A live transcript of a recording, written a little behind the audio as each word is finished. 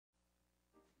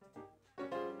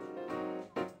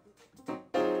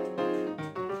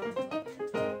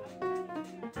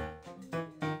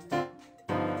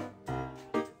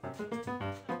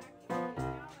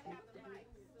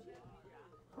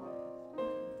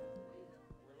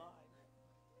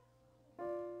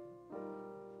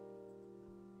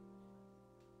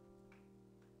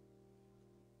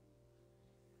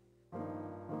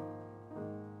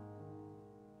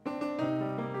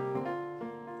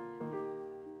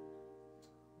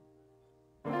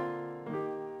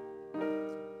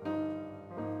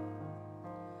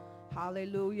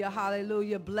Hallelujah,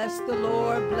 hallelujah. Bless the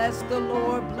Lord, bless the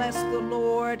Lord, bless the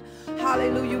Lord.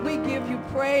 Hallelujah. We give you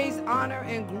praise, honor,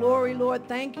 and glory, Lord.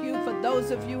 Thank you for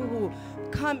those of you who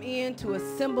come in to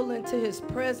assemble into his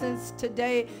presence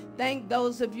today. Thank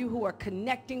those of you who are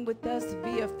connecting with us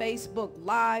via Facebook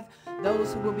Live,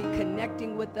 those who will be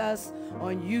connecting with us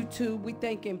on YouTube. We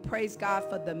thank and praise God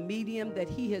for the medium that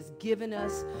he has given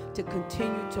us to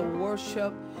continue to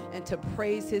worship and to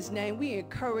praise his name. We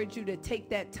encourage you to take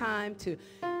that time to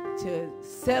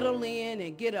settle in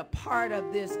and get a part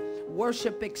of this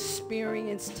worship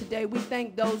experience today. We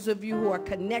thank those of you who are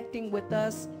connecting with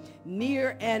us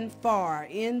near and far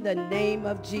in the name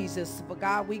of Jesus. For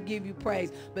God, we give you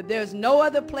praise. But there's no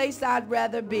other place I'd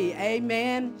rather be.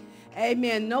 Amen.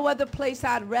 Amen. No other place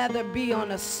I'd rather be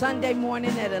on a Sunday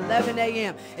morning at 11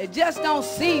 a.m. It just don't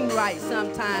seem right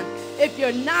sometimes if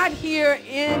you're not here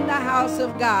in the house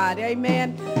of God.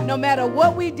 Amen. No matter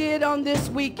what we did on this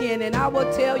weekend, and I will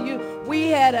tell you, we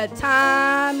had a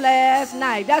time last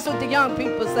night. That's what the young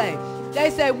people say. They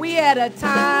say we had a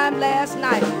time last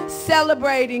night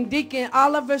celebrating Deacon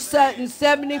Oliver Sutton's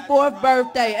 74th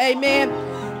birthday. Amen.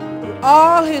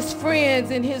 All his friends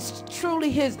and his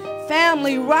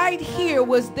family right here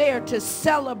was there to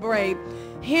celebrate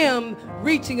him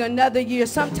reaching another year.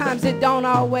 Sometimes it don't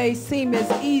always seem as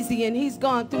easy, and he's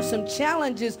gone through some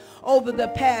challenges over the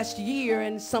past year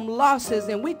and some losses,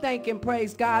 and we thank and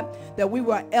praise God that we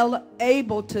were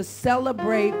able to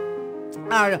celebrate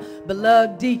our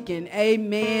beloved deacon.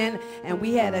 Amen. And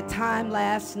we had a time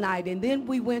last night, and then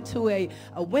we went to a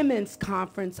women's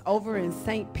conference over in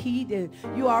St. Pete, and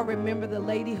you all remember the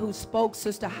lady who spoke,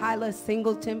 Sister Hyla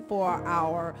Singleton, for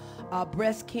our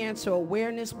breast cancer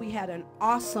awareness. We had an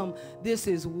awesome This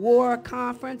Is War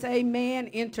conference, amen,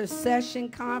 intercession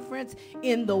conference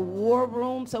in the war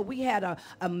room. So we had an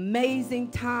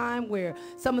amazing time where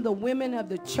some of the women of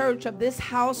the church of this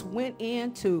house went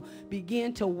in to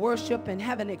begin to worship and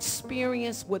have an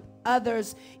experience with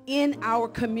others in our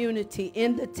community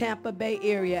in the Tampa Bay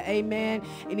area. Amen.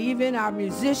 And even our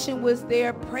musician was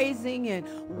there praising and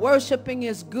worshiping.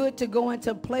 Is good to go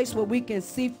into a place where we can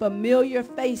see familiar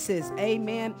faces.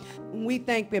 Amen. We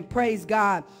thank and praise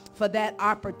God for that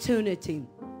opportunity.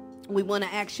 We want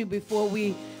to ask you before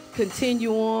we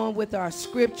continue on with our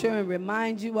scripture and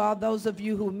remind you, all those of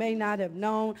you who may not have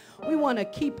known, we want to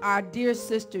keep our dear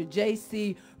sister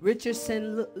J.C.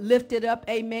 Richardson lifted up.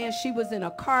 Amen. She was in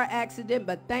a car accident,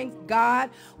 but thank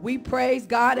God, we praise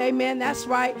God. Amen. That's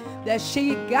right, that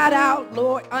she got out,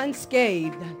 Lord,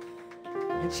 unscathed.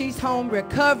 And she's home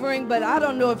recovering, but I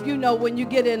don't know if you know, when you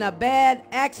get in a bad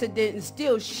accident, it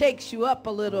still shakes you up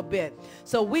a little bit.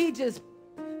 So we just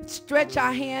stretch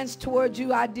our hands towards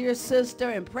you, our dear sister,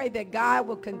 and pray that God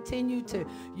will continue to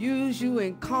use you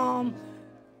and calm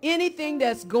anything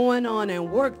that's going on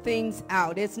and work things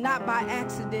out. It's not by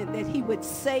accident that he would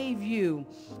save you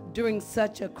during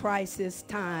such a crisis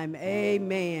time.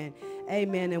 Amen.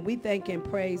 Amen. And we thank and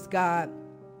praise God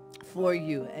for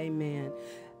you. Amen.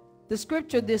 The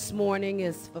scripture this morning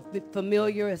is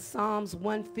familiar as Psalms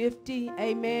 150.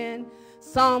 Amen.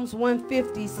 Psalms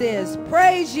 150 says,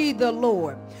 praise ye the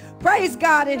Lord. Praise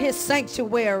God in his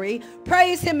sanctuary.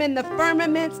 Praise him in the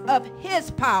firmaments of his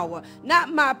power.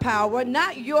 Not my power,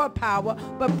 not your power,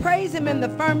 but praise him in the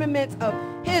firmaments of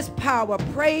his power.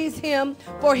 Praise him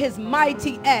for his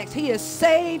mighty acts. He has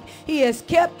saved. He has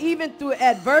kept even through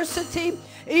adversity,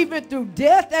 even through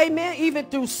death. Amen. Even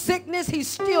through sickness, he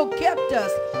still kept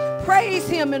us. Praise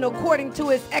him in according to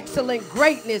his excellent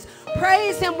greatness.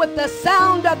 Praise him with the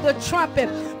sound of the trumpet.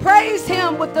 Praise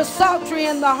him with the psaltery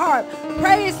and the harp.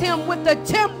 Praise him with the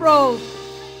timbrels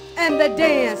and the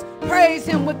dance. Praise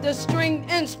him with the string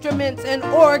instruments and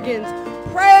organs.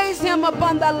 Praise him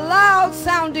upon the loud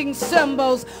sounding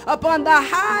cymbals, upon the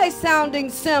high sounding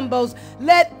cymbals.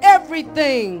 Let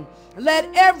everything,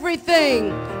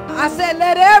 I said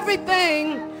let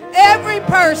everything, every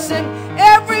person,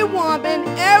 every woman,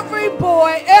 every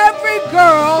boy, every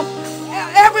girl,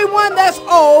 everyone that's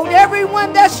old,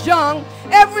 everyone that's young,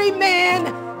 every man,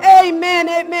 amen,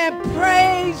 amen.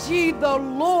 Praise ye the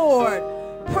Lord.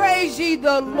 Praise ye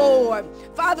the Lord.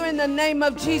 Father, in the name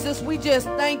of Jesus, we just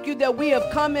thank you that we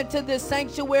have come into this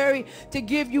sanctuary to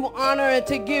give you honor and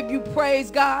to give you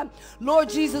praise, God. Lord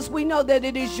Jesus, we know that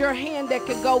it is your hand that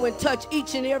can go and touch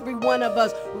each and every one of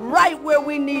us right where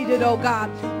we need it, oh God.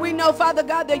 We know, Father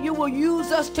God, that you will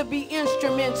use us to be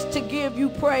instruments to give you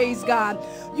praise, God.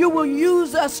 you will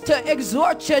use us to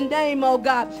exhort your name, oh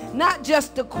God. Not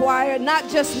just the choir, not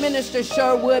just Minister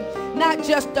Sherwood, not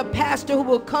just the pastor who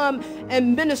will come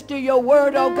and minister your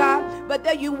word, oh God, but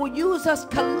that you will use us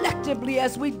collectively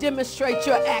as we demonstrate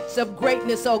your acts of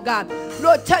greatness, oh God.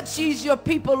 Lord, touch these your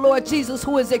people, Lord Jesus,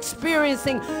 who is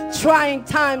experiencing trying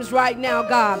times right now,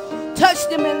 God. Touch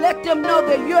them and let them know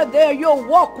that you're there. You'll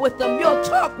walk with them. You'll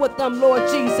talk with them, Lord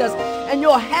Jesus, and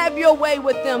you'll have your way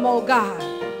with them, oh God.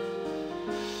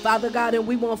 Father God, and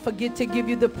we won't forget to give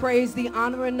you the praise, the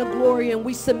honor, and the glory, and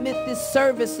we submit this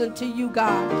service unto you,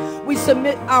 God. We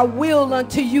submit our will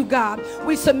unto you, God.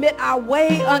 We submit our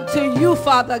way unto you,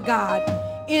 Father God.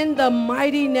 In the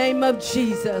mighty name of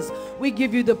Jesus, we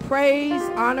give you the praise,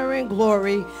 honor, and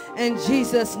glory. In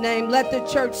Jesus' name, let the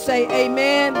church say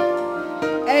amen,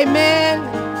 amen,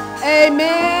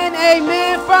 amen,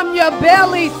 amen. From your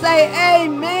belly, say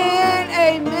amen,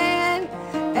 amen,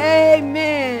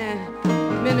 amen.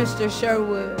 Minister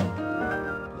Sherwood.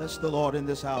 Bless the Lord in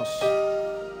this house.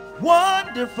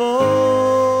 Wonderful,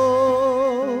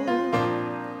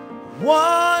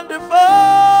 wonderful,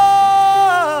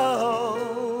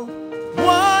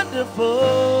 wonderful,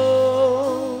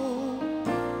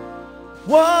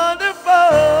 wonderful,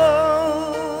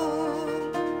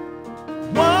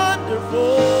 wonderful,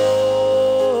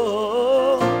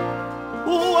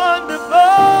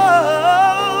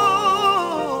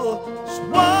 wonderful, it's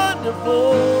wonderful.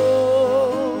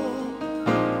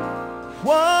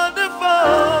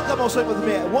 Wonderful. Come on, sing with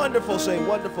me. Wonderful. Say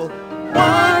wonderful.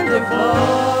 Wonderful.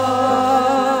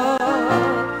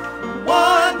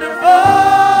 Wonderful.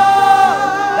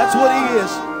 That's what he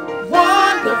is.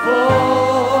 Wonderful.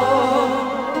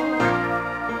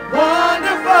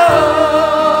 Wonderful.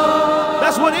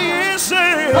 That's what he is.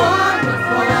 Say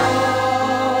wonderful.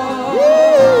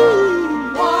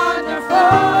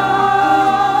 Wonderful.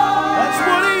 That's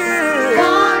what he is.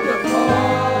 Wonderful.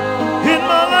 In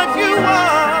my life you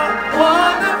are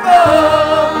wonderful.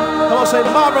 Come on, say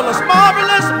marvelous,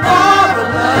 marvelous,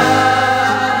 marvelous.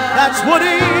 That's what he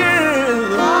is.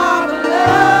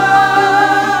 Marvelous.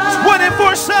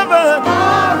 24/7.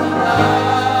 Marvelous.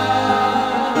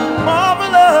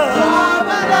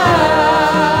 Marvelous.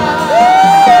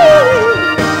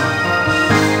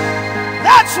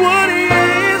 That's what he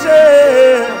is.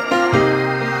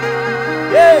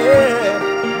 Yeah.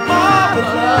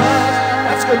 Marvelous.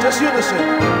 That's good. Just unison.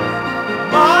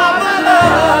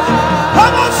 Marvelous.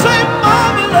 Come on, say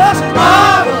marvelous.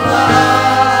 Marvelous.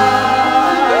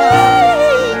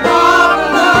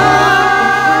 Marvelous.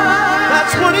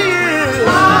 That's what he is.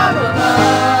 Marvelous.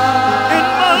 In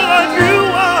my life you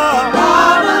are.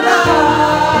 Marvelous.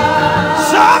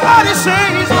 Somebody say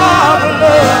he's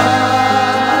marvelous.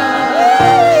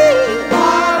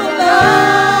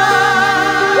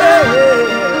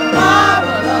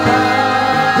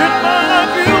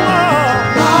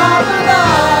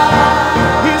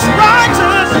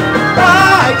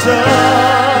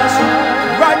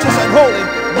 Righteous and holy,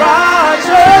 righteous.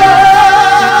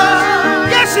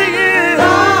 Yes, he is.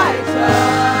 Righteous.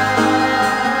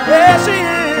 Yes, he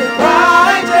is.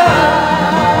 Righteous.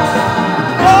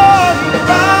 Oh, he's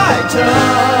righteous.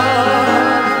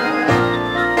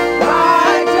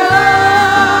 Righteous.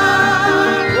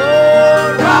 Oh,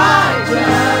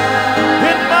 righteous.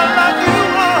 In my life you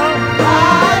are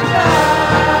righteous.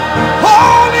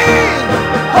 Holy,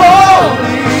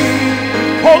 holy.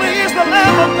 Holy is the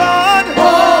Lamb of God.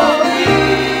 Holy.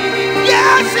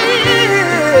 Yes, he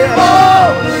is.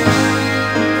 Holy.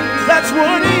 That's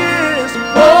what he is.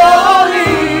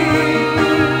 Holy.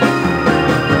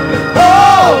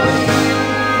 Holy.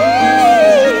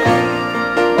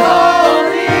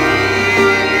 Holy.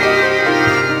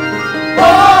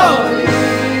 Holy.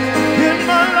 In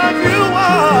my life you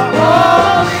are.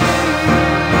 Holy.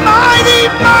 Mighty,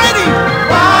 mighty,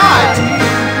 mighty.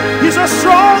 He's a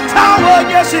strong tower,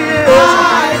 yes he is.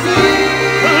 Mighty.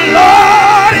 The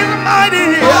Lord is mighty.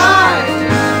 Mighty.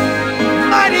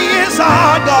 Mighty is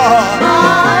our God.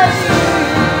 Mighty.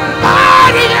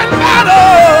 Mighty in battle.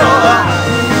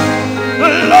 The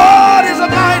Lord is a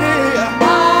mighty.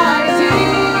 Mighty.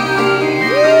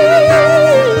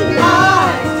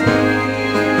 Mighty.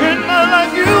 In my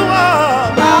life you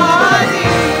are. Mighty.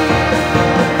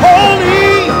 Holy.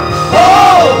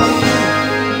 Holy.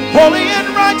 Holy and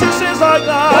righteous is our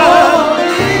God. Holy.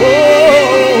 Oh,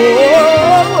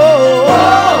 oh, oh,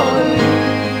 oh.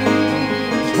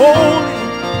 Holy.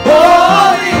 Holy.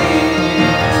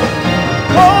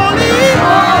 Holy.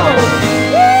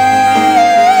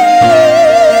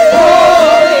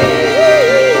 Holy.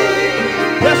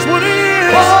 That's what he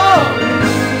is.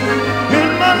 In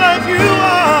my life you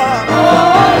are.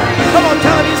 Come on,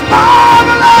 tell him he's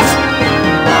marvelous.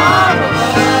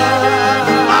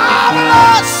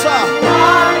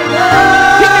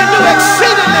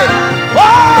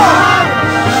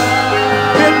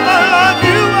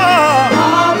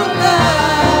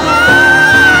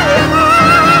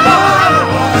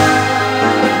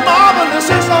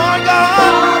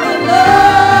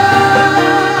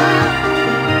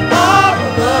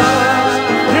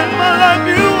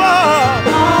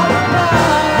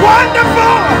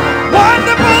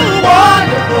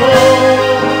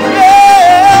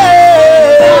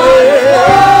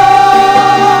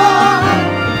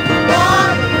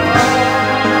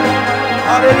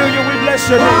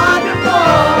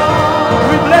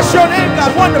 bless your name,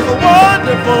 God. Wonderful,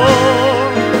 wonderful.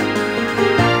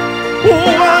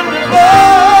 Wonderful.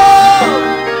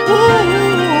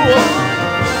 Ooh.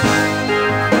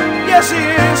 Yes, he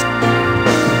is.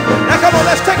 Now come on,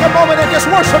 let's take a moment and just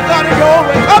worship God in your own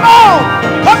way. Come on.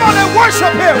 Come on and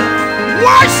worship him.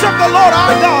 Worship the Lord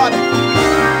our God.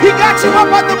 He got you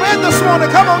up out the bed this morning.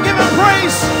 Come on, give him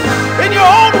praise in your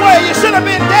own way. You should have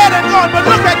been dead and gone, but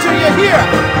look at you, you're here.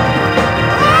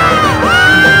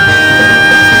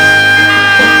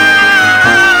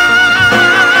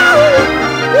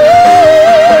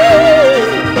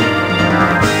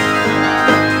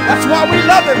 That's why we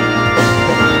love him.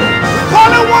 We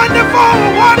call it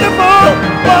wonderful, wonderful,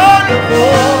 wonderful.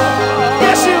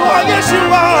 Yes, you are, yes, you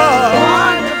are.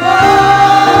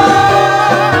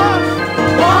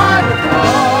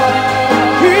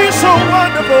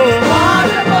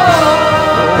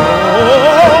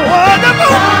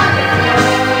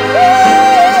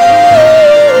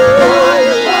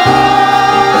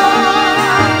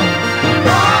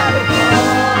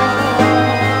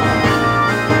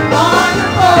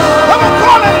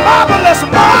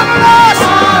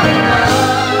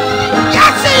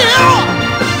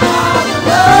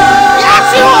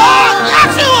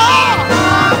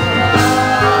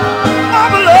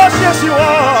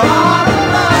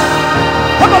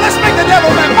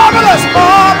 Marvelous.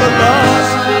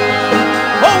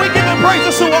 Oh, we give him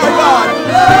praise to our God.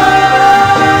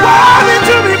 Worthy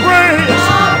to be praised.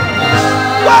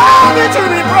 Worthy to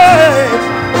be praised.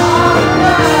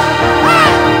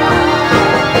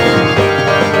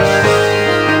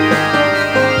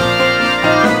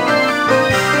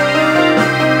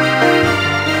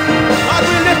 God,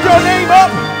 we lift your name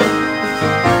up.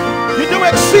 You do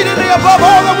exceedingly above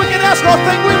all that we can ask or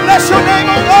think. We bless your name,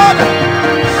 oh God.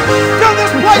 Fill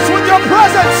this place with your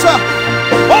presence.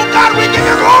 Oh God, we give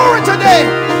you glory today.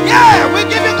 Yeah, we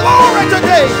give you glory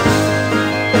today.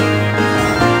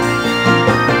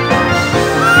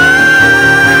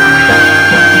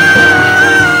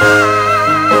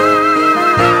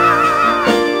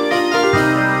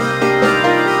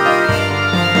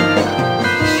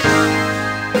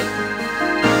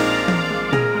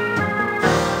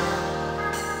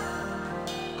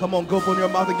 Come on, go open your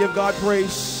mouth and give God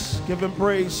praise. Give him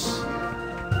praise.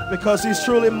 Because he's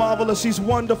truly marvelous. He's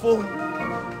wonderful.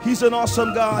 He's an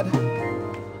awesome God.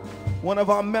 One of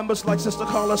our members, like Sister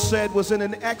Carla said, was in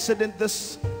an accident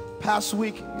this past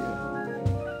week.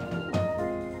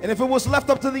 And if it was left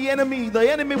up to the enemy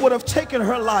would have taken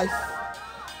her life.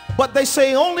 But they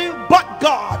say only but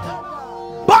God.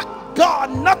 But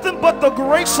God, nothing but the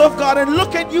grace of God. And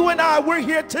look at you and I, we're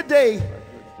here today.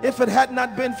 If it had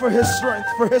not been for his strength,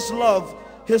 for his love,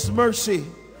 his mercy.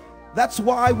 That's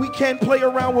why we can't play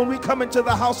around when we come into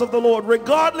the house of the Lord,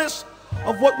 regardless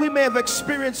of what we may have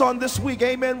experienced on this week.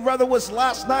 Amen. Whether it was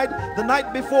last night, the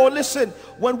night before. Listen,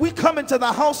 when we come into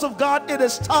the house of God, it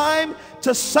is time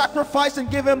to sacrifice and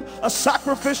give him a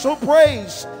sacrificial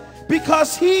praise,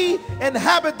 because he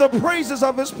inhabits the praises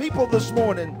of his people this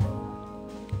morning.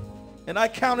 And I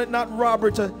count it not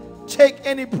robbery to take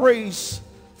any praise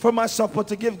for myself, but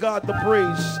to give God the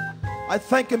praise. I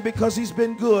thank him because he's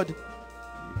been good.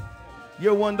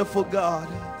 You're wonderful, God.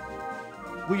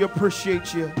 We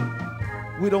appreciate you.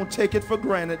 We don't take it for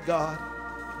granted, God,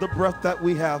 the breath that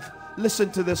we have. Listen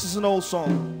to this. It's an old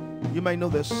song. You may know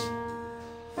this.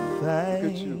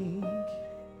 Thank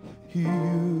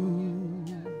you,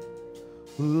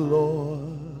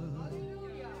 Lord.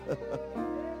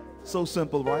 So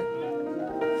simple, right?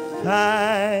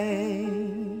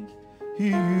 Thank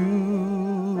you,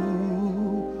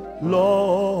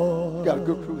 Lord. Got a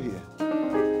good crew here.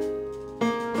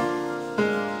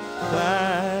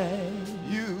 Thank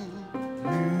you,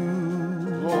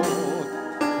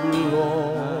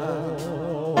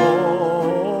 Lord.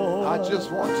 I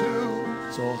just want to.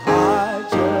 So I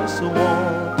just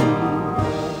want to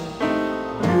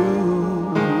thank you,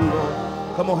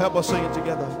 Lord. Come on, help us sing it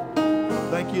together.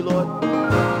 Thank you, Lord.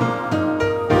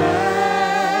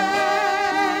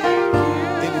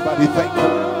 Anybody thankful?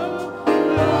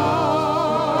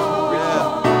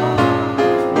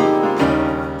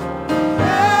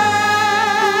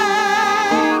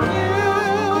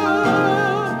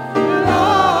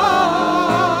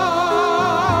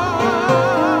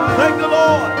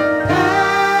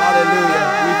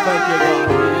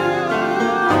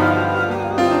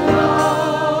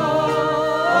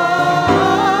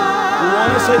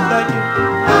 Say thank you. I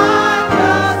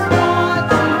just want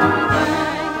to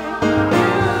thank you.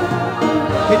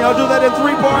 Can y'all do that in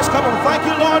 3 bars? Come on. Thank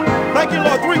you, Lord. Thank you,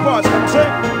 Lord. 3 bars. Come on,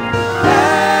 sing.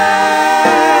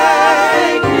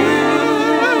 Thank you,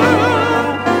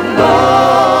 Lord.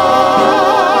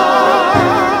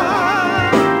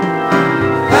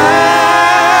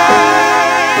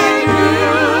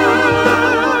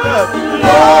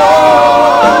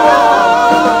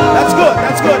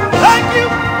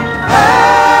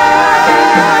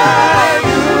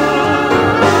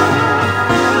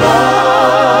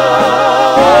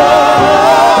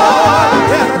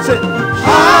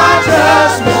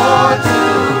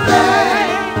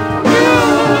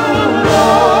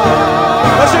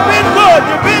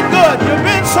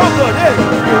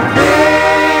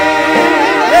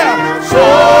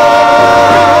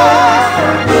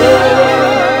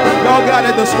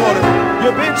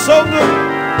 so good.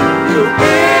 You've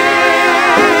been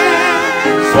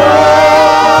so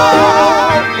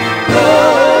good.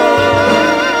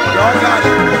 Y'all got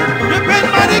it. You've been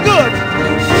mighty good.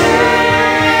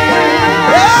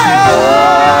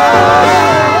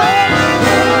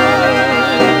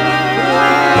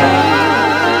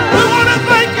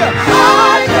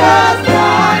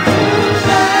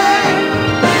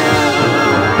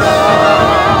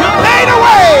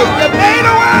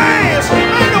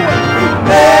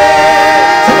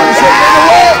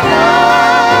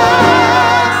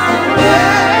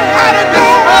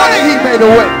 The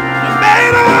way. You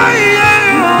made a way.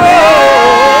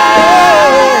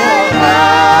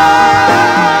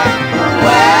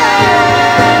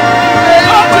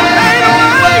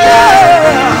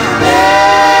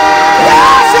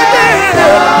 Yes, you did.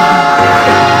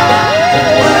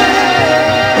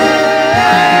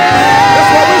 That's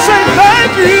why we say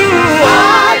thank you.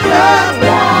 I just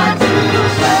want to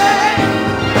thank you.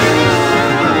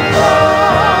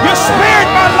 You spared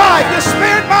my life. You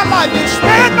spared my life. You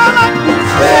spared my life.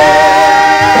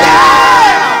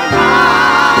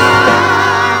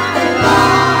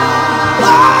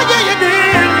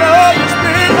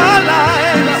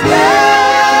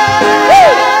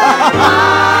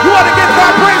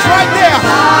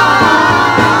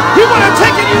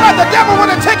 The devil would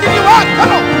have taken you out.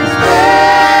 Come on.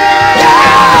 Yeah.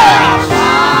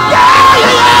 Yeah,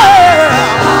 yeah.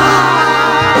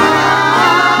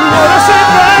 We want to say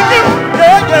thank you.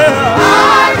 Yeah, yeah.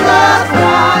 I just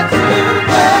want to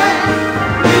thank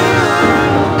you.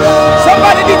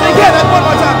 Somebody needs to hear that one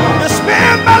more time. You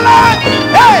spared my life.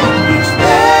 Hey. You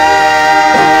spared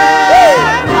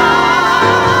my life.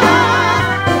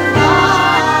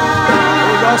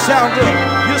 Oh, y'all sound good.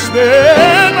 You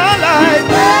spared my life.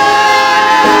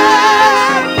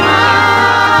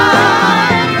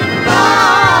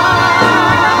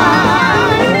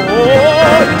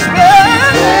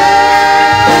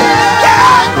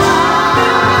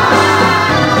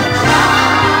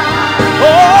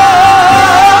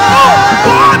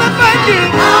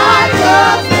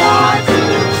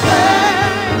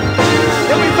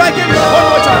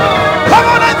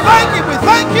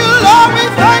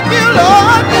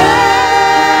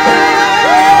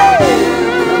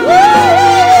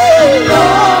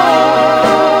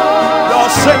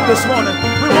 This morning,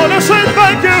 we want to say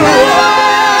thank you. Oh,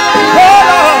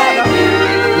 Lord.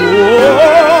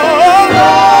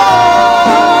 Oh,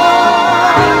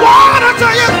 want to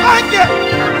tell you thank you.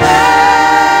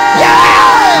 Yeah.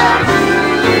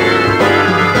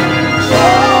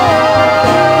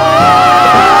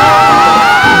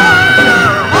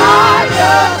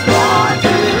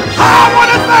 I want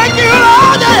to thank you,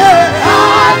 Lord. Yeah.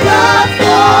 I just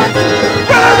want to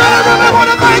really want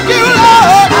to thank you,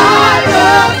 Lord.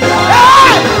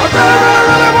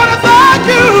 Really want to thank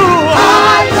you.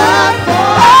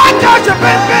 Cause you've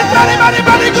been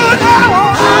very good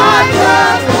now.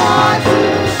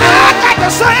 I got to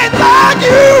say thank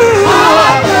you.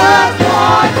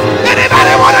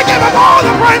 Anybody want to give him all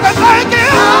the praise and thank you?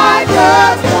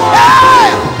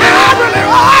 Hey, I really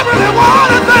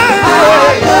want to thank you.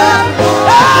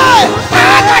 Hey,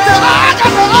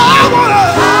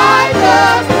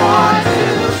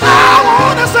 I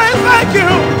want to say thank you.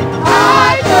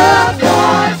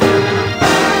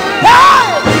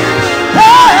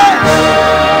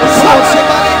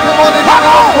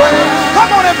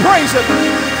 Praise him.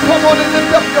 Come on and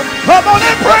lift up your, come on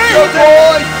and praise your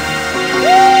voice.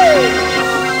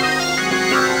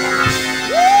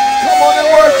 Come on and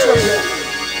worship him.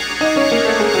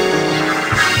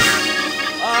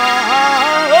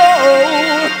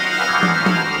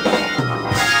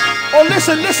 Oh,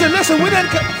 listen.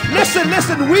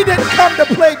 We didn't come to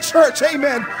play church.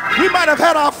 Amen. We might have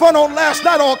had our fun on last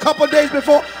night or a couple of days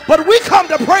before, but we come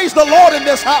to praise the Lord in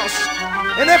this house.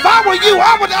 And if I were you,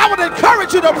 I would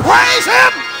encourage you to praise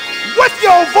him with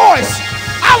your voice.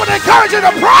 I would encourage you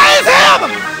to praise him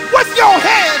with your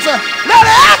hands. Let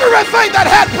everything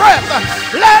that had breath,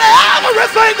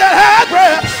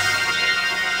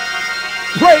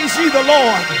 praise ye the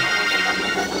Lord.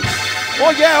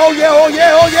 Oh yeah, oh yeah, oh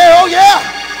yeah, oh yeah, oh yeah.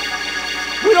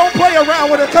 We don't play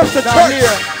around when it comes to church.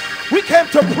 We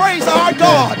came to praise our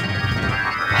God.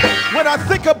 When I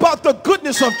think about the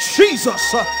goodness of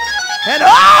Jesus, and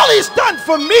all he's done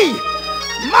for me,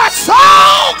 my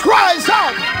soul cries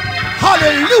out,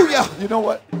 hallelujah. You know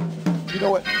what?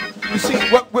 You see,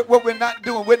 what we're not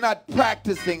doing, we're not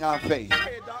practicing our faith.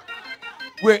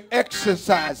 We're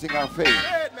exercising our faith.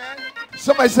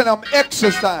 Somebody said, I'm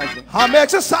exercising. I'm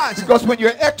exercising. Because when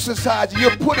you're exercising,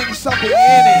 you're putting something in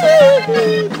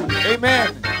it.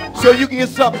 Amen. So you can get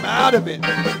something out of it.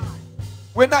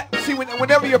 We're not, see,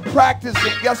 whenever you're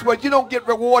practicing, guess what? You don't get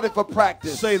rewarded for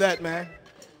practice. Say that, man.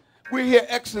 We're here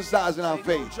exercising our No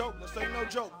faith. joke. This ain't no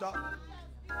joke, Doc.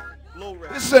 Glory.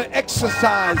 This is an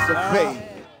exercise of faith.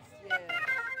 Yes.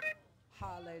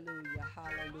 Hallelujah.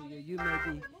 Hallelujah. You may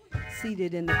be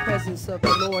seated in the presence of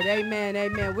the Lord. Amen.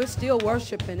 Amen. We're still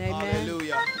worshiping. Amen.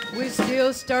 Hallelujah. We're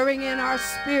still stirring in our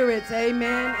spirits.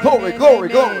 Amen. Glory, Amen, glory,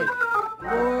 amen. glory.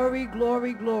 Glory,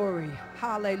 glory, glory.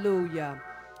 Hallelujah.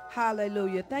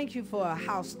 Hallelujah. Thank you for a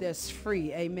house that's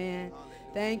free. Amen.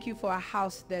 Thank you for a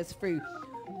house that's free.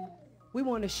 We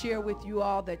want to share with you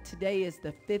all that today is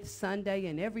the 5th Sunday,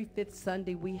 and every 5th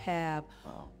Sunday we have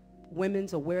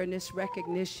Women's Awareness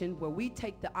Recognition, where we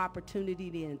take the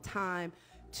opportunity and time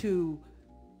to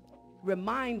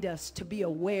remind us to be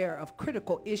aware of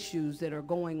critical issues that are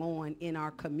going on in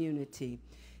our community.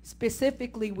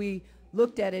 Specifically, we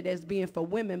looked at it as being for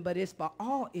women, but it's for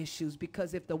all issues,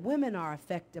 because if the women are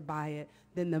affected by it,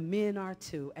 then the men are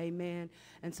too. Amen.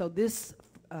 And so this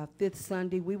 5th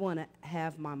Sunday, we want to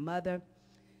have my mother,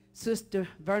 Sister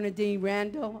Bernadine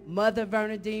Randall, Mother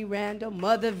Bernadine Randall,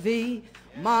 Mother V,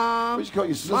 Mom, What you call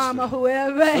your sister? Mama,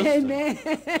 whoever, Sister. amen.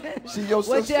 She your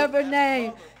sister? Whichever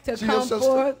name to She your come sister?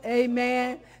 forth,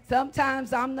 amen.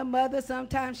 Sometimes I'm the mother,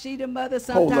 sometimes she the mother,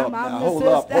 Hold sometimes up I'm now, the hold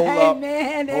sister. up, hold up,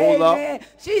 Amen, hold up. amen.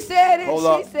 She said it, Hold she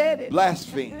up. said it.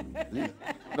 Blaspheme.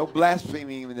 No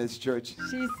blaspheming in this church.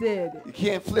 She said it. You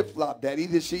can't flip-flop that.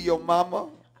 Either she your mama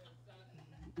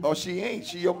or she ain't.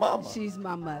 She your mama. She's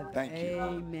my mother. Thank you.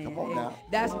 Amen. Come on Amen. now.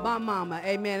 That's my mama.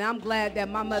 Amen. I'm glad that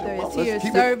my mother Let's is here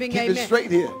keep serving. keep amen. it straight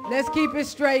here. Let's keep it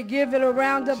straight. Give it a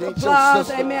round of She ain't your applause.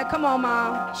 sister. Amen. Come on,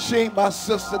 Mom. She ain't my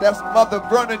sister. That's Mother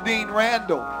Bernadine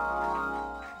Randall.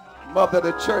 Mother of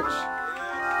the church.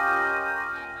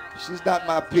 She's not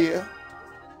my peer.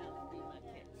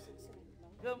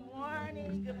 Good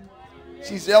morning. Good morning.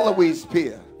 She's Eloise's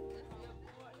peer.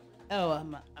 Oh, I'm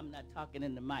not talking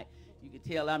in the mic. You can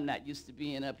tell I'm not used to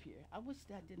being up here. I wish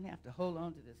I didn't have to hold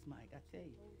on to this mic, I tell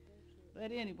you.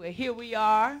 But anyway, here we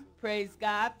are. Praise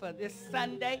God for this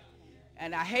Sunday.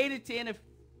 And I hated to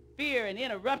interfere and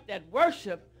interrupt that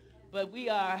worship, but we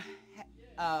are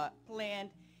planned,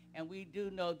 and we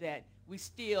do know that we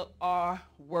still are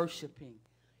worshiping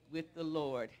with the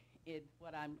Lord in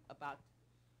what I'm about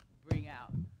to bring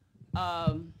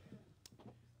out.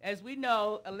 As we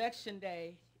know, Election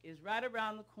Day is right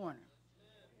around the corner.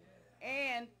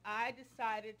 And I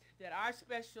decided that our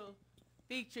special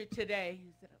feature today,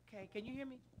 is that okay? Can you hear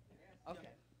me?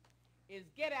 Okay. Is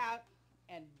get out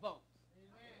and vote.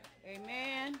 Amen.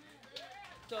 Amen.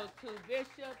 So to Bishop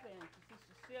and to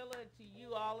Sister Sheila, to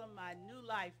you all in my New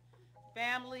Life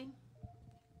family,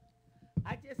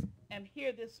 I just am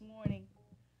here this morning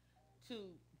to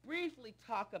briefly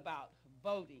talk about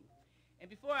voting. And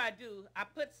before I do, I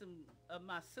put some of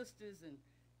my sisters and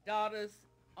daughters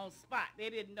on spot. They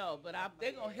didn't know, but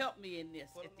they're going to help me in this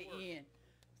at the end.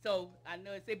 So I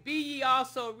know it said, be ye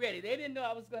also ready. They didn't know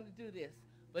I was going to do this,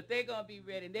 but they're going to be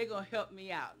ready, and they're going to help me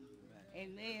out.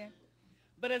 Amen.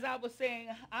 But as I was saying,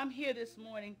 I'm here this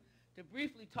morning to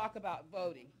briefly talk about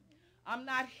voting. I'm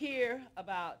not here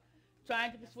about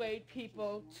trying to persuade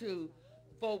people to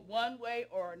vote one way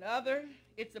or another.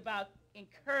 It's about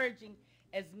encouraging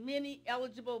as many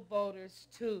eligible voters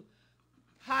to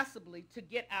possibly to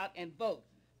get out and vote,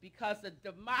 because the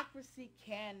democracy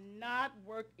cannot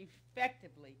work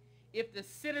effectively if the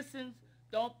citizens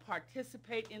don't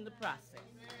participate in the process.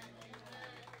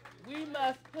 We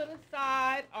must put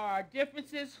aside our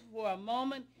differences for a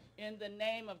moment in the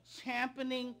name of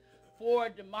championing for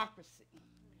democracy.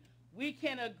 We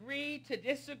can agree to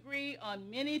disagree on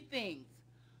many things,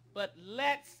 but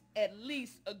let's at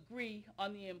least agree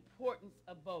on the importance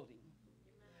of voting.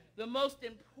 The most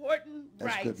important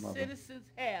right citizens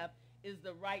have is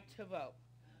the right to vote.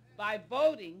 By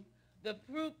voting, the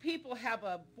people have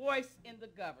a voice in the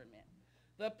government.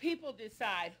 The people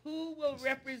decide who will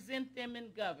represent them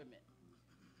in government.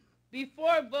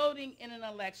 Before voting in an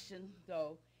election,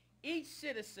 though, each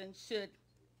citizen should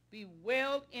be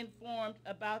well informed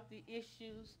about the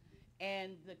issues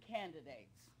and the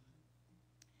candidates.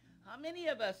 How many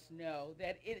of us know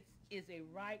that it is a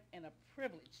right and a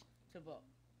privilege to vote?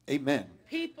 Amen.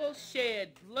 People shed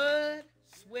blood,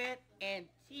 sweat, and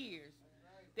tears.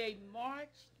 They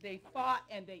marched, they fought,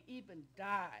 and they even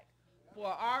died for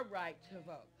our right to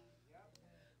vote.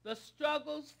 The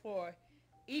struggles for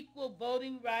equal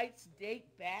voting rights date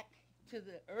back to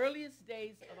the earliest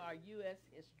days of our U.S.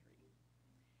 history.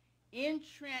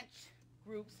 Entrenched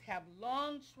groups have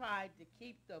long tried to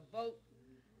keep the vote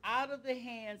out of the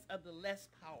hands of the less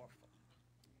powerful.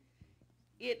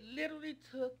 It literally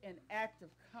took an act of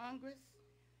Congress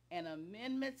and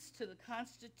amendments to the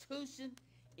Constitution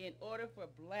in order for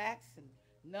blacks and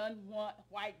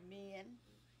non-white men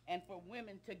and for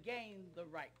women to gain the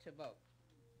right to vote.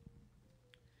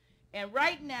 And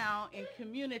right now in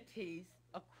communities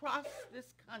across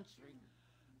this country,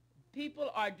 people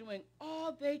are doing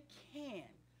all they can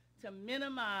to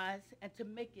minimize and to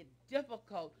make it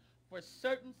difficult for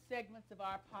certain segments of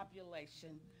our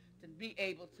population to be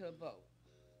able to vote.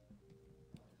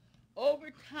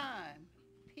 Over time,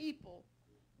 people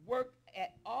worked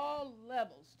at all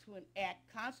levels to enact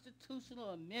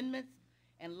constitutional amendments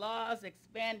and laws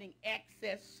expanding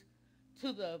access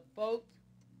to the vote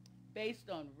based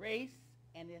on race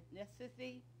and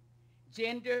ethnicity,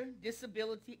 gender,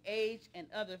 disability, age, and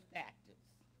other factors.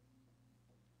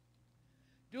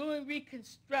 During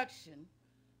Reconstruction,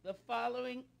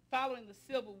 following the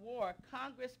Civil War,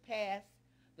 Congress passed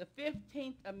the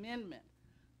 15th Amendment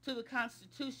to the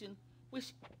Constitution,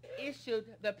 which issued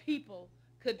the people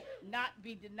could not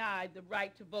be denied the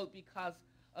right to vote because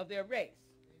of their race.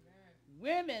 Amen.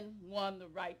 Women won the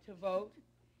right to vote,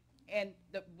 and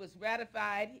was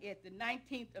ratified at the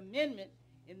 19th Amendment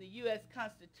in the U.S.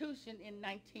 Constitution in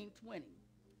 1920.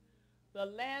 The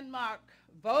landmark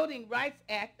Voting Rights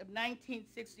Act of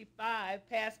 1965,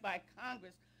 passed by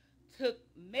Congress, took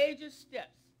major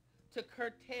steps to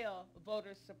curtail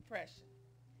voter suppression.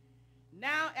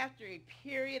 Now, after a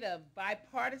period of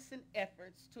bipartisan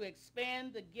efforts to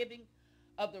expand the giving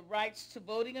of the rights to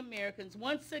voting Americans,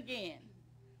 once again,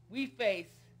 we face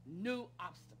new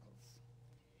obstacles.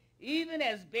 Even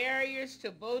as barriers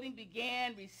to voting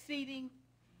began receding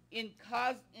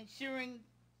ensuing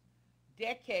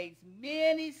decades,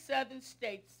 many southern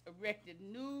states erected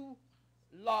new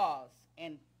laws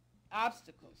and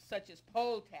obstacles such as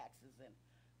poll taxes and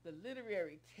the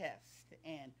literary test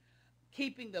and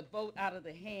keeping the vote out of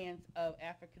the hands of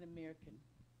African American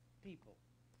people.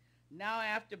 Now,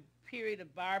 after a period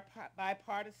of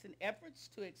bipartisan efforts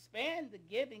to expand the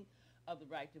giving of the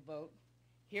right to vote,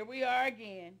 here we are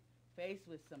again, faced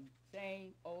with some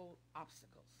same old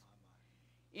obstacles.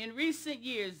 In recent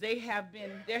years, there have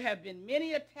been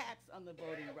many attacks on the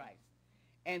voting rights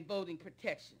and voting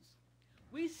protections.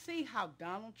 We see how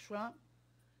Donald Trump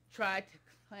tried to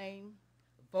claim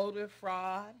voter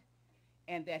fraud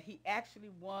and that he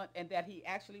actually won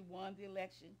the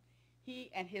election.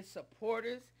 He and his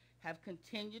supporters have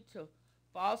continued to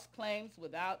false claims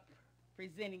without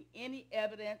presenting any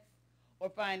evidence or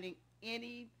finding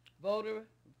any voter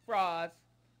frauds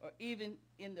or even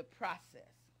in the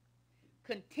process.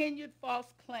 Continued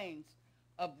false claims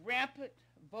of rampant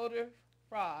voter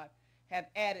fraud have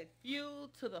added fuel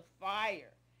to the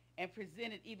fire and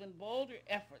presented even bolder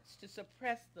efforts to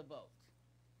suppress the vote.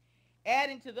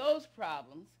 Adding to those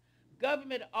problems,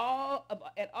 government at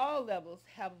all levels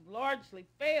have largely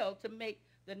failed to make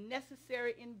the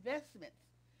necessary investments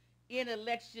in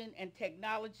election and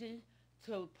technology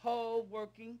to poll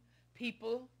working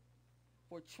people,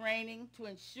 for training to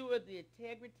ensure the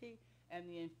integrity and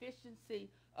the efficiency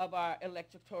of our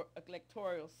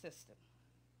electoral system.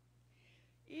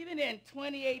 Even in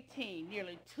 2018,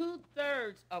 nearly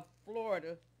 2/3 of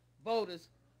Florida voters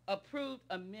approved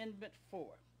Amendment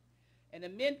 4. And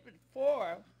Amendment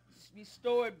 4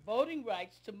 restored voting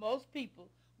rights to most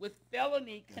people with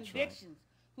felony convictions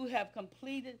who have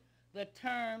completed the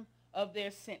term of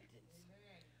their sentence.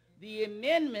 The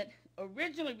amendment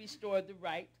originally restored the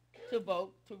right to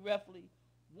vote to roughly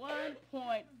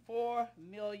 1.4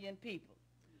 million people.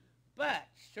 But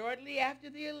shortly after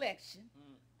the election,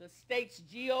 the state's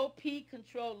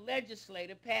GOP-controlled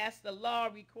legislature passed a law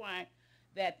requiring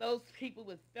that those people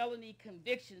with felony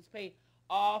convictions pay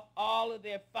off all of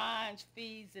their fines,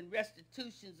 fees, and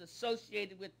restitutions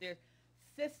associated with their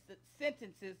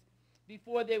sentences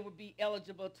before they would be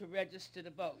eligible to register to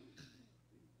vote.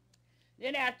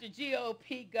 Then after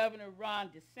GOP Governor Ron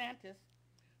DeSantis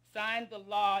signed the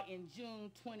law in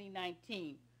June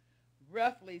 2019,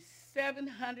 roughly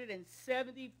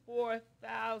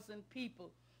 774,000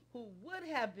 people who would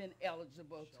have been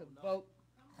eligible to vote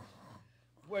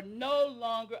were no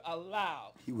longer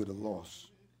allowed. He would have lost.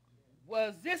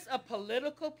 Was this a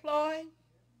political ploy?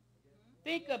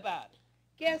 Think about it.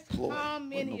 Guess how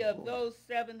many of those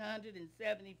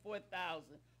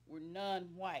 774,000 were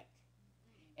non-white?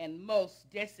 And most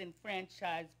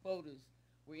disenfranchised voters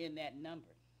were in that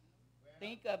number.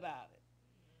 Think about it.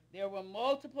 There were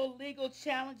multiple legal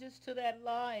challenges to that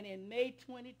law, and in May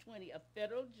 2020, a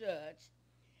federal judge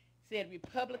said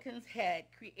Republicans had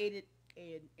created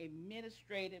an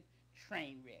administrative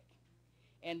train wreck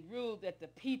and ruled that the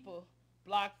people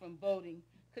blocked from voting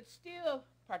could still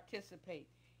participate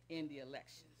in the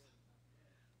elections.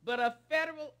 But a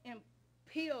federal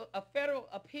a federal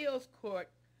appeals court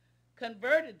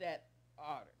converted that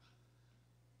order.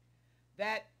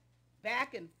 That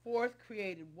back and forth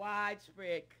created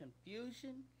widespread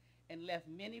confusion and left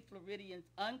many Floridians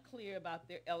unclear about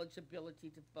their eligibility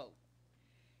to vote.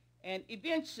 And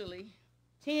eventually,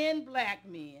 10 black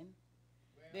men,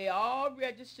 they all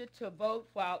registered to vote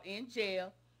while in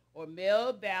jail or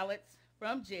mailed ballots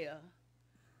from jail,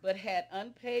 but had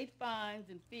unpaid fines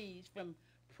and fees from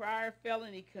prior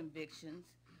felony convictions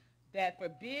that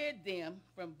forbid them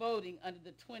from voting under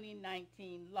the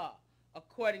 2019 law.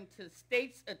 According to the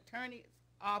state's attorney's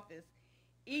office,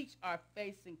 each are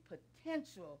facing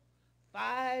potential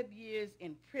 5 years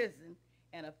in prison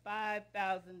and a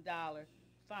 $5,000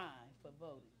 fine for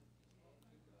voting.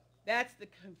 That's the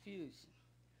confusion.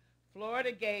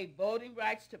 Florida gave voting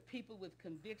rights to people with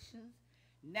convictions.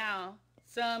 Now,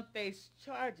 some face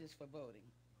charges for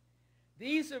voting.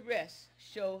 These arrests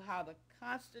show how the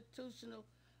constitutional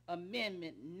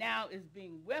amendment now is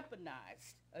being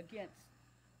weaponized against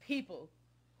people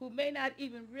who may not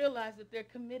even realize that they're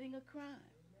committing a crime.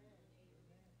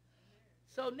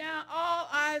 So now all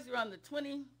eyes are on the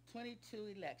 2022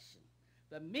 election,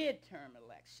 the midterm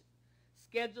election,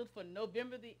 scheduled for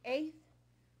November the 8th,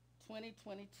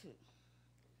 2022,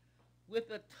 with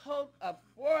a total of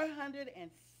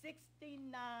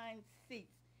 469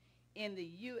 seats in the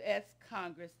U.S.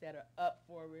 Congress that are up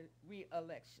for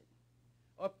re-election,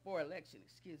 or for election,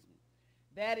 excuse me.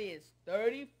 That is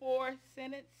 34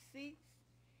 Senate seats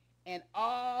and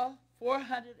all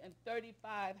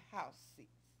 435 House seats.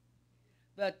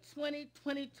 The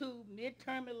 2022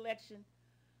 midterm election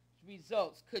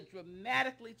results could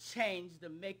dramatically change the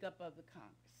makeup of the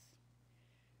Congress.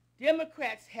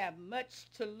 Democrats have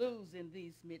much to lose in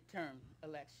these midterm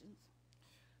elections.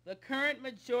 The current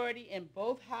majority in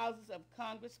both houses of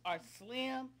Congress are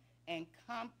slim and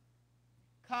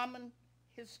common.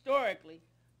 Historically,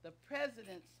 the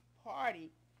president's party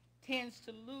tends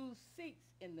to lose seats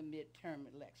in the midterm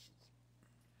elections.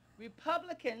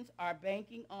 Republicans are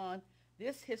banking on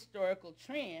this historical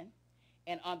trend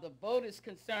and on the voters'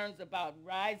 concerns about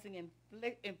rising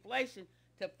inflation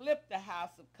to flip the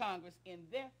House of Congress in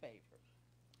their favor.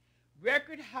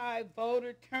 Record high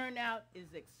voter turnout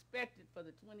is expected for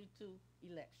the 22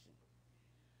 election.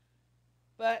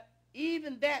 But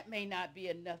even that may not be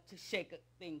enough to shake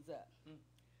things up.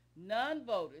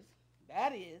 Non-voters,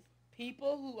 that is,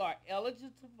 people who are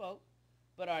eligible to vote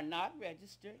but are not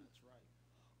registered,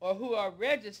 or who are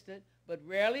registered but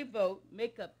rarely vote,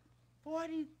 make up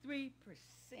 43%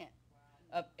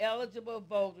 of eligible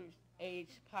voters'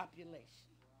 age population.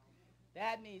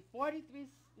 That means 43%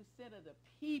 of the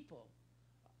people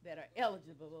that are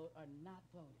eligible are not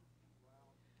voting.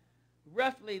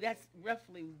 That's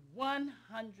roughly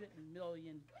 100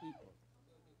 million people.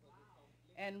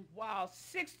 And while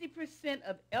 60%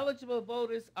 of eligible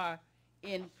voters are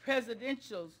in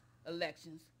presidential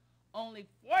elections, only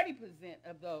 40%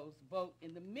 of those vote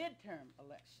in the midterm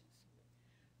elections.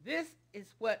 This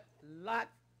is what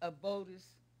lots of voters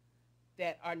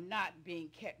that are not being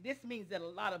kept. This means that a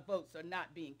lot of votes are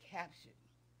not being captured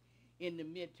in the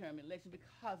midterm election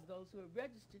because those who are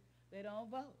registered, they don't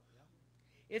vote.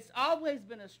 It's always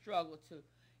been a struggle to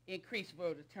increase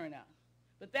voter turnout.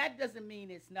 But that doesn't mean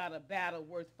it's not a battle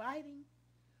worth fighting.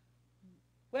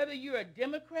 Whether you're a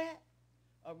Democrat,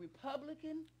 a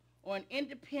Republican, or an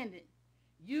independent,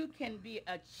 you can be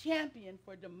a champion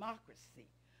for democracy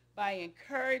by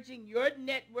encouraging your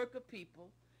network of people,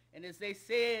 and as they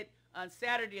said on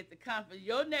Saturday at the conference,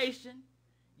 your nation,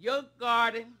 your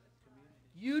garden,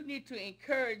 you need to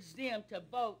encourage them to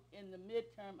vote in the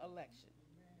midterm election.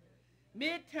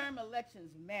 Midterm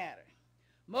elections matter.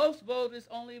 Most voters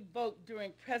only vote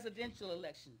during presidential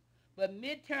elections, but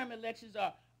midterm elections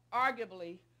are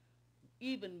arguably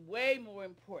even way more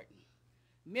important.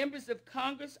 Members of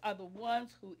Congress are the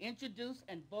ones who introduce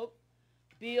and vote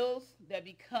bills that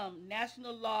become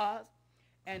national laws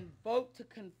and vote to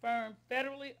confirm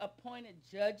federally appointed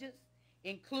judges,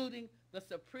 including the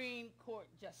Supreme Court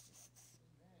justices,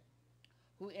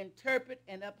 who interpret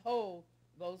and uphold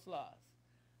those laws.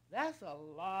 That's a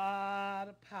lot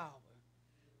of power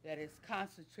that is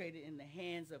concentrated in the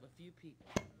hands of a few people.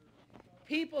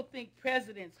 People think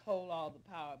presidents hold all the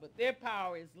power, but their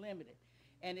power is limited,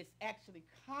 and it's actually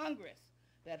Congress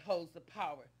that holds the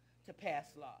power to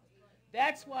pass laws.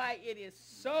 That's why it is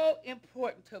so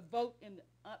important to vote in the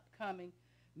upcoming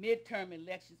midterm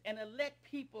elections and elect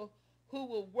people who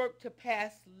will work to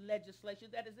pass legislation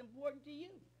that is important to you.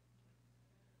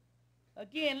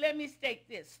 Again, let me state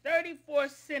this. 34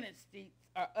 Senate seats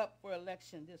are up for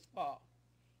election this fall,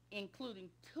 including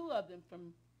 2 of them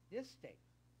from this state.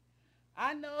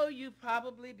 I know you've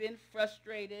probably been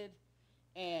frustrated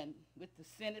and with the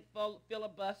Senate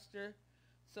filibuster.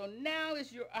 So now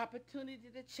is your opportunity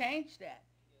to change that.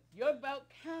 Your vote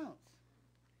counts.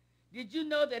 Did you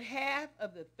know that half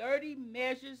of the 30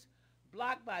 measures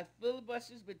blocked by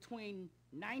filibusters between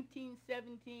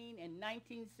 1917 and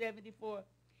 1974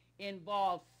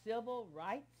 involved civil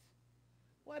rights?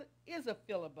 What is a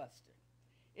filibuster?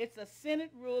 It's a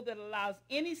Senate rule that allows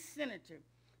any senator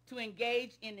to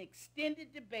engage in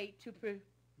extended debate to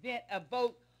prevent a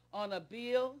vote on a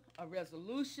bill, a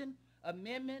resolution,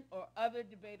 amendment, or other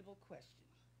debatable question.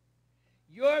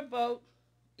 Your vote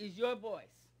is your voice,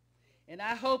 and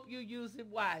I hope you use it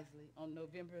wisely on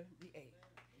November the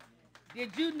 8th.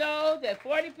 Did you know that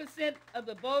 40% of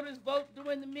the voters vote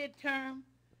during the midterm?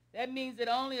 That means that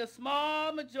only a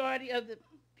small majority of the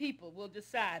people will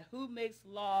decide who makes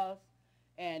laws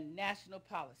and national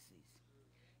policies.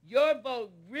 Your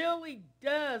vote really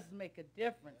does make a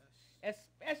difference,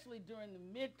 especially during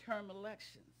the midterm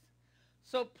elections.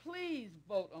 So please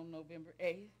vote on November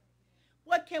 8th.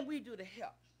 What can we do to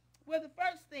help? Well, the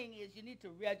first thing is you need to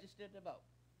register to vote.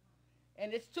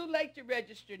 And it's too late to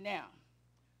register now.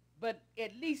 But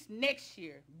at least next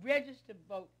year, register to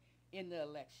vote in the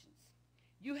elections.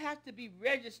 You have to be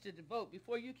registered to vote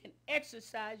before you can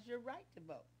exercise your right to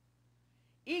vote.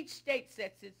 Each state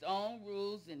sets its own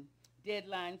rules and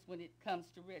deadlines when it comes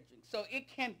to registering. So it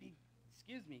can be,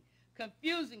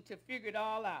 confusing to figure it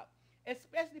all out,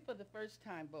 especially for the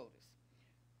first-time voters.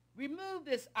 Remove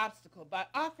this obstacle by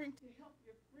offering to help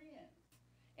your friends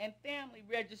and family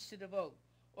register to vote,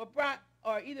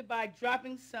 or either by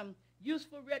dropping some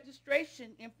useful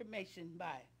registration information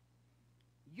by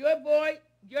your vote,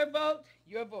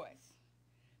 your voice.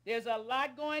 There's a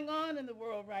lot going on in the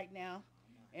world right now,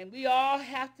 and we all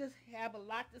have to have a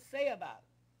lot to say about it,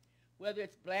 whether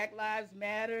it's Black Lives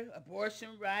Matter, abortion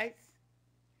rights,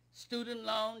 student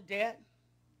loan debt,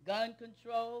 gun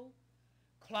control,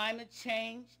 climate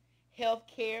change, health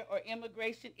care, or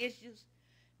immigration issues.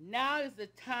 Now is the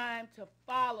time to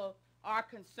follow our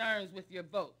concerns with your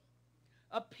vote.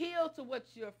 Appeal to what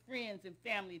your friends and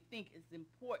family think is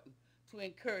important to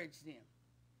encourage them.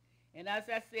 And as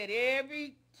I said,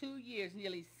 every 2 years,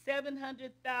 nearly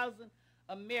 700,000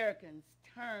 Americans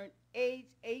turn age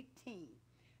 18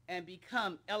 and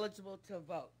become eligible to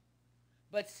vote.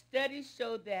 But studies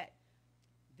show that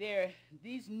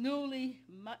these newly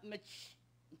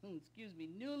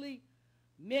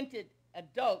minted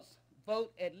adults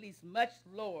vote at least much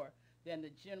lower than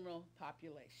the general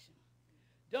population.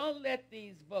 Don't let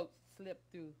these votes slip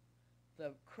through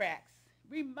the cracks.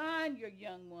 Remind your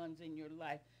young ones in your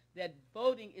life that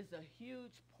voting is a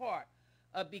huge part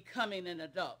of becoming an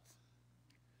adult.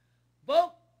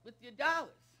 Vote with your dollars.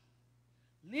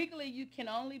 Legally, you can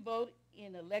only vote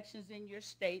in elections in your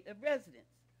state of residence.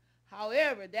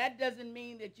 However, that doesn't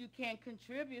mean that you can't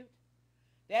contribute.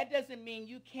 That doesn't mean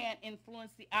you can't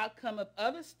influence the outcome of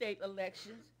other state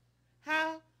elections.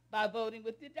 How? By voting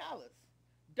with your dollars.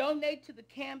 Donate to the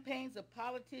campaigns of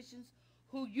politicians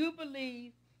who you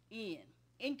believe in.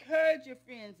 Encourage your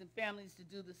friends and families to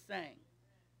do the same.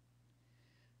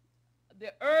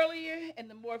 The earlier and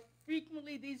the more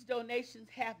frequently these donations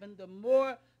happen, the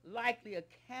more likely a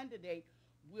candidate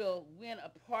will win a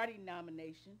party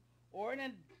nomination or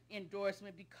an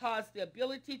endorsement, because the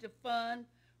ability to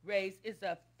fundraise is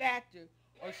a factor,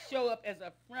 or show up as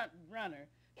a front runner,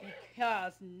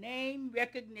 because name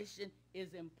recognition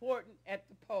is important at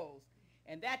the polls,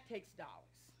 and that takes dollars.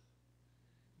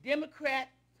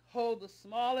 Democrats hold the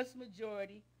smallest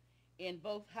majority in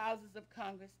both houses of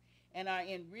Congress and are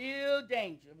in real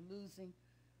danger of losing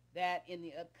that in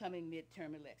the upcoming midterm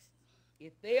elections.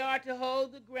 If they are to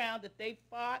hold the ground that they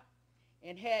fought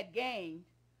and had gained,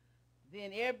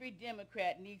 then every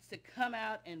Democrat needs to come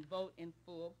out and vote in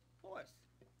full force.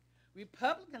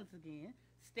 Republicans, again,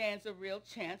 stands a real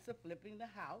chance of flipping the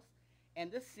House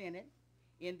and the Senate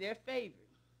in their favor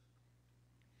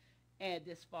and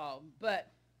this fall.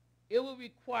 But it will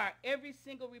require every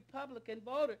single Republican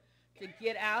voter to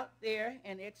get out there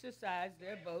and exercise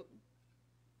their vote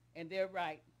and their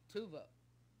right to vote.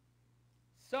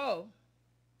 So,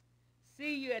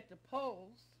 see you at the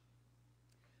polls,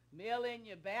 mail in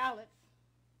your ballots,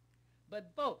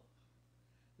 but vote.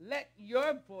 Let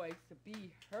your voice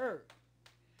be heard.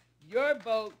 Your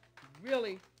vote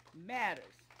really matters.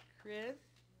 Chris?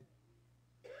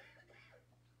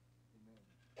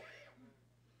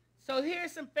 So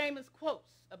here's some famous quotes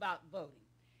about voting.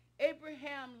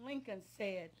 Abraham Lincoln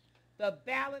said, "The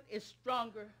ballot is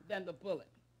stronger than the bullet.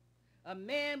 A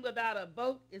man without a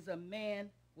vote is a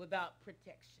man without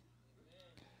protection."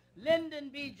 Lyndon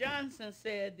B. Johnson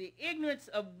said, the ignorance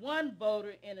of one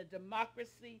voter in a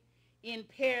democracy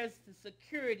impairs the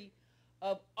security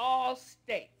of all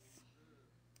states.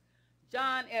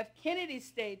 John F. Kennedy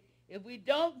stated, if we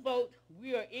don't vote,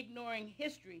 we are ignoring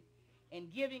history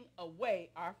and giving away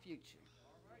our future.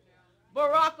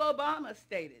 Barack Obama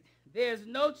stated, there's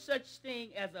no such thing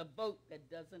as a vote that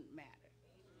doesn't matter.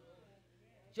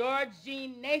 George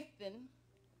Jean Nathan,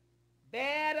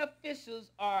 bad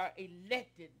officials are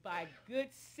elected by good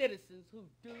citizens who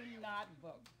do not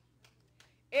vote.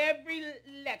 Every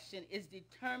election is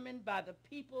determined by the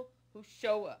people who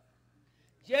show up.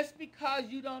 Just because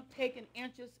you don't take an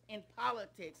interest in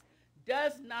politics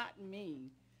does not mean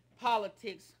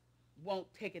politics won't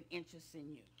take an interest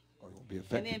in you. Or it won't be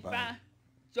affected And then by it.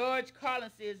 George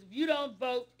Carlin says, if you don't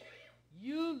vote,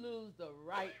 you lose the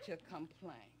right to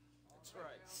complain. That's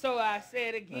right. So I say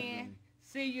it again,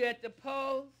 see you at the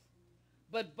polls,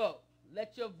 but vote.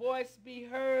 Let your voice be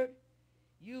heard.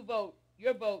 You vote.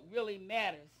 Your vote really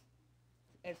matters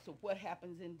as to what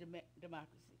happens in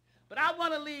democracy. But I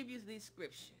want to leave you these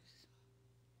scriptures,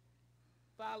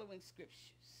 following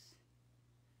scriptures.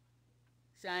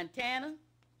 Santana,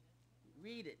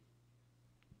 read it.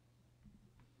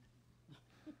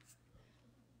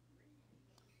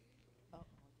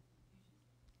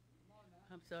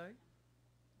 I'm sorry.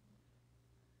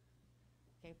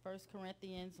 Okay, 1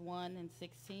 Corinthians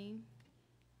 1:16.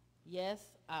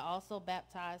 Yes, I also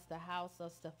baptized the house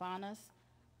of Stephanas.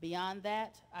 Beyond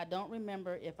that, I don't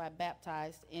remember if I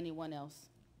baptized anyone else.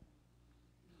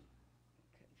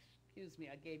 Okay. Excuse me,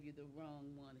 I gave you the wrong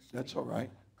one. That's all right.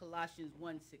 Colossians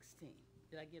 1:16.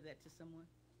 Did I give that to someone?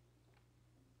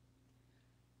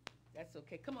 That's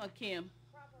okay. Come on, Kim.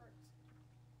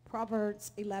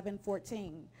 Proverbs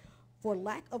 11:14. For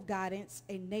lack of guidance,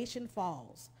 a nation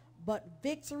falls, but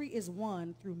victory is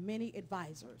won through many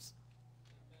advisors.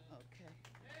 Okay.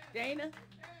 Dana?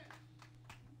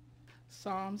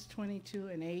 Psalms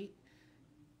 22:8.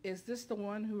 Is this the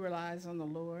one who relies on the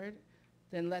Lord?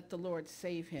 Then let the Lord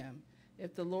save him.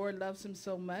 If the Lord loves him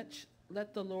so much,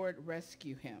 let the Lord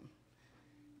rescue him.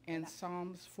 And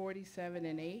Psalms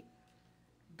 47:8.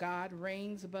 God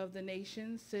reigns above the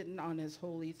nations, sitting on his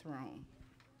holy throne.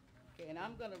 Okay, and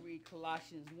I'm going to read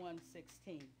Colossians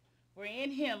 1:16. For in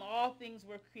him all things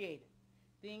were created,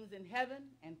 things in heaven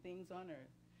and things on earth,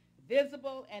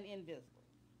 visible and invisible,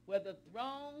 whether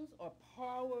thrones or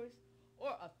powers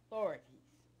or authorities.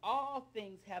 All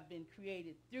things have been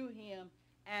created through him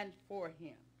and for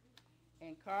him.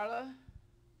 And Carla?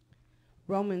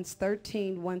 Romans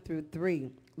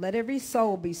 13:1-3. Let every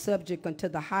soul be subject unto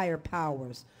the higher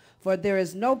powers, for there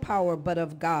is no power but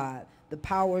of God, the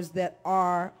powers that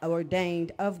are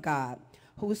ordained of God.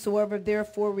 Whosoever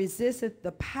therefore resisteth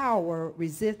the power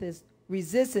resisteth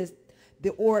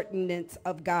the ordinance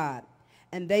of God,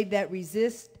 and they that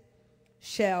resist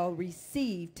shall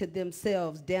receive to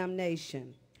themselves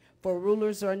damnation. For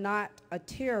rulers are not a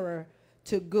terror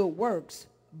to good works,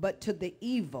 but to the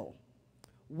evil.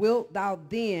 Wilt thou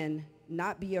then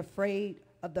not be afraid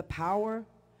of the power?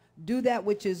 Do that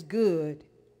which is good,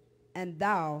 and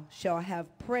thou shalt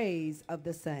have praise of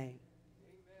the same.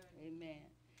 Amen.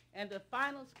 And the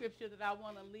final scripture that I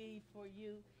want to leave for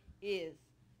you is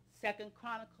 2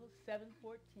 Chronicles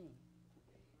 7:14.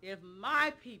 If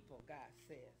my people, God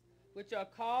says, which are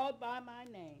called by my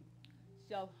name,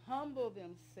 shall humble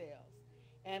themselves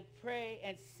and pray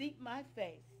and seek my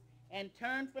face and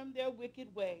turn from their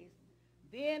wicked ways,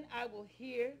 then I will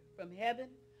hear from heaven,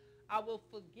 I will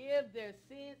forgive their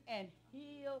sins and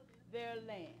heal their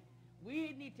land.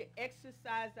 We need to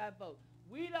exercise our vote.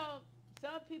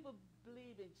 Some people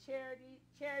believe in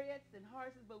chariots and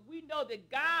horses, but we know that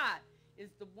God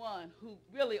is the one who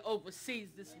really oversees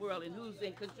this world and who's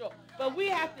in control. But we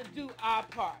have to do our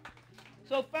part.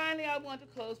 So finally, I want to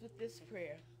close with this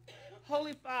prayer.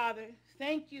 Holy Father,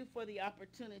 thank you for the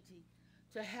opportunity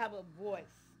to have a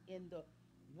voice in the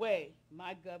way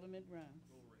my government runs.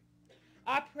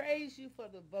 I praise you for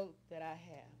the vote that I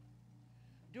have.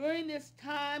 During this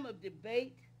time of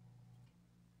debate,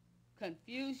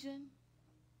 confusion,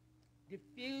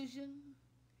 diffusion,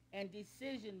 and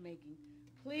decision-making,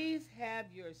 please have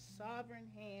your sovereign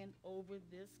hand over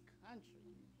this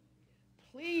country.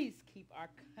 Please keep our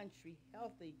country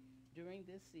healthy during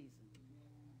this season.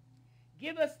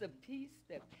 Give us the peace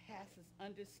that passes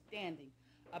understanding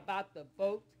about the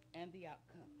vote and the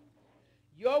outcome.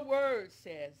 Your word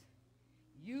says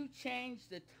you change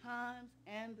the times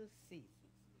and the seasons.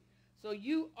 So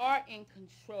you are in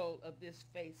control of this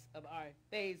phase of our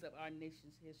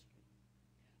nation's history.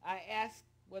 I ask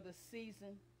for the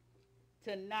season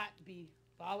to not be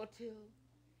volatile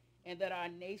and that our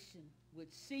nation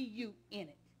would see you in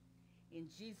it. In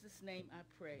Jesus' name I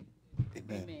pray.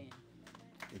 Amen. Amen.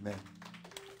 Amen.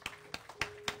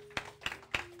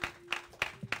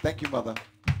 Thank you, Mother.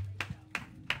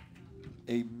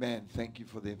 Amen. Thank you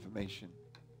for the information.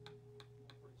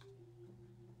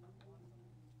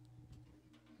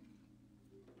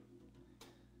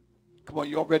 Come on,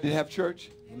 you all ready to have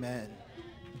church? Amen.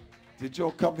 Did you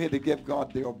all come here to give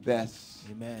God their best?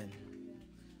 Amen.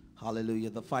 Hallelujah.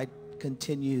 The fight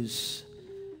continues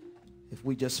if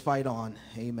we just fight on.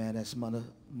 Amen. As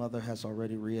Mother has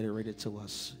already reiterated to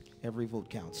us, every vote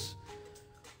counts.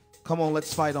 Come on,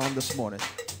 let's fight on this morning.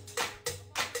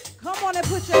 Come on and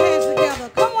put your hands together.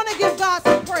 Come on and give God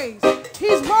some praise.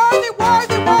 He's worthy,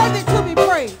 worthy, worthy to be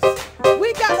praised.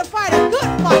 We got to fight a good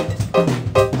fight.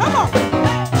 Come on.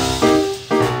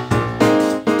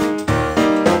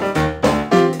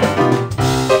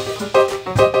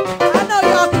 I know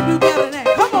y'all can do better than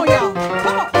that. Come on, y'all.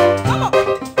 Come on. Come on.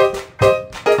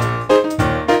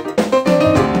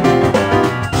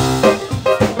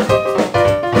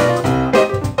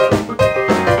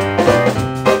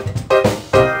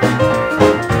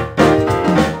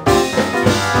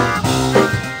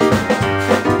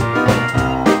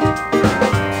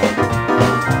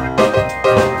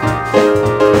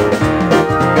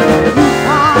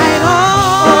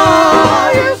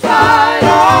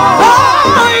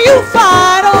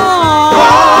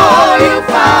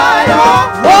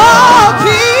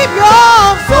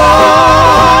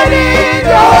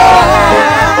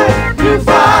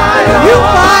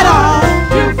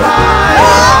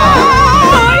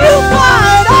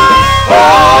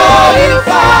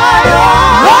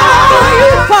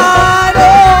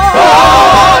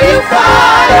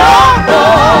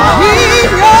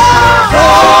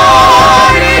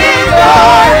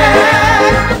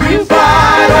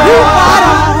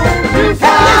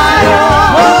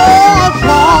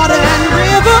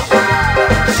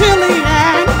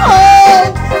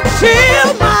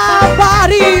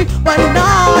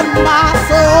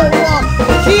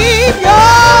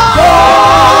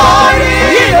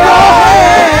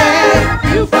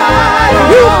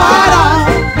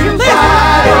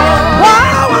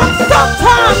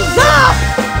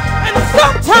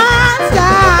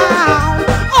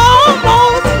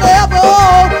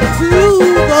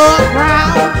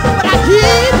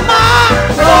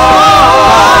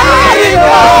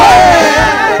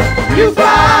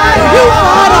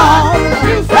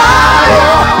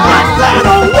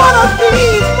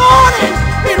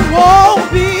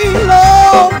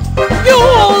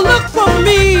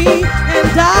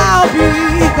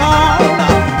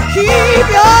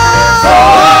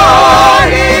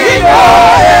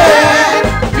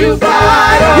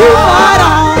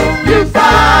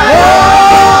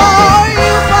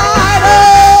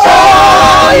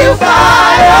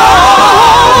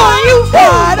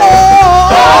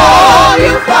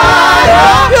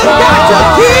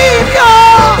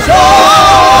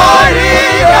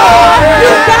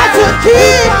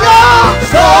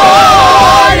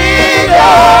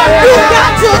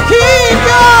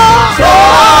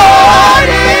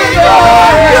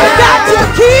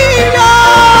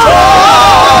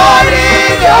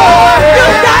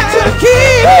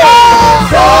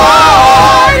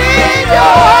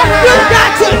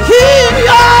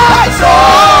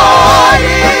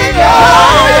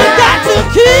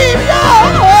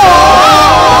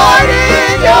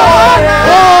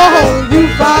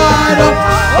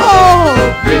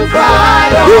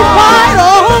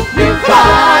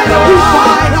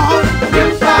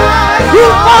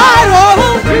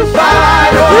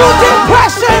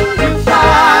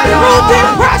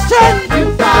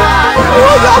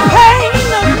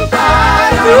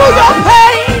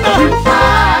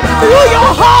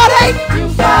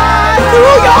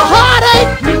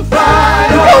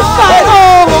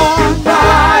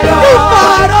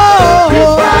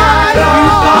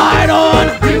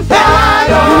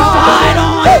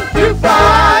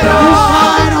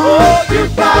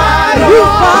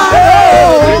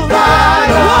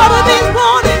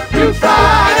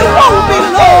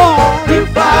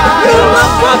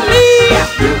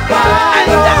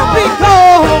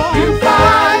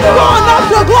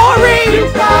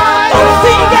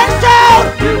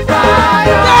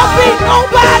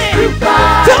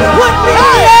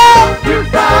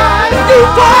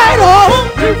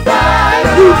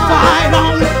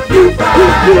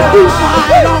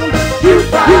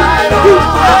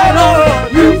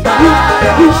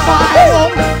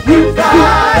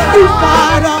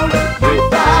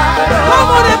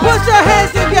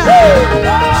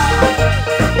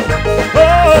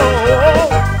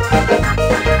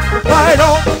 Fight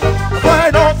on,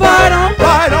 fight on, fight on,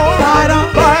 fight on, fight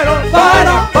on, fight on.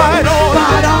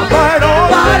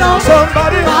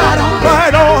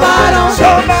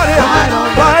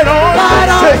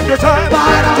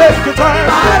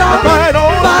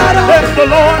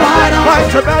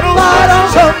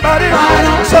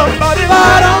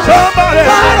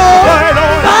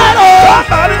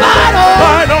 Somebody fight on.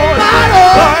 Fight on.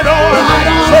 Fight on.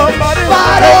 Somebody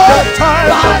take their time.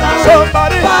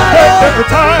 Somebody take their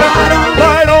time.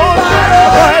 Fight on.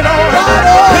 Fight on.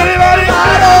 Anybody?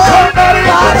 Somebody.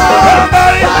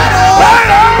 Somebody.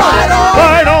 Fight on.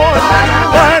 Fight on.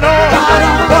 Fight on.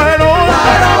 Fight on.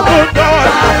 Good God.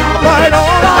 Fight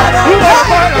on. You gotta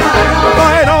fight on.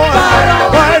 Fight on.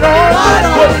 Fight on.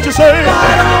 What did you say?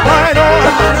 Fight on.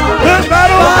 This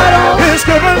battle is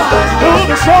given to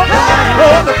the strong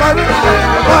of the fighter.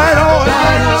 Fight on.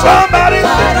 Somebody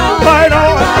fight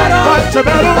on. Fight your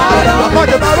battle. Fight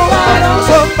your battle.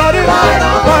 Somebody fight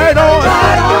on. Fight on.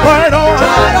 Fight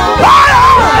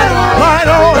on. Fight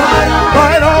on.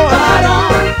 Fight on.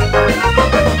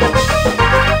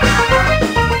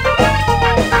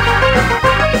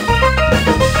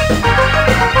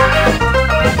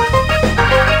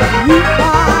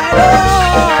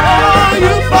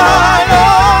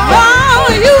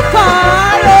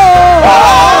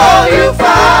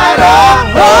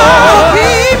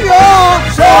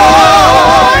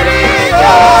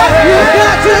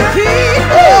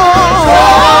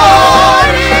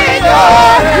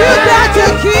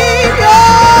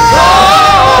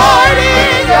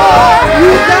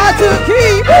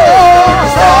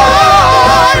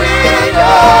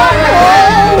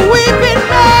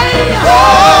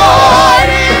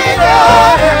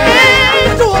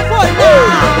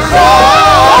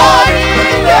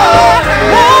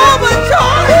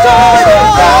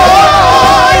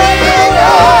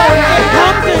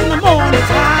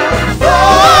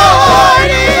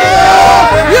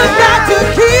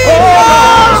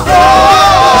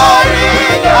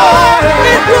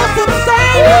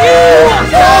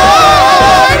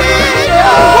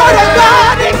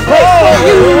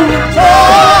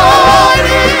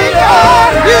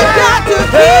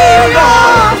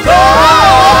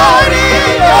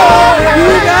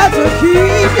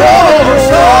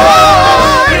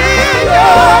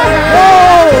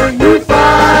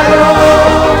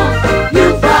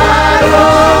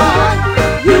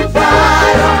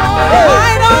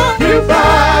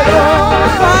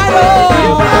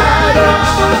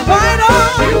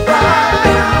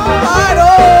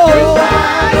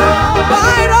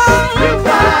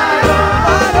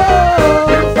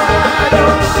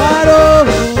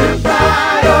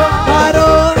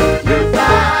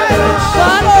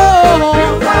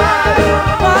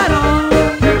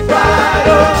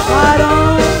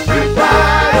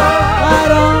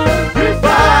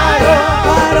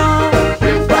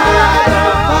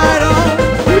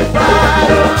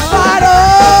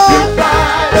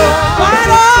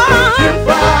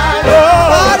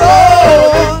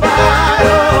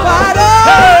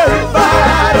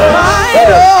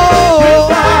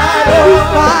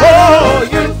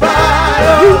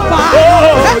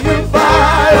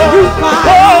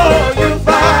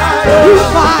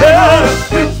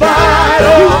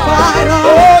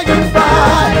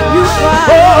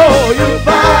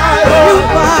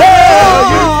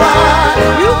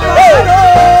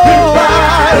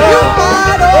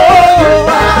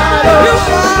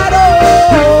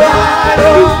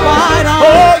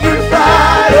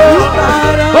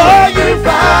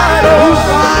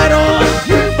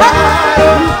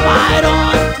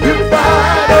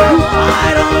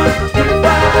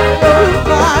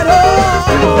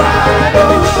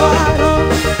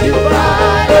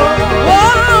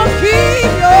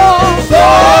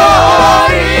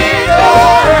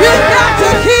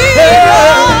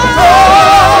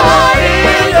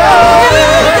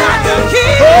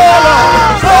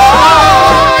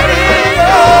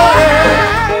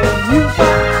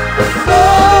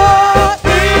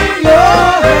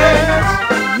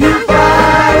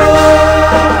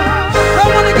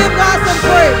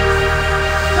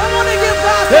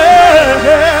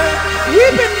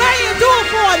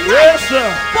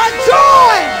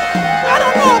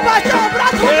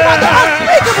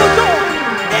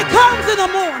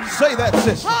 Say that,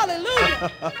 sister.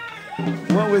 Hallelujah.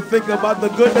 When we think about the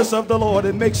goodness of the Lord,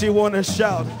 it makes you want to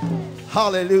shout,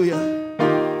 hallelujah.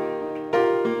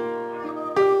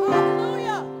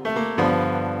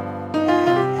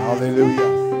 Hallelujah.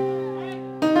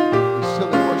 You're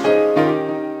still in worship.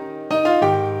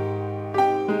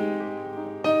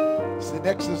 It's an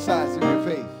exercise in your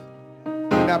faith.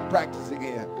 We're not practicing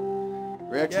it.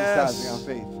 We're exercising our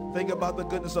faith. Think about the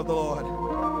goodness of the Lord.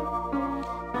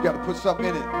 You got to put something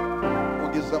in it.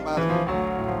 We'll get something out of it.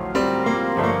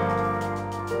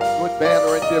 Good, bad,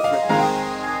 or indifferent.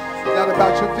 It's not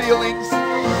about your feelings.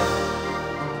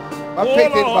 My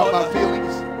faith ain't about my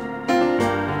feelings.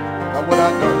 About what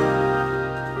I know.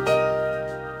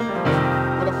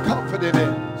 What I'm confident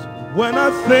in. When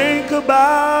I think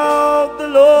about the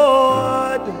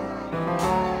Lord,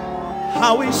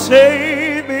 how he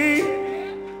saved me,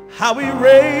 how he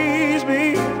raised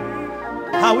me,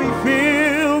 how he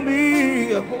filled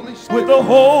me with the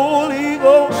Holy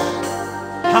Ghost,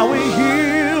 how he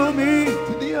healed me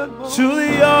to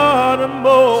the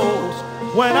uttermost.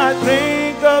 When I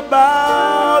think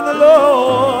about the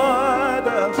Lord,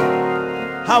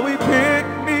 how he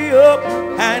picked me up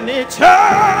and he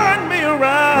turned me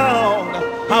around,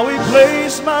 how he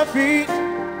placed my feet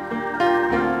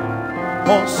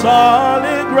on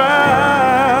solid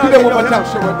ground. Do that one more time,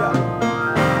 show it.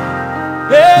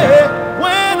 Yeah,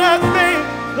 when I think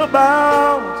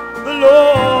about the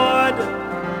Lord,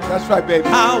 that's right, baby.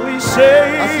 how he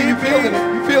saved I see you feeling it.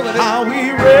 You feeling it. how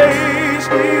he raised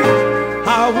me,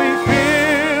 how he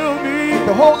filled me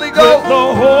The Holy with Ghost. the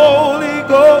Holy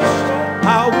Ghost,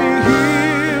 how he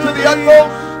healed To the me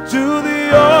utmost. to the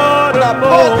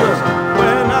uttermost.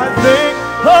 When I think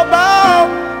about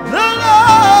the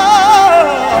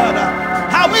Lord,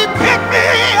 how he picked me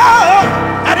up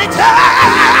and he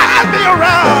turned me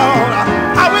around,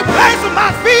 how he placed my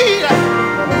feet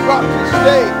Rock to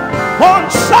stay. on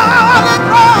solid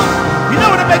ground. You know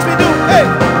what it makes me do? Hey,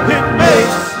 it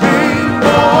makes me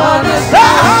wanna say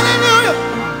hallelujah,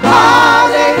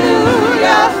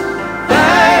 hallelujah.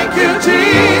 Thank you,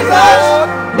 Jesus.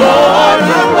 Lord,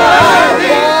 you're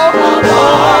worthy of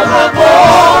all the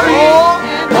glory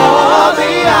and all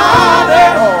the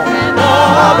honor and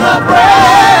all the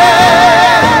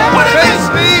praise. What it makes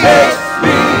me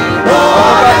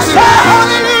wanna say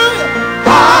hallelujah,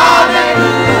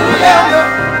 hallelujah.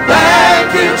 Thank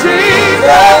you,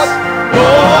 Jesus.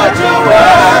 Lord, you're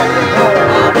worthy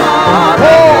of all the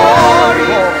glory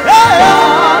and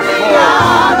all the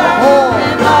honor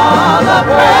and all the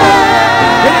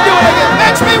praise. Can you do it again?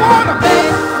 Makes me wanna.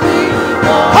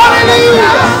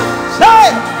 Hallelujah. Say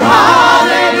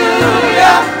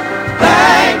hallelujah.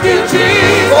 Thank you,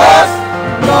 Jesus.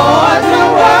 Lord,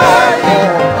 you're worthy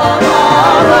of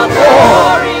all the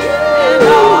glory and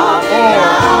all the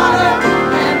honor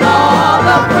and all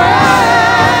the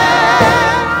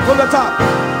praise. From the top.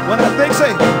 When I think,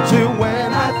 say,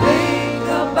 when I think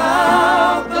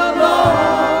about the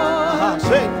Lord,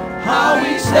 say, how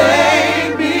he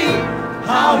saved me,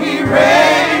 how he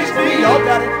raised me, y'all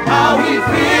got it, how he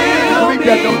filled me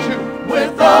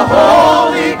with the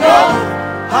Holy Ghost,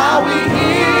 how he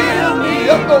healed me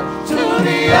to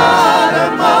the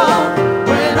uttermost.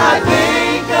 When I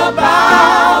think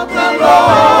about the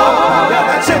Lord, yeah,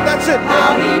 that's it,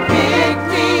 how he picked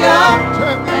me up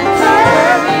and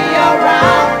turned me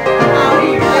around, how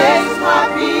he placed my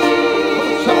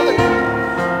feet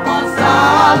on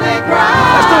solid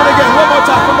ground. Let's do it again, one more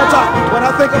time, When I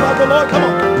think about the Lord, come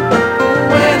on.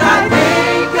 When I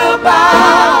think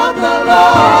about the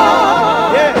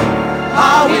Lord, yeah,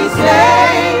 how he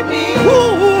saved me, how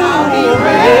he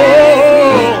raised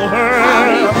me, how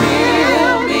he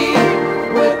filled me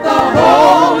with the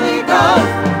Holy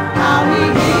Ghost, how he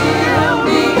healed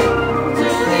me to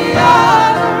the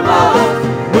uttermost.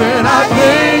 When I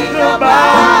think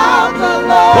about the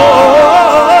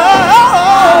Lord,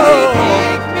 how he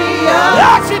picked me up,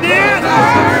 yes, he did,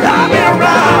 turned me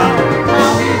around,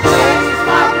 how he placed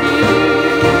my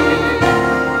feet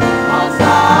on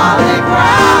solid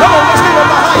ground. Come on, let's give him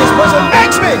the highest praise. It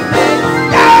makes me,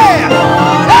 yeah,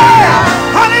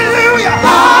 hallelujah,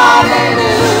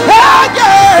 hallelujah,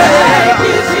 yeah. Thank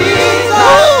you, Jesus.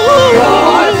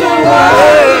 Lord, you're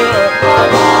worthy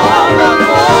of all the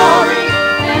glory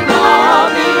and all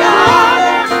the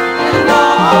honor and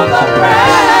all the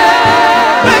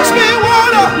praise. Makes me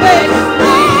wanna shout.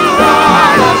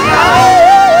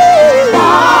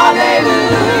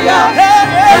 Hallelujah.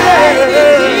 Thank you,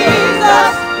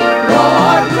 Jesus.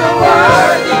 Lord, you're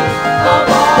worthy of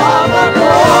all the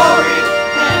glory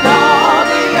and all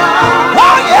the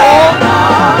honor and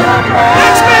all the praise.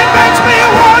 Makes me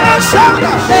wanna shout.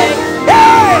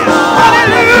 Yeah.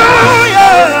 Hallelujah.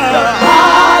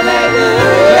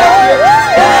 Hallelujah.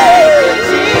 Thank you,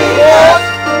 Jesus.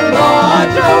 Lord,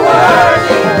 you're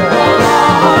worthy of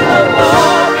all the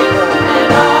glory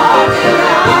and all the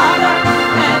honor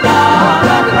and all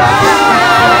the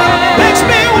praise. Makes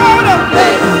me wanna.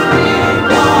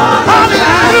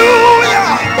 Hallelujah.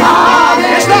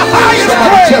 It's the highest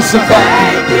praise. Testify.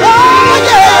 Oh,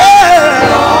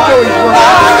 yeah. Lord, you're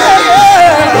worthy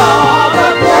of all the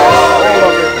glory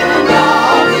and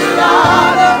all the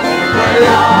honor and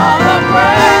all the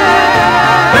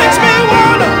praise. Makes me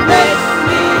wanna.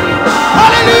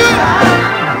 Hallelujah.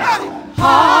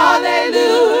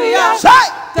 Hallelujah. Say.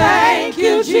 Thank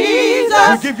you, Jesus.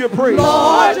 We give you praise.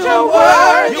 Lord, you're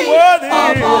worthy,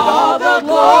 of all the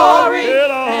glory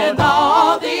and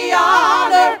all the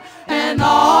honor and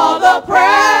all the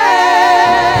praise.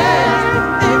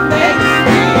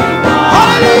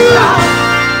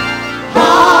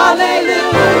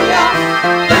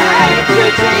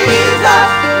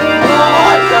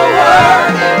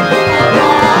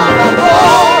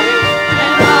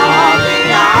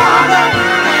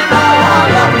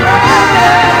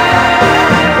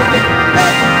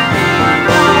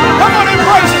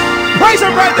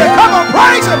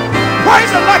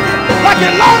 like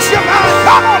you lost your mind,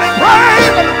 come on and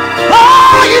praise him.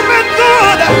 Oh, he's been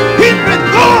good. He's been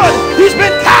good. He's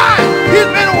been kind. He's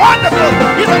been wonderful.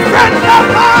 He's a friend of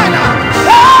mine.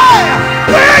 Hey,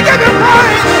 we give you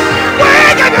praise.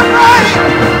 We give you praise.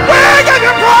 We give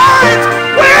you praise.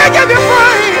 We give you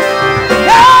praise.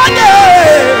 Yeah,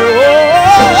 yeah.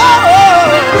 Oh, oh,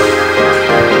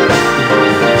 oh.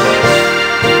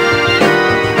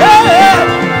 Yeah.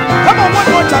 Come on, one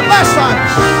more time. Last time.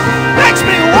 Makes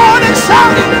me want to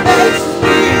shout it. Makes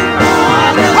me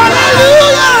want to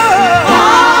hallelujah.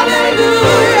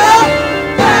 Hallelujah.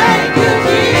 Thank you,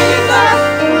 Jesus.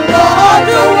 Lord,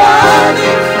 you're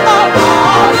worthy of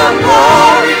all the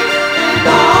glory and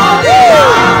all the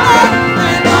honor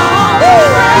and all the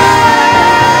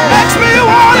praise. Makes me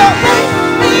wanna.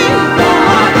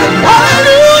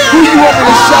 Who you want me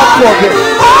to shout for, baby?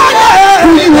 Who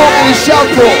you want me to shout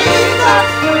for?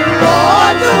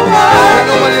 Ain't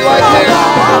nobody like him.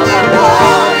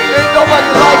 Ain't nobody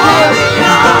like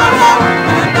him.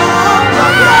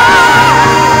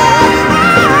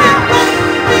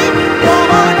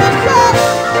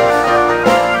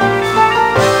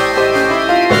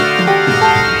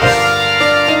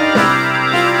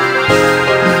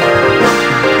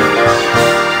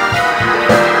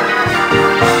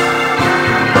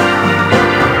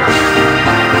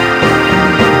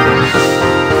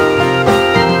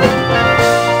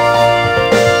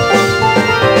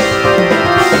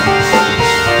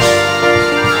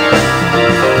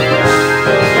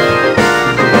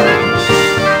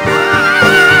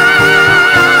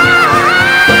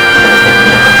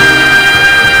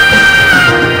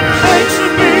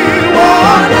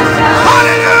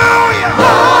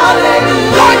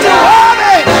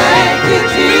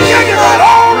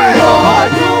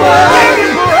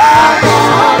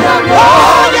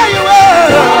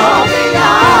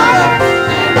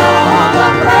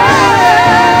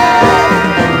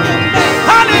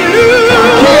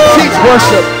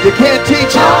 Worship. You can't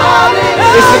teach it.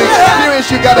 It's an experience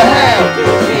you gotta have.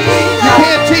 You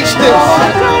can't teach this.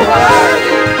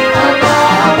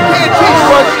 You can't teach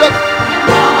worship.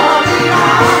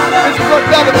 It's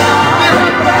worked out of the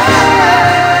spirit.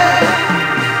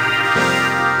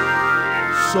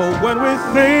 So when we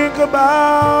think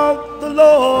about the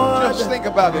Lord, Just think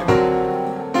about it.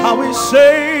 how he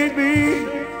saved me,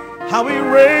 how he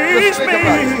raised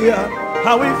me,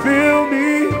 how he filled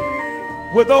me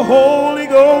with the Holy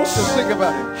Ghost, Just think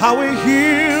about it. how he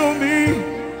healed me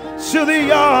to the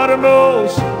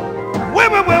uttermost.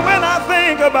 When I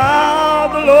think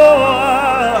about the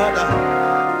Lord,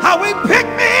 how he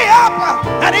picked me up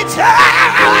and he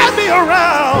turned me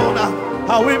around,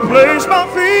 how he placed my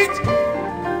feet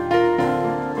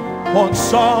on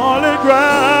solid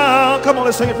ground. Come on,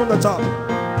 let's sing it from the top.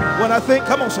 When I think,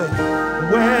 come on, say it.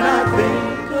 When I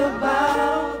think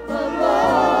about the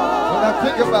Lord, When I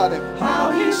think about him,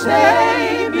 How he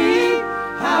saved me,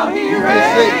 how he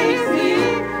raised me,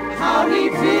 how he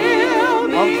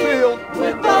filled I'm me filled.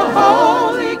 with the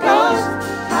Holy Ghost,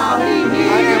 how he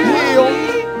healed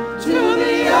me to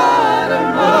the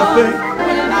uttermost.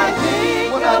 When I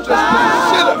think When I just about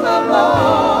consider. the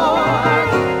Lord,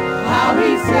 how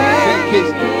he saved me,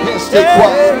 Can't stay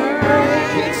quiet.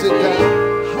 Can't sit down.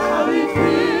 how he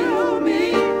filled me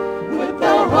with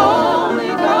the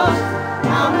Holy Ghost,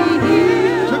 how he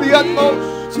healed To the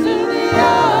utmost. to the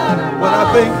uttermost. when I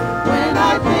think When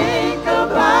I think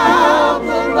about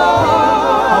the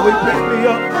Lord, how he picked me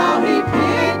up, how he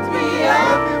picked me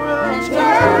up and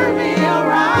turned me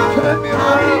around,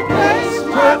 how he placed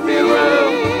my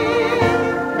feet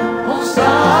on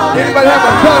solid Anybody have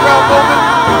a turnaround moment?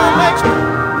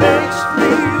 makes me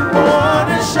want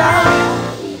to shout.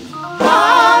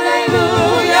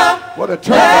 hallelujah. What a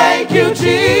turnaround. Thank you,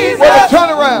 Jesus. What a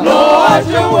turnaround. Lord,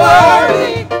 you're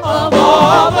worthy of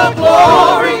all the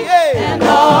glory and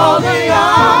all the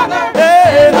honor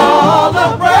and all the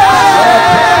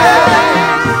praise.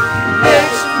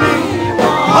 Makes me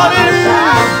want to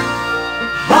shout,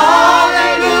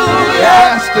 hallelujah.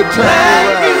 Has to turn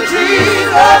Thank me you, around.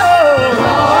 Jesus.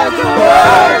 Lord, you're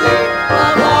worthy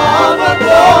of all the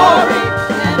glory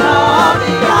and all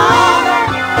the honor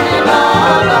and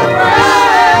all the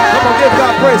praise. Come on, give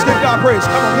God praise, give God praise.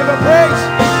 Come on, give him praise.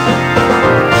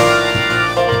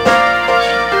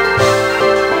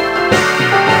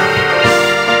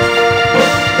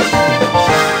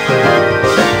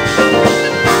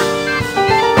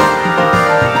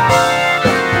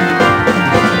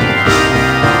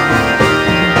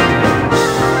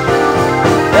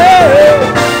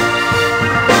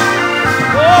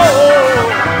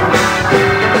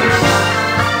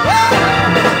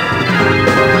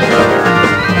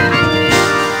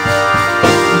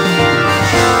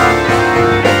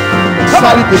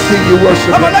 excited to see you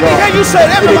worship Come on, let me hear you say it.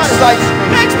 It Everybody. excites me.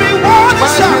 Makes me want to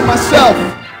Reminds me shout. of myself.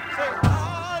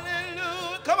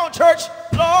 Hallelujah. Come on, church.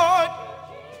 Lord.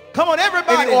 Come on,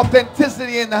 everybody. Any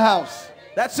authenticity in the house.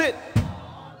 That's it.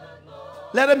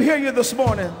 Let him hear you this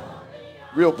morning.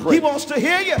 Real He praise. wants to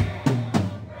hear you.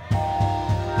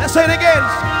 Let's say it again.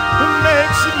 It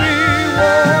makes me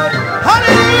want.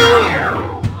 Hallelujah.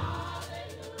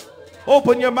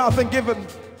 Open your mouth and give him.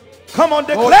 Come on,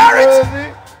 Lord, declare you're it.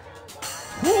 worthy.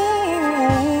 Ooh,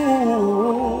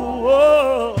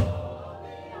 oh.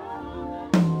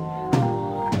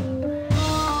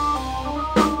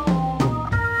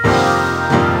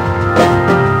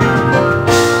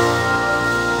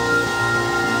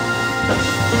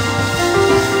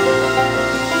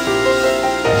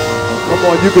 Come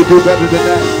on, you can do better than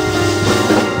that.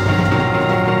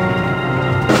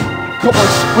 Come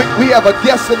on, we have a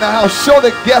guest in the house. Show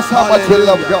the guest how much we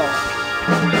love God.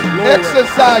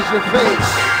 Exercise your faith.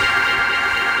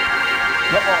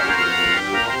 Come on.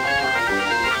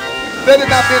 Let it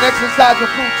not be an exercise of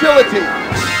futility.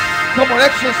 Come on,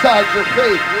 exercise your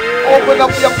faith. Open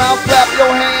up your mouth, clap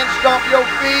your hands, stomp your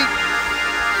feet.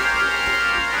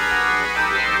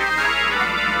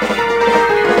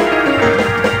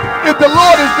 If the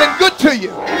Lord has been good to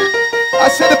you, I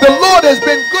said if the Lord has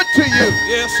been good to you,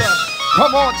 Yes, sir.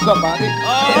 come on somebody.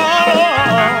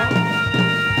 Oh.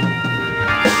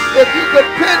 If you could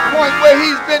pinpoint where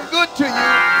he's been good to you,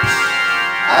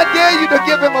 I dare you to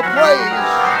give him a praise.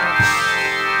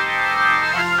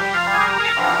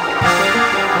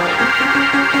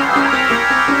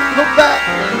 Look back.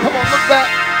 Come on, look back.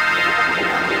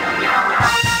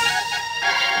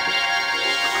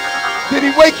 Did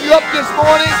he wake you up this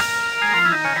morning?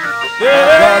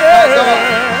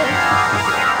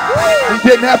 He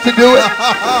didn't have to do it.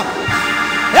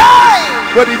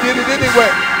 But he did it anyway.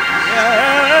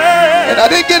 And I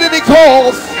didn't get any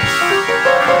calls.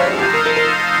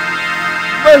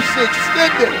 Mercy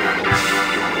extended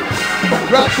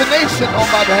throughout the nation on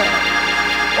my behalf.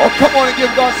 Oh, come on and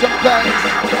give God some thanks.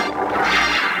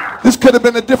 This could have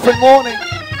been a different morning.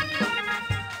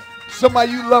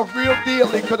 Somebody you love real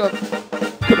dearly could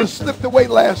have slipped away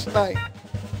last night.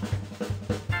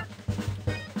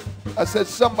 I said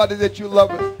somebody that you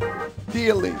love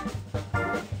dearly.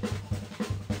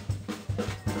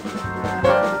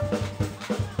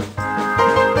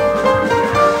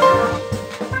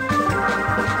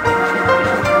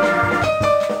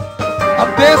 I'm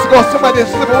dancing on somebody that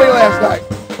slipped away last night.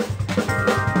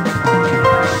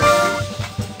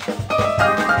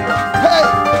 Hey!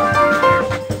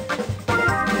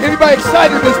 Anybody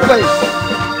excited in this place?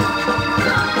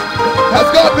 Has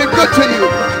God been good to you?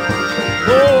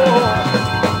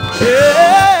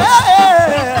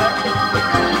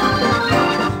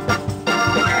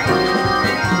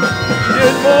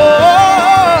 Did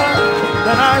more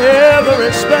than I ever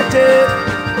expected.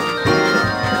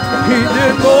 He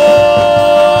did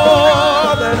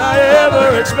more than I ever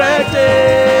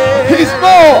expected. He's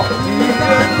more. He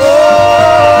did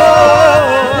more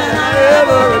than I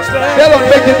ever expected. Tell him,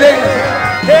 make it dance.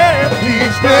 Yeah.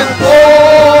 He's been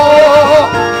more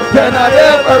than I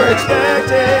ever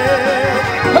expected.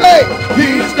 Hey,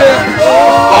 he's been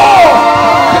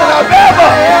more than I've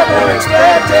ever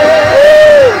expected.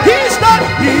 He's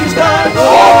done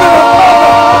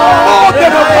more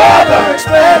than I ever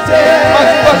expected.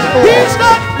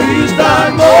 He's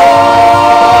done more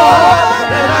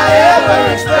than I ever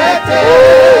expected.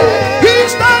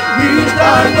 He's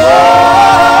done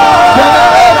more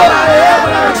than I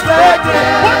ever expected.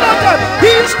 One more time.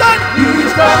 He's done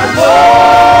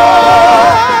more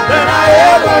than I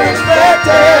ever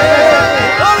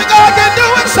expected. Only God can do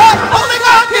it, son. Only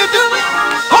God can do it.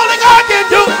 Only God can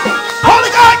do it. Only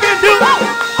God can do it.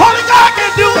 Only God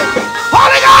can do it.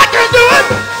 Only God can do it.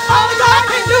 Only God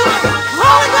can do it.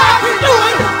 Only God can do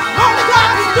it. Only God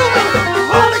can do it.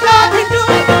 Only God can do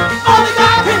it. Only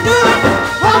God can do it.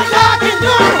 Only God can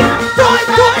do it. Do it,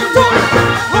 do it, do it.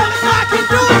 Only God can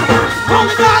do it.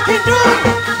 Only God can do it.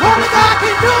 Only God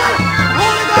can do it.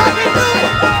 Only God can do it.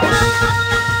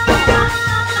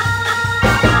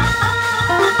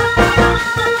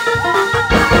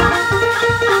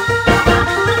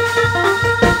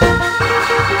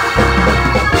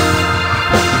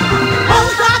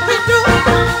 Only God can do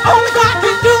it. Only God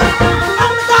can do it.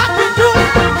 Only God can do it.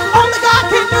 Only God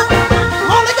can do it.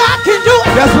 Only God can do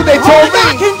it. That's what they told Only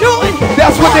God me. can do it.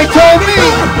 That's what they told me.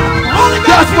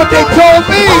 That's what they told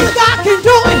me. Only God can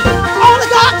do it. Only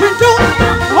God can do it.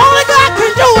 Only God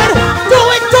can do it. Do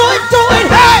it, do it, do it.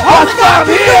 Hey, only God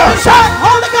can do it.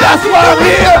 Only God That's can why do I'm it.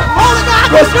 here. Only God can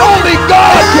Because do it. only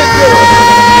God can do it.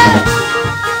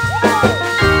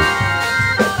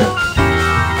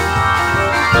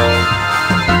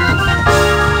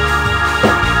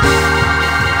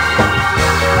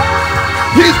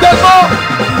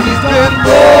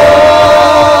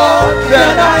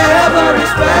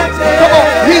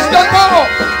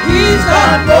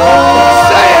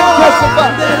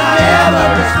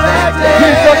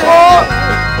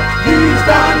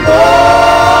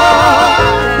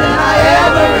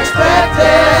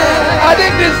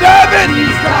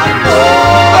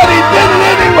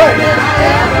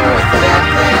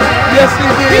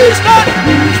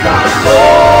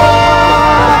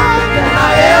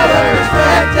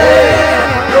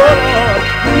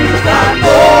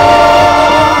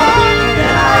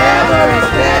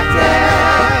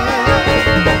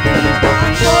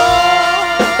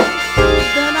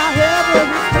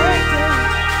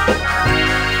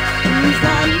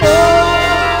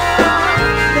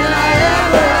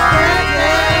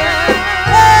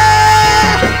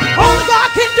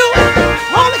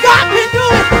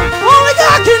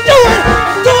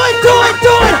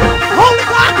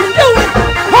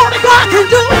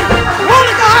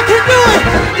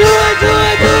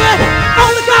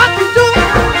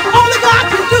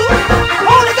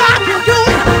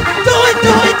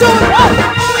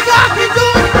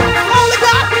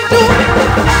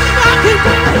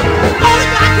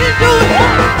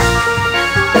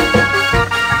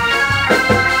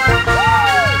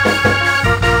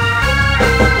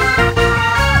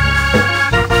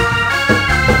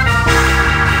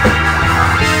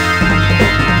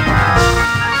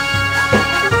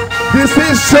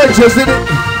 is church, isn't it?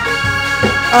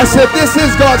 I said, this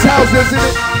is God's house, isn't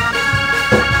it?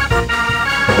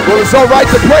 Well, it's all right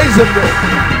to praise him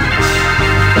then.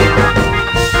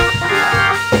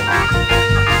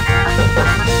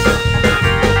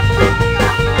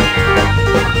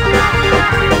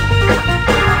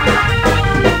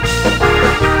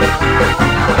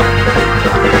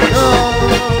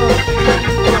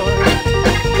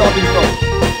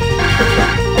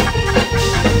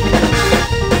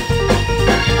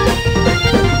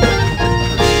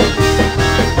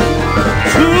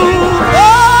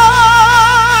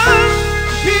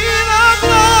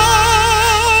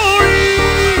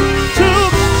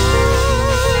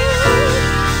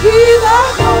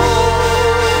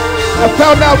 I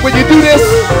found out when you do this,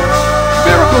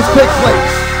 miracles take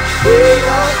place.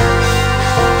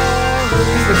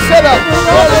 Set up.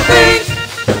 For the things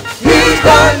he's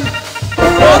done.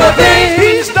 For the things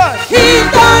he's done. He's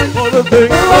done. For the things.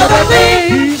 For the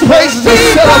things. Places are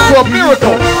set up for a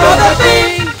miracle. For the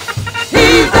things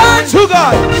he's done. To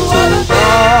God.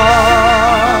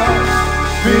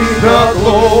 Be the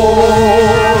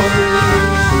glory.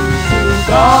 To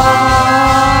God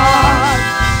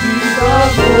be the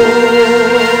glory.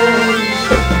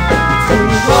 To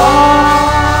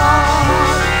God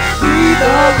be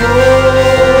the glory.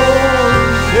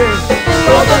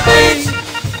 For the things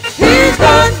he's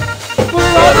done.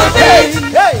 For the things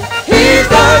he's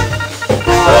done.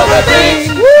 For the things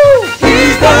he's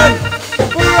done.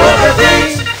 For the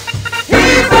things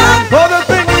he's done. For the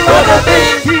things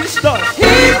he's done.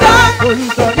 he's done.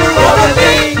 He's done. For the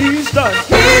things he's done.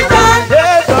 he's done.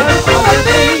 Yeah, done. For the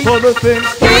things For the things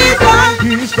he's done.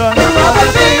 he's done. For the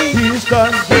things He's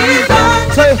done. he's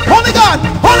done. Say, only God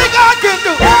can do it. Only God can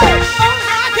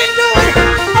do it.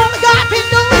 Only God can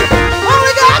do it.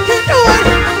 Only God can do it.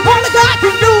 Only God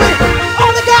can do it.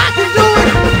 Only God can do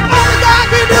it. Only God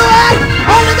can do it.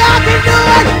 Only God can do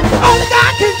it. Only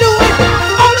God can do it.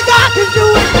 Only God can do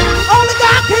it. Only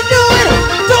God can do it.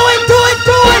 Do it, do it,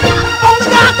 do it. Only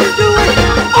God can do it.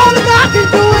 Only God can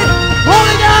do it.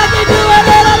 Only God can do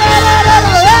it.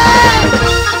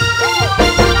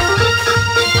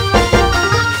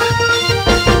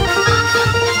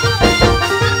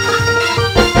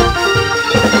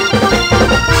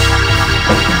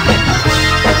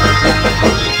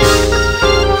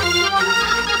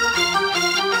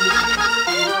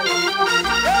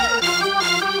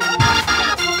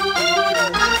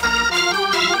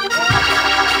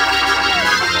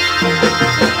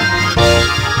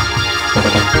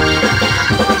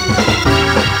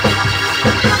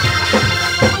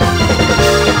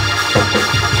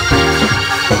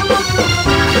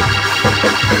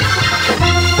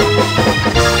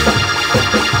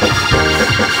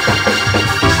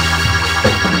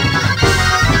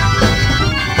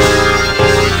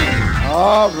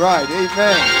 All right,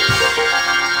 amen.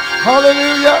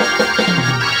 Hallelujah.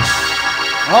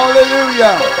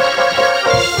 Hallelujah.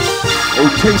 Oh,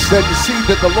 taste and see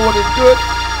that the Lord is good.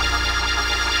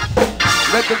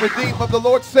 Let the redeemed of the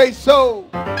Lord say so.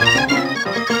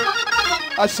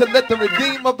 I said, let the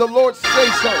redeemed of the Lord say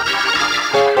so.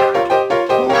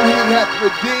 Whom he hath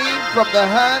redeemed from the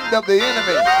hand of the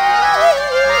enemy.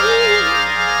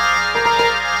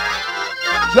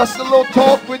 Just a little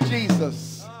talk with Jesus.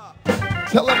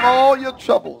 Tell him all your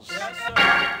troubles.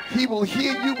 He will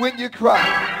hear you when you cry.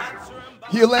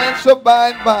 He'll answer by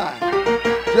and by.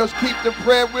 Just keep the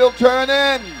prayer wheel turning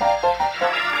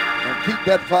and keep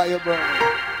that fire burning.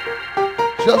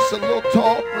 Just a little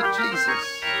talk with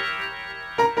Jesus.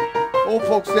 Old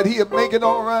folks said he'll make it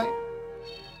all right.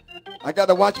 I got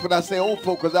to watch when I say old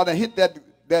folk because I done hit that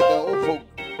old folk.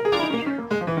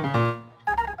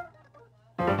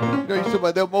 You know, you talking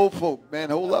about them old folk, man.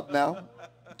 Hold up now.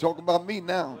 You're talking about me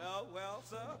now.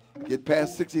 Get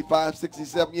past 65,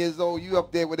 67 years old, you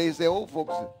up there where they say old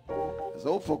folks. It's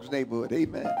old folks' neighborhood.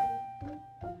 Amen.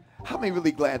 How many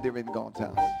really glad they're in Gone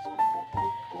Towns?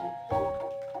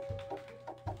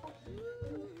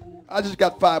 I just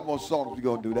got 5 more songs we're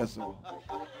going to do. That's all.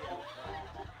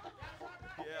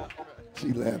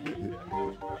 She laughing.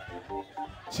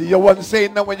 See, you wasn't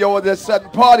saying nothing when you was at that sudden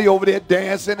party over there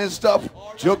dancing and stuff,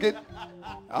 juking.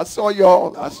 I saw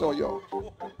y'all. I saw y'all.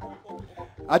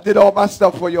 I did all my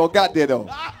stuff for y'all got there, though.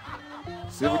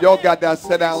 See, when y'all got there, I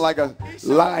sat down like a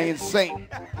lying saint,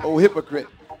 old hypocrite.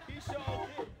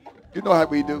 You know how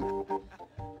we do.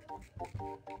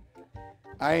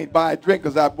 I ain't buy a drink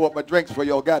because I bought my drinks for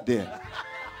y'all got there.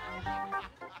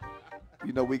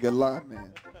 You know we get lie,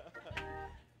 man.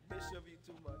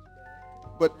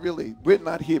 But really, we're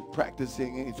not here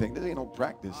practicing anything. There ain't no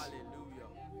practice.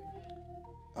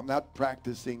 I'm not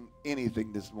practicing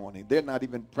anything this morning. They're not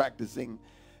even practicing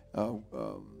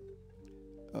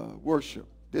worship.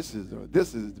 This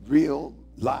is real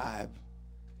live.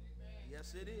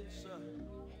 Yes, it is, sir.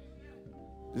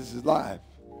 This is live.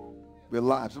 We're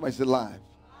live. Somebody said live.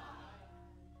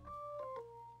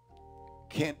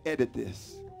 Can't edit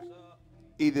this.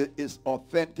 Either it's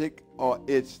authentic or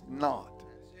it's not.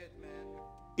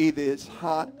 Either it's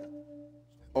hot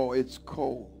or it's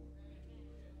cold.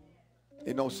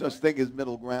 Ain't no such thing as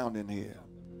middle ground in here.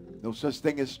 No such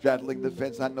thing as straddling the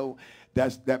fence. I know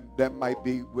that might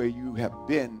be where you have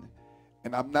been.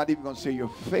 And I'm not even going to say your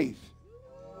faith,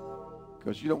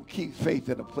 because you don't keep faith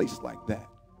in a place like that.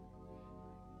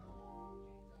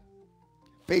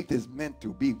 Faith is meant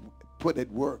to be put at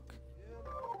work.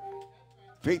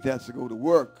 Faith has to go to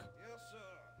work.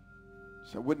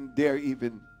 So I wouldn't dare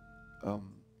even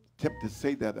attempt to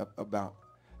say that about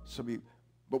some of you.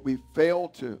 But we fail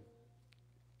to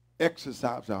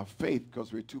exercise our faith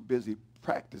because we're too busy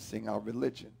practicing our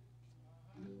religion.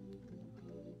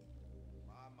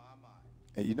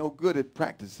 And you're no good at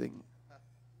practicing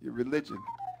your religion.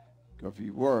 Because if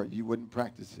you were, you wouldn't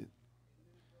practice it.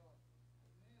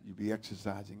 You'd be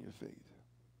exercising your faith.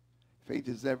 Faith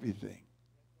is everything,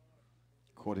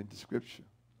 according to Scripture.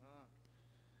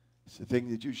 It's the thing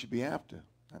that you should be after.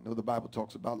 I know the Bible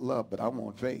talks about love, but I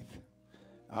want faith.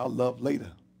 I'll love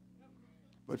later.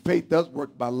 But faith does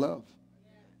work by love.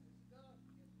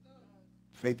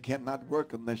 Faith cannot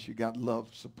work unless you got love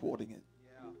supporting it.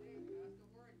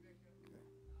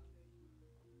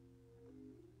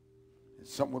 And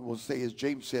someone will say, as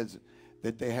James says,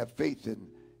 that they have faith. And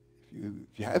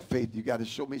if you have faith, you got to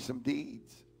show me some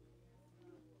deeds.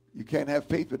 You can't have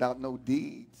faith without no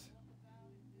deeds.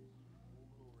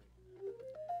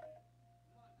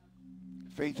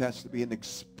 Faith has to be an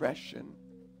expression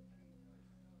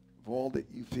of all that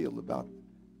you feel about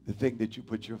the thing that you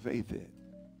put your faith in.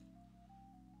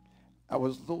 I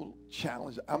was a little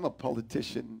challenged. I'm a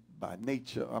politician by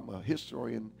nature. I'm a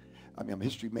historian. I'm a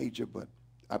history major, but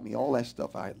all that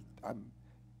stuff, I'm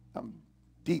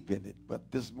deep in it. But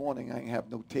this morning, I ain't have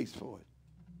no taste for it.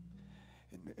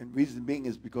 And reason being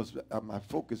is because my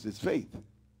focus is faith.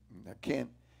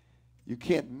 You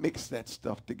can't mix that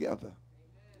stuff together.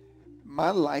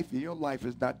 My life and your life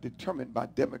is not determined by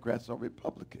Democrats or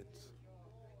Republicans.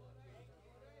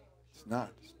 It's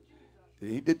not. It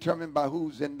ain't determined by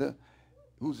who's in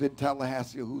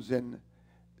Tallahassee or who's in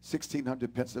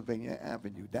 1600 Pennsylvania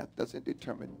Avenue. That doesn't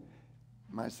determine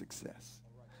my success.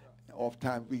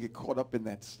 Oftentimes we get caught up in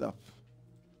that stuff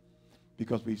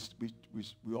because we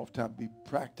oftentimes we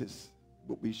practice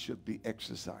what we should be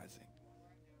exercising.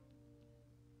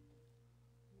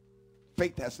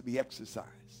 Faith has to be exercised.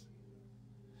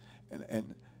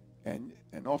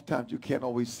 And oftentimes you can't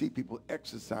always see people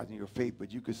exercising your faith,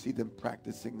 but you can see them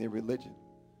practicing their religion.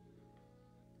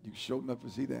 You sure enough to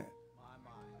see that.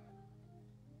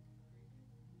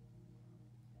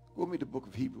 Go with me to the book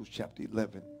of Hebrews chapter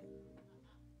 11.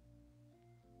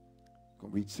 I'm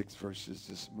going to read 6 verses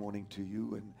this morning to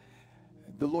you. And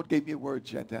the Lord gave me a word,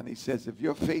 Chantal, and he says, if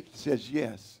your faith says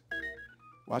yes,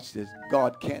 watch this,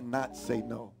 God cannot say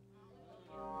no.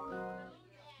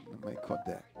 I might cut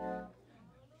that.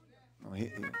 No,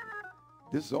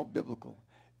 this is all biblical.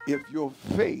 If your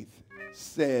faith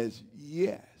says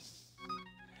yes,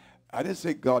 I didn't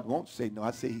say God won't say no.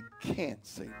 I say he can't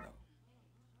say no.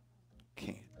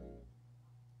 Can't.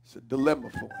 It's a dilemma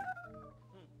for him.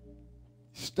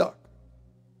 Stuck.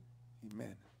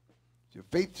 Amen. If your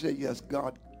faith says yes,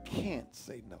 God can't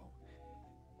say no.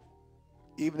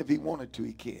 Even if he wanted to,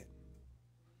 he can't.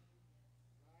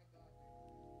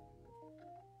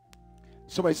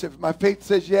 Somebody said, if my faith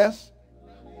says yes,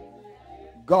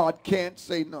 God can't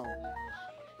say no.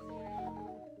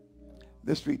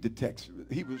 Let's read the text.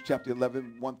 Hebrews chapter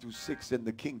 11, 1 through 6 in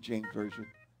the King James Version.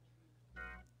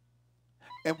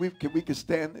 And we can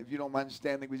stand, if you don't mind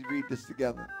standing, we read this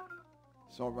together.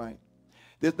 It's all right.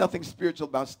 There's nothing spiritual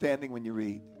about standing when you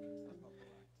read.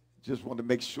 Just want to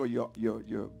make sure your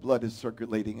blood is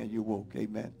circulating and you're woke.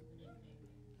 Amen.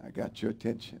 I got your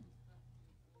attention.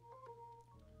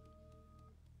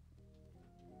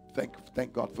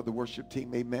 Thank God for the worship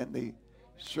team. Amen. They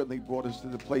certainly brought us to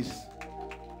the place.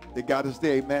 They got us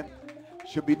there. Amen.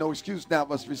 Should be no excuse now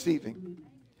of us receiving.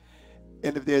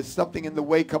 And if there's something in the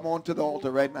way, come on to the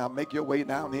altar right now. Make your way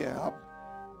down here.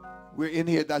 We're in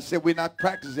here. I said we're not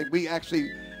practicing. We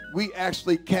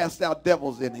actually cast out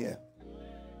devils in here.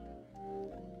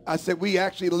 I said we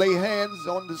actually lay hands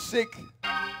on the sick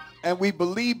and we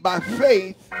believe by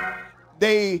faith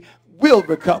they will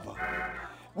recover.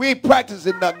 We ain't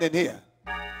practicing nothing in here.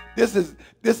 This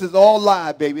is all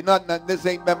live, baby. Nothing, this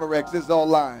ain't Memorex. This is all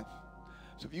live.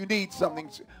 So if you need something,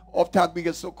 oftentimes we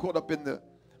get so caught up in the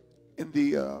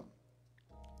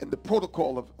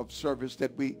protocol of service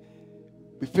that we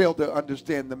fail to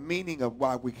understand the meaning of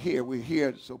why we're here. We're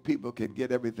here so people can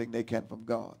get everything they can from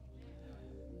God.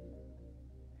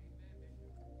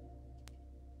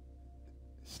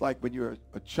 It's like when you're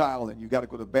a child and you got to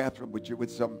go to the bathroom, but you're with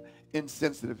some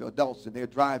insensitive adults and they're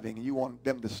driving and you want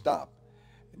them to stop.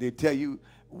 And they tell you,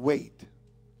 wait.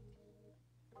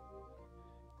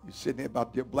 You're sitting there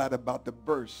about your bladder about to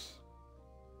burst.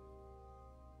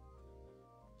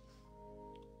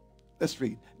 Let's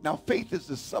read. Now faith is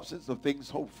the substance of things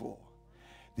hoped for,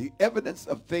 the evidence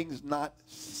of things not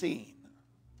seen.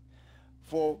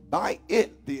 For by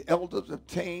it the elders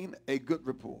obtained a good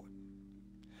report.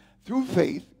 Through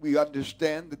faith we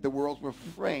understand that the worlds were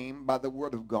framed by the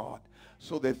word of God,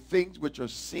 so that things which are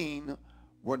seen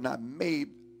were not made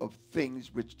of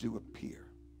things which do appear.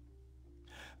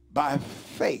 By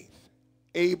faith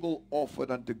Abel offered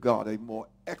unto God a more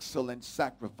excellent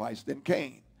sacrifice than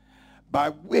Cain, by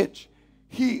which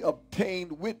he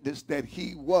obtained witness that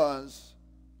he was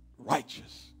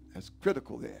righteous. That's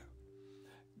critical there.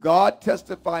 God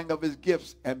testifying of his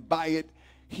gifts, and by it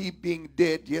he being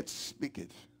dead yet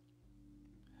speaketh.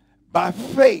 By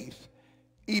faith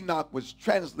Enoch was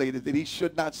translated that he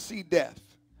should not see death,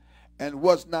 and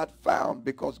was not found,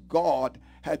 because God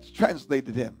had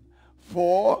translated him.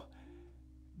 For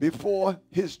before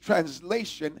his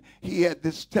translation he had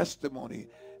this testimony,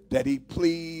 that he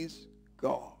pleased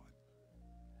God.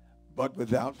 But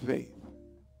without faith.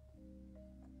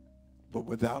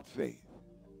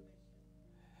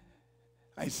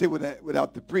 I ain't say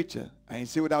without the preacher. I ain't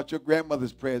say without your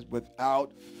grandmother's prayers.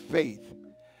 Without faith.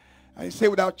 I ain't say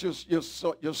without your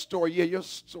story. Yeah, your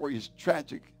story is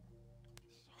tragic.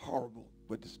 It's horrible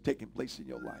what is taking place in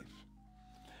your life.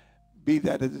 Be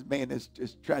that as man, as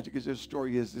tragic as your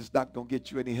story is, it's not going to get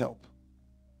you any help.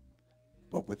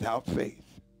 But without faith,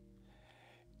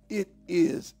 it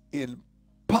is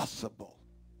impossible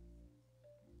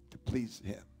to please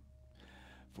him.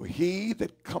 For he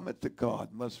that cometh to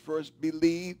God must first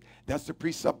believe, that's the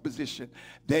presupposition,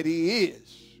 that he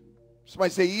is.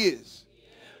 Somebody say he is.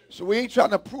 So we ain't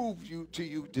trying to prove to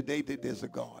you today that there's a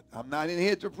God. I'm not in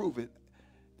here to prove it.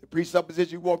 The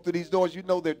presupposition, you walk through these doors, you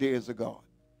know that there is a God.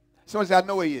 Somebody say, I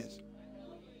know he is.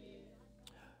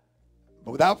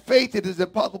 But without faith it is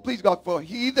impossible to please God. For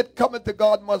he that cometh to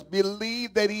God must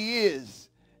believe that he is,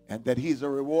 and that he's a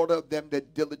rewarder of them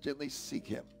that diligently seek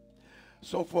him.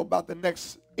 So for about the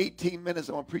next 18 minutes,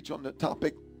 I'm going to preach on the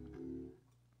topic,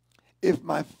 if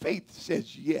my faith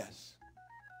says yes,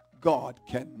 God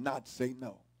cannot say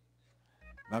no.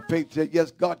 My faith says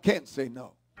yes, God can't say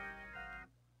no.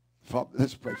 Father,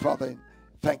 let's pray. Father,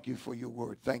 thank you for your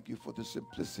word. Thank you for the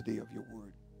simplicity of your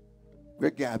word.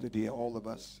 We're gathered here, all of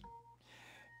us.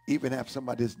 Even if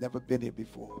somebody has never been here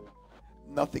before.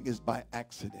 Nothing is by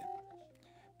accident.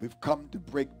 We've come to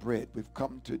break bread. We've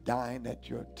come to dine at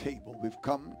your table. We've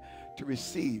come to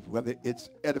receive, whether it's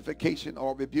edification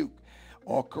or rebuke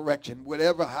or correction,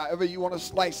 whatever, however you want to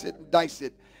slice it and dice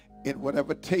it, in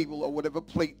whatever table or whatever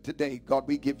plate today. God,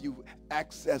 we give you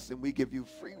access and we give you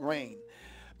free reign.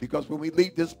 Because when we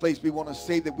leave this place, we want to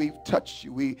say that we've touched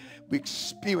you. We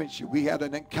experienced you. We had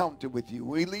an encounter with you.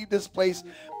 When we leave this place,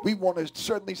 we want to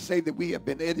certainly say that we have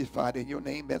been edified and your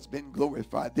name has been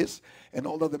glorified. This and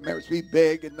all other merits we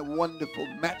beg in the wonderful,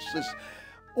 matchless,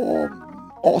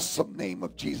 awesome name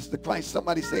of Jesus the Christ.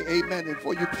 Somebody say amen. And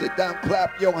before you sit down,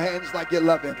 clap your hands like you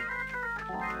love him.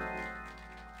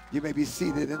 You may be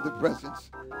seated in the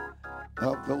presence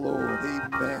of the Lord.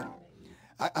 Amen.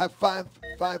 I have five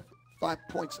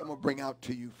points I'm going to bring out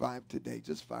to you, 5 today,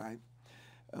 just 5.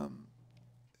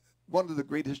 One of the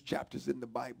greatest chapters in the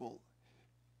Bible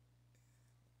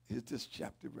is this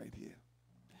chapter right here.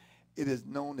 It is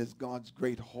known as God's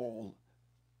great hall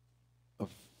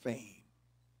of fame.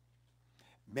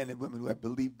 Men and women who have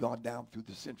believed God down through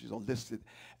the centuries are listed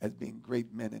as being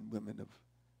great men and women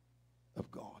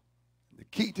of God. The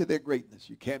key to their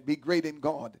greatness, you can't be great in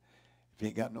God if you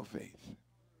ain't got no faith.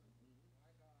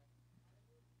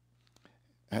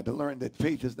 I had to learn that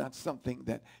faith is not something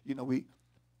that, you know, we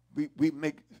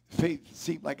make faith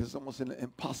seem like it's almost an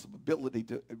impossibility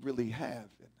to really have.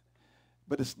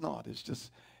 But it's not. It's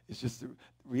just the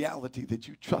reality that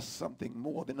you trust something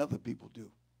more than other people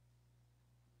do.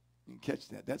 You can catch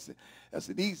that. That's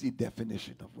an easy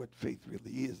definition of what faith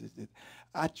really is that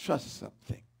I trust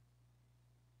something.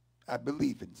 I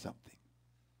believe in something.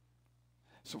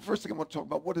 So first thing I want to talk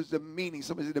about, what is the meaning?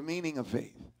 Somebody said the meaning of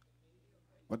faith.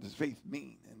 What does faith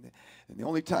mean? And the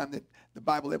only time that the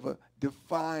Bible ever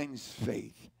defines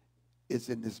faith is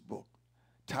in this book.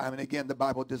 Time and again, the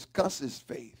Bible discusses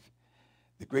faith,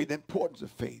 the great importance of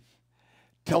faith.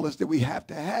 Tell us that we have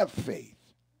to have faith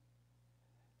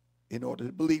in order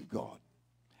to believe God.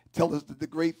 Tell us that the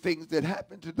great things that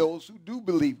happen to those who do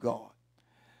believe God.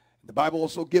 The Bible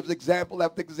also gives example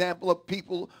after example of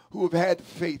people who have had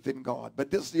faith in God.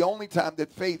 But this is the only time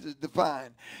that faith is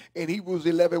defined. In Hebrews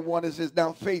 11:1, it says,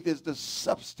 now faith is the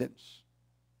substance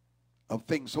of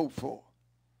things hoped for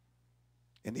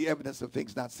and the evidence of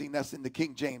things not seen. That's in the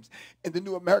King James. In the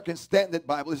New American Standard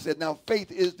Bible, it said, now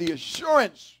faith is the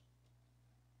assurance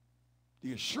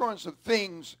of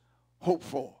things hoped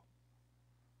for,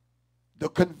 the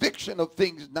conviction of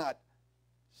things not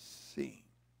seen.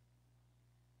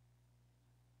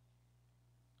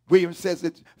 Williams says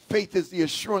that faith is the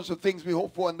assurance of things we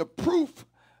hope for and the proof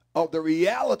of the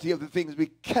reality of the things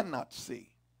we cannot see.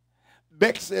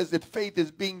 Beck says that faith is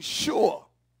being sure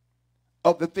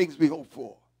of the things we hope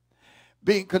for,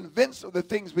 being convinced of the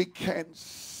things we can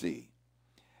see.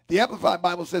 The Amplified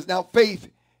Bible says, now faith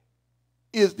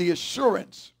is the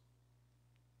assurance,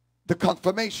 the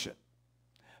confirmation,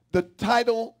 the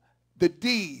title, the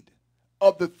deed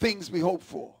of the things we hope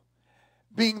for,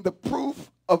 being the proof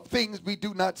of things we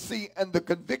do not see and the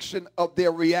conviction of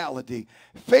their reality.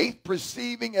 Faith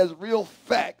perceiving as real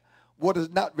fact what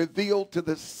is not revealed to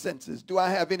the senses. Do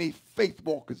I have any faith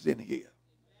walkers in here?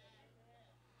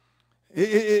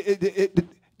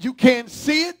 You can't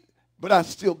see it, but I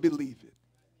still believe it.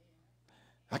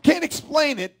 I can't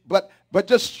explain it, but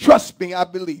just trust me, I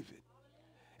believe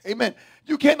it. Amen.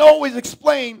 You can't always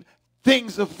explain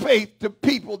things of faith to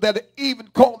people that even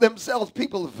call themselves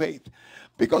people of faith,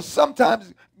 because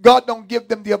sometimes God don't give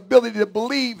them the ability to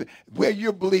believe where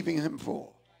you're believing him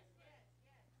for.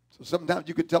 So sometimes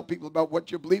you can tell people about what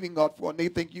you're believing God for and they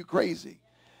think you crazy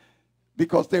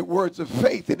because they're words of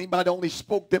faith and he might only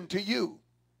spoke them to you.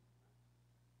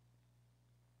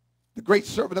 The great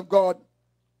servant of God,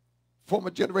 former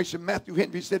generation, Matthew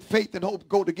Henry, said faith and hope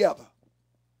go together.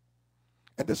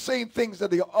 And the same things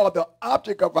that are the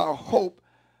object of our hope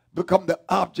become the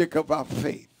object of our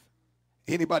faith.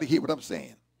 Anybody hear what I'm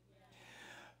saying?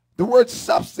 The word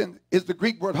substance is the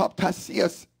Greek word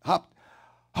hypotasias.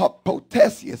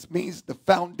 Hypotasias means the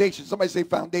foundation. Somebody say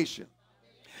foundation.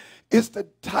 It's the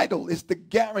title. It's the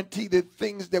guaranteed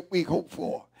things that we hope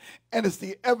for. And it's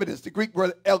the evidence. The Greek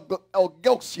word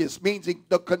elgosius means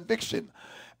the conviction.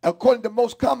 According to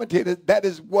most commentators, that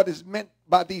is what is meant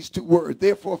by these two words.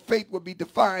 Therefore, faith will be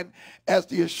defined as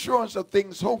the assurance of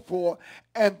things hoped for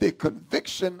and the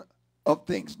conviction of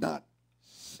things not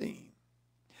seen.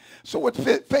 So what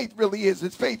faith really is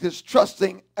faith is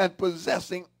trusting and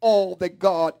possessing all that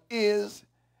God is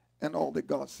and all that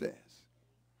God says.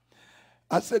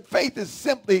 I said faith is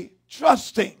simply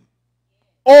trusting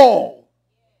all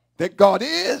that God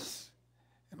is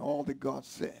and all that God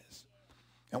says.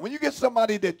 And when you get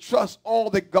somebody that trusts all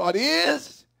that God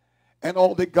is and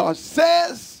all that God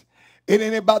says, it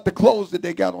ain't about the clothes that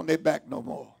they got on their back no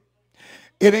more.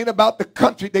 It ain't about the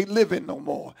country they live in no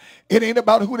more. It ain't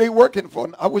about who they working for.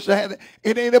 I wish I had it.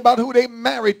 It ain't about who they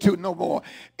married to no more.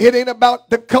 It ain't about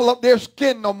the color of their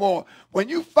skin no more. When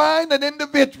you find an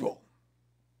individual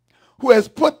who has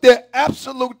put their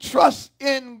absolute trust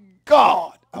in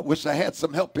God, I wish I had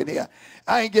some help in here.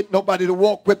 I ain't getting nobody to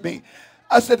walk with me.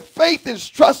 I said faith is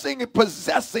trusting and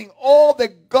possessing all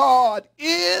that God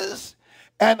is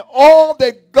and all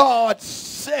that God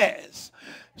says.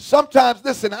 Sometimes,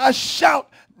 listen, I shout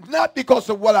not because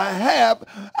of what I have.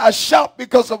 I shout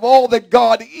because of all that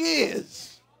God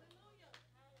is.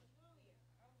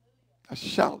 I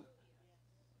shout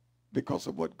because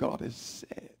of what God has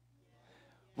said.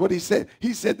 What he said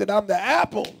that I'm the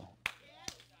apple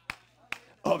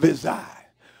of his eye,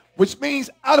 which means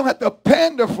I don't have to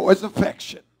pander for his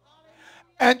affection.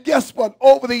 And guess what?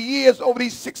 Over the years, over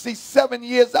these 67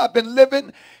 years I've been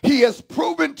living, he has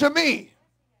proven to me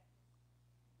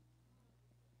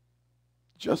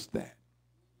just that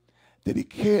he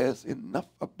cares enough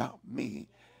about me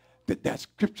that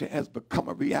scripture has become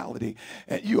a reality.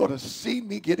 And you ought to see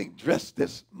me getting dressed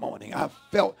this morning. I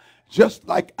felt just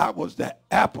like I was the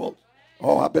apple.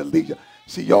 Oh, I believe you.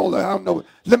 See, y'all, I don't know.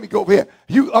 Let me go over here.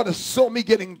 You ought to see me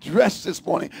getting dressed this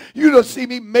morning. You ought to see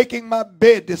me making my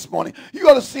bed this morning. You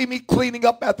ought to see me cleaning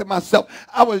up after myself.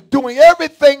 I was doing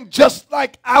everything just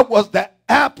like I was the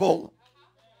apple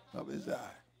of his eye.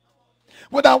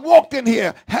 When I walked in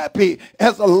here happy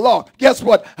as a lark, guess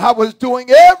what? I was doing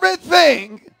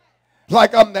everything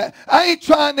like I'm that. I ain't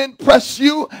trying to impress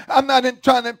you. I'm not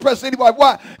trying to impress anybody.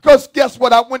 Why? Because guess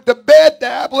what? I went to bed the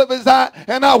apple of his eye,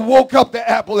 and I woke up the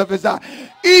apple of his eye.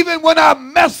 Even when I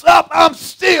mess up, I'm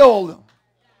still.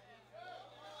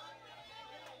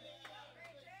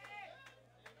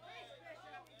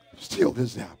 steal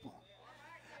this apple.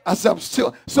 I said, I'm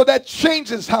still. So that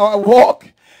changes how I walk,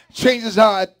 changes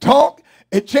how I talk.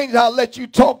 It changes how I let you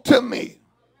talk to me.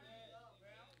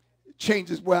 It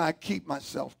changes where I keep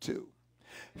myself to.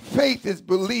 Faith is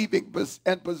believing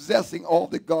and possessing all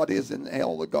that God is and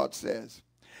all that God says.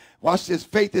 Watch this.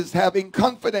 Faith is having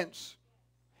confidence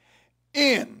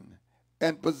in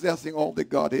and possessing all that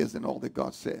God is and all that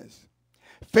God says.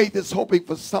 Faith is hoping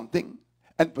for something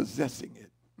and possessing it.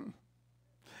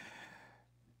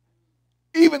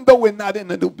 Even though we're not in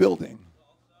a new building,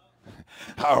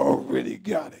 I already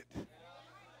got it.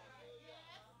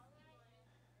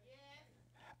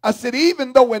 I said,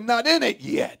 even though we're not in it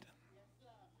yet,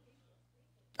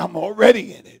 I'm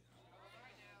already in it.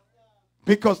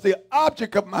 Because the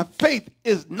object of my faith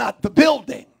is not the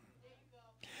building.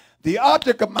 The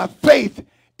object of my faith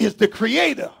is the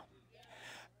Creator.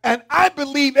 And I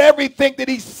believe everything that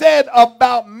he said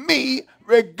about me,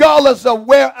 regardless of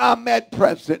where I'm at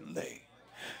presently.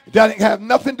 It doesn't have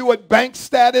nothing to do with bank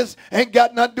status, ain't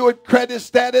got nothing to do with credit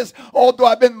status, although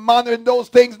I've been monitoring those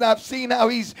things and I've seen how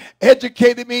he's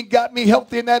educated me and got me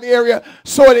healthy in that area.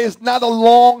 So it is not a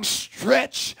long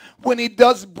stretch when he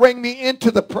does bring me into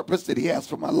the purpose that he has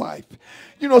for my life.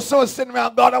 You know, someone's sitting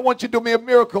around, God, I want you to do me a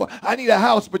miracle. I need a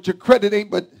house, but your credit ain't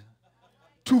but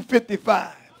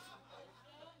 $255.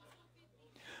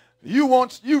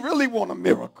 You really want a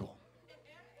miracle.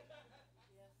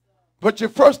 But you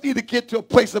first need to get to a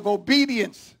place of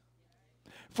obedience.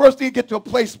 First you need to get to a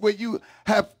place where you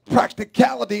have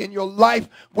practicality in your life,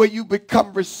 where you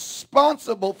become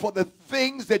responsible for the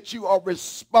things that you are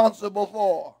responsible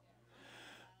for.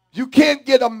 You can't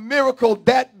get a miracle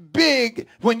that big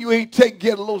when you ain't taking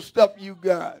care of the little stuff you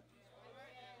got.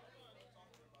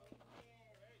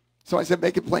 So I said,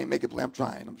 make it plain, make it plain. I'm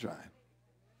trying.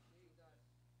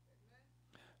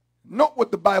 Note what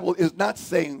the Bible is not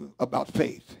saying about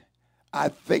faith. I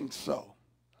think so.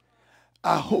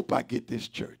 I hope I get this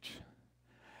church.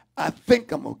 I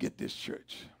think I'm going to get this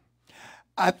church.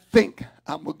 I think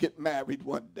I'm going to get married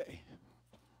one day.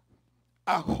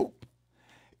 I hope.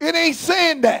 It ain't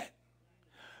saying that.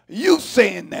 You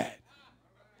saying that.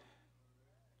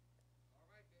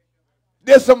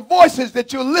 There's some voices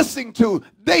that you're listening to.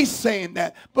 They saying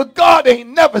that. But God ain't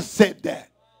never said that.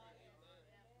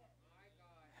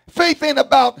 Faith ain't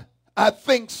about I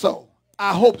think so.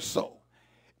 I hope so.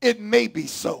 It may be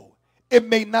so. It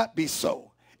may not be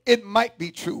so. It might be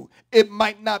true. It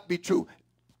might not be true.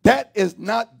 That is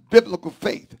not biblical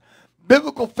faith.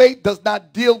 Biblical faith does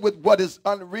not deal with what is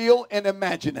unreal and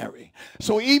imaginary.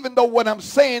 So even though what I'm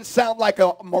saying sounds like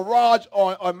a mirage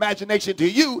or imagination to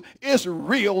you, it's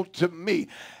real to me.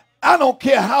 I don't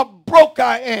care how broke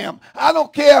I am. I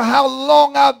don't care how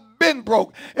long I've been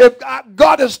broke. If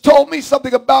God has told me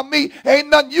something about me, ain't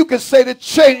nothing you can say to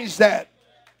change that.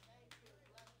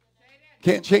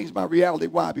 Can't change my reality.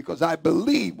 Why? Because I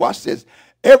believe, watch this,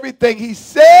 everything he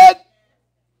said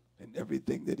and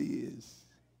everything that he is.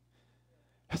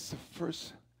 That's the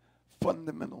first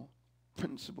fundamental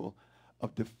principle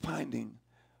of defining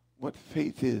what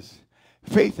faith is.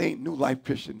 Faith ain't New Life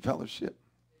Christian Fellowship.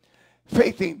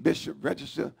 Faith ain't Bishop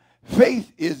Register.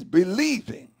 Faith is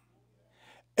believing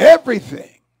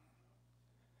everything.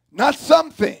 Not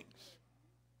some things,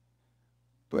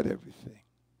 but everything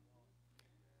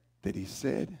that he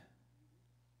said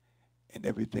and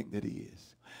everything that he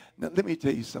is. Now, let me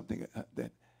tell you something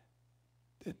that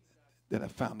I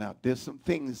found out. There's some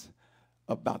things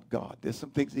about God. There's some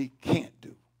things he can't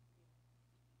do.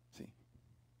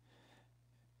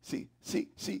 See,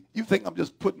 you think I'm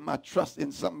just putting my trust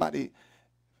in somebody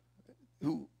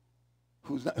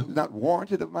who's not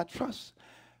warranted of my trust?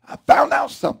 I found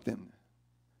out something,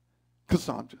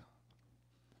 Cassandra.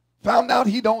 Found out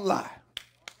he don't lie.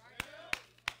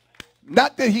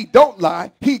 Not that he don't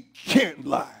lie, he can't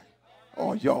lie.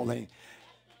 Oh, y'all ain't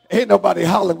nobody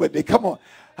hollering with me. Come on.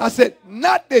 I said,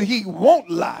 not that he won't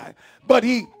lie, but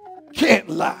he can't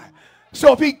lie.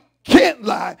 So if he can't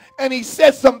lie and he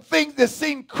says some things that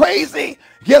seem crazy,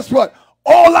 guess what?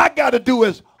 All I got to do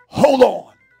is hold on.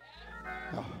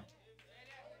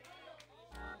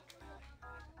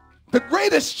 The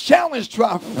greatest challenge to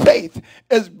our faith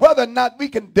is whether or not we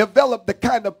can develop the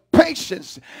kind of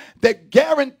patience that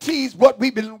guarantees what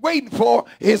we've been waiting for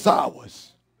is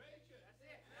ours.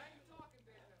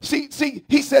 See,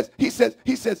 he says,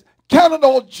 count it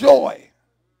all joy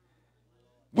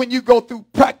when you go through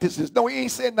practices. No, he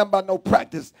ain't saying nothing about no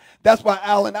practice. That's why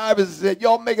Allen Iverson said,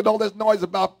 y'all making all this noise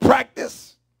about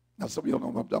practice. Now, some of you don't know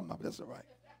what I'm talking about, but that's all right.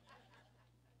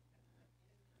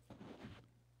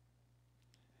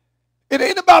 It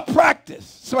ain't about practice.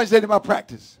 Somebody said it about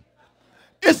practice.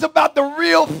 It's about the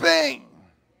real thing.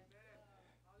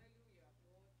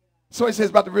 So he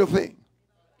says about the real thing.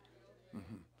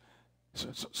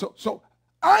 So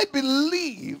I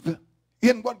believe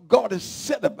in what God has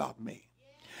said about me.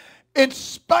 In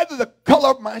spite of the color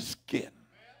of my skin.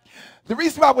 The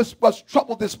reason why I was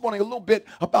troubled this morning a little bit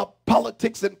about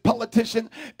politics and politicians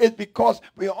is because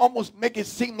we almost make it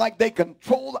seem like they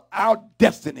control our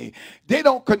destiny. They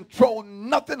don't control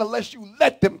nothing unless you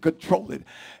let them control it.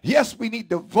 Yes, we need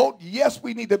to vote. Yes,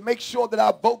 we need to make sure that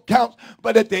our vote counts.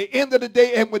 But at the end of the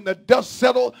day, and when the dust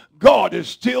settles, God is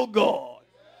still God.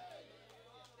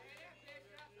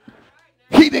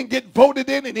 He didn't get voted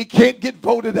in and he can't get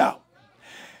voted out.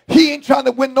 He ain't trying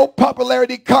to win no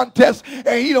popularity contest,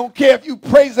 and he don't care if you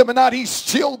praise him or not. He's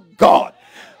still God.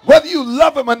 Whether you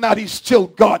love him or not, he's still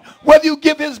God. Whether you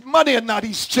give his money or not,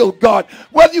 he's still God.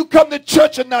 Whether you come to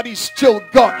church or not, he's still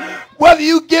God. Whether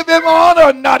you give him honor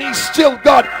or not, he's still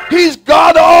God. He's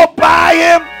God all by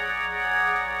him.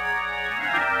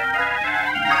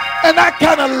 And I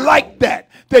kind of like that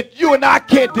you and I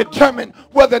can't determine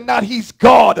whether or not he's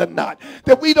God or not.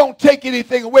 That we don't take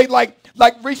anything away like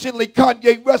recently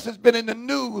Kanye West has been in the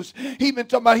news. He's been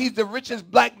talking about he's the richest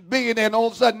black billionaire, and all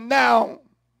of a sudden now.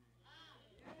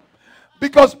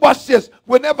 Because watch this,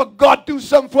 whenever God do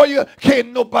something for you,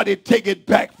 can't nobody take it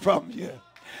back from you.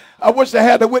 I wish I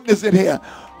had a witness in here.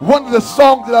 One of the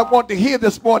songs that I want to hear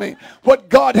this morning, what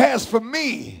God has for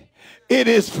me, it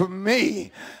is for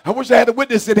me. I wish I had a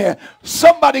witness in here.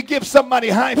 Somebody give somebody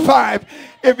a high five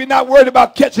if you're not worried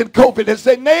about catching COVID and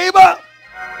say, neighbor,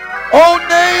 oh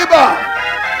neighbor,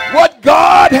 what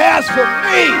God has for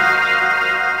me,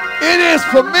 it is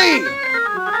for me.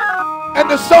 And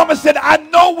the psalmist said, I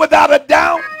know without a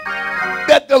doubt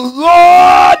that the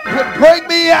Lord would bring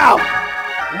me out.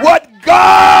 What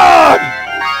God.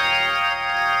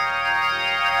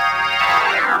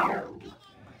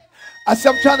 I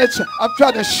said, I'm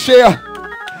trying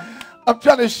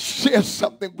to share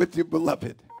something with you,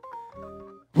 beloved.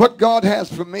 What God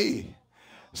has for me.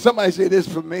 Somebody say it is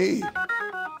for me.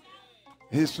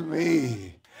 It's for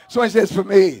me. Somebody say it's for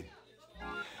me.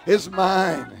 It's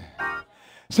mine.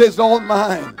 Say it's all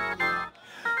mine.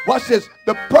 Watch this.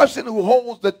 The person who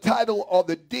holds the title or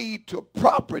the deed to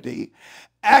property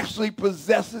actually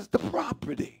possesses the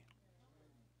property.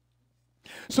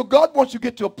 So God wants you to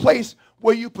get to a place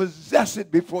where you possess it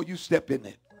before you step in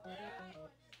it.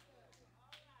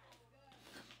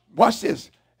 Watch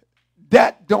this.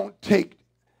 That don't take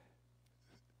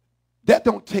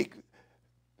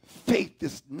faith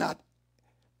that's not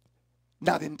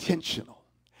intentional.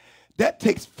 That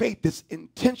takes faith that's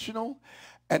intentional,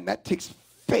 and that takes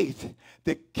faith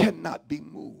that cannot be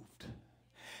moved,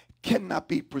 cannot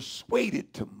be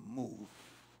persuaded to move.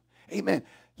 Amen.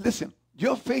 Listen,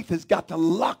 your faith has got to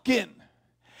lock in,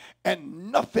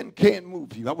 and nothing can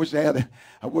move you. I wish I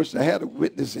had a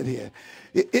witness in here.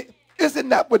 Isn't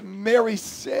that what Mary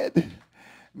said?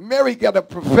 Mary got a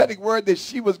prophetic word that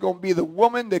she was going to be the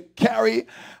woman to carry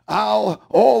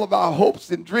all of our hopes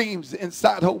and dreams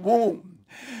inside her womb.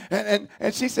 And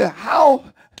she said, how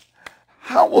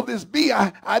will this be?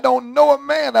 I don't know a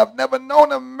man. I've never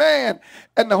known a man.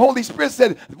 And the Holy Spirit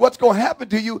said, what's going to happen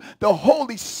to you? The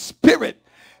Holy Spirit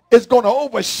is going to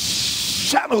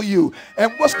overshadow you.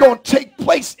 And what's going to take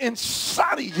place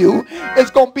inside of you is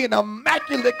going to be an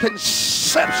immaculate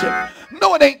conception.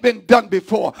 No, it ain't been done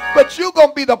before. But you're going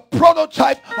to be the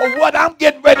prototype of what I'm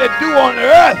getting ready to do on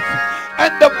earth.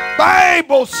 And the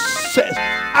Bible says,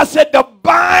 I said the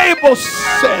Bible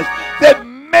says that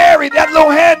Mary, that little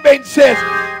handmaid says,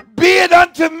 be it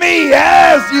unto me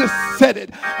as you said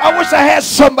it. I wish I had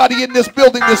somebody in this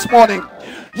building this morning.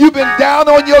 You've been down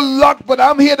on your luck, but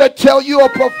I'm here to tell you a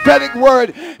prophetic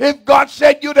word. If God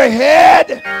said you're the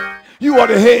head, you are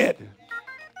the head.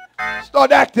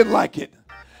 Start acting like it.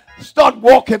 Start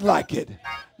walking like it.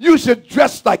 You should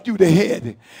dress like you the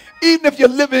head. Even if you're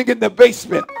living in the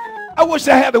basement. I wish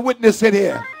I had a witness in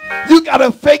here. You got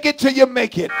to fake it till you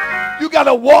make it. You got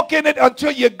to walk in it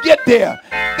until you get there.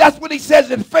 That's what he says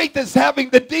that faith is having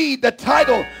the deed, the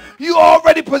title. You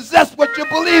already possess what you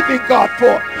believe in God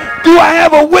for. Do I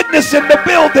have a witness in the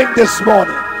building this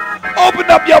morning?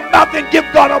 Open up your mouth and give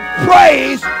God a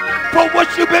praise for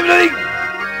what you believe.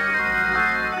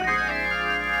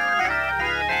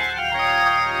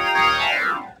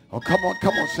 Oh, come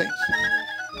on, saints.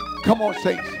 Come on,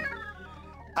 saints.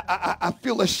 I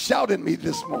feel a shout in me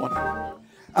this morning.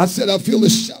 I said I feel a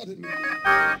shout in me.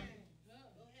 I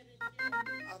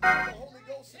feel the Holy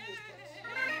Ghost in this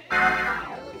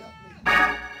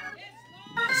place.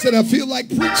 I said I feel like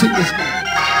preaching this morning.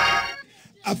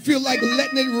 I feel like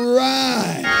letting it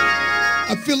ride.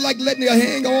 I feel like letting it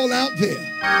hang all out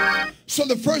there. So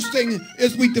the first thing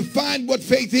is we define what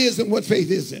faith is and what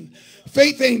faith isn't.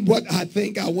 Faith ain't what I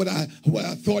think or what I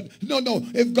thought. No.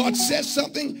 If God says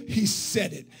something, he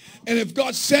said it. And if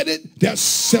God said it, that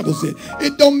settles it.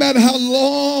 It don't matter how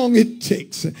long it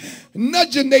takes.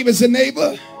 Nudge your neighbor, say,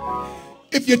 neighbor,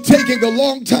 if you're taking a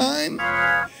long time,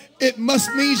 it must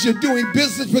mean you're doing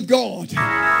business with God.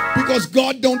 Because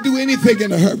God don't do anything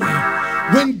in a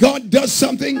hurry. When God does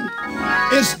something,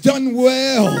 it's done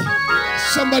well.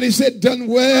 Somebody said done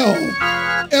well.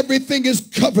 Everything is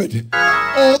covered.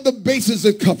 All the bases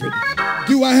are covered.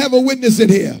 Do I have a witness in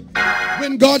here?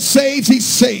 When God saves, he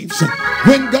saves.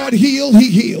 When God heals, he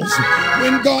heals.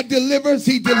 When God delivers,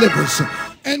 he delivers.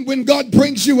 And when God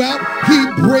brings you out,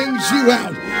 he brings you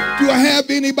out. Do I have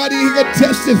anybody who can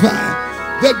testify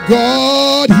that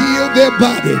God healed their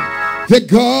body, that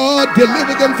God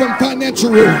delivered them from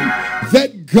financial ruin,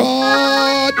 that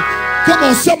God, come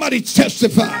on, somebody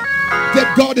testify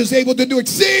that God is able to do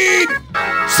exceed.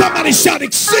 Somebody shout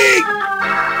exceed.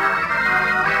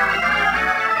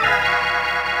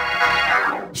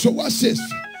 So watch this.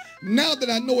 Now that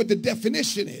I know what the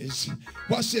definition is,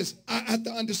 watch this. I have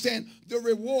to understand the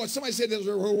reward. Somebody said there's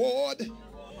a reward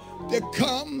that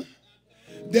come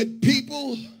that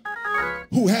people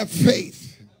who have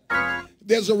faith.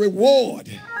 There's a reward.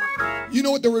 You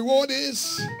know what the reward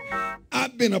is?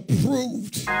 I've been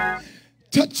approved.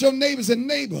 Touch your neighbors and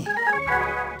neighbor.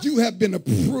 You have been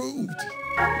approved.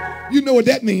 You know what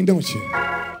that means, don't you?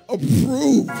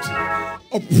 Approved.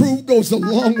 Approved goes a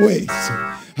long ways.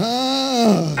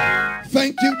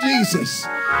 Thank you, Jesus.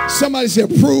 Somebody say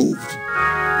approved.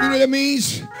 You know what that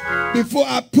means? Before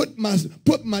I put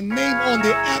my name on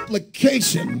the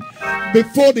application,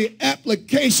 before the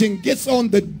application gets on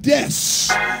the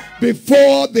desk,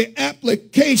 before the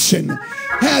application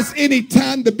has any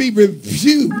time to be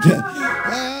reviewed,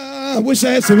 I wish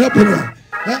I had some help in there.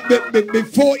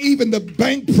 Before even the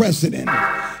bank president,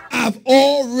 I've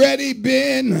already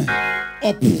been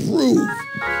approved.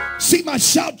 See, my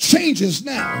shout changes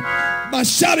now. My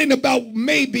shout ain't about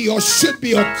maybe or should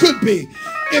be or could be.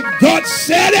 If God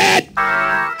said it,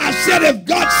 I said if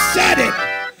God said it.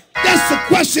 That's the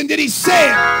question that he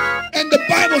said. And the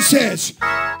Bible says,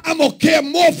 I'm going to care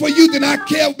more for you than I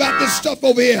care about this stuff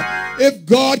over here. If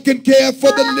God can care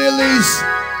for the lilies,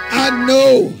 I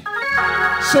know.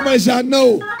 Somebody say, I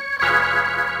know.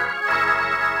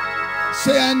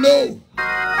 Say, I know.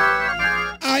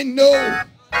 I know.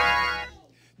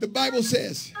 The Bible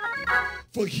says,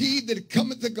 for he that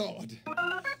cometh to God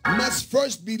must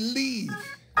first believe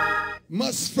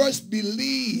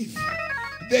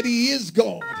that he is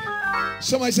God.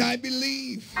 Somebody say, I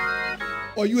believe.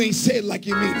 Or you ain't said like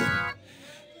you mean it.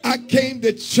 I came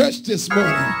to church this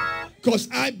morning because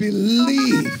I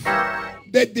believe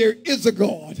that there is a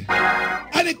God.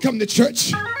 I didn't come to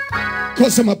church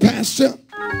because I'm a pastor.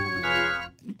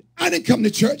 I didn't come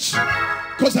to church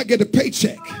because I get a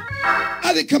paycheck.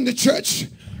 I didn't come to church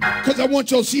because I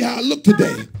want y'all to see how I look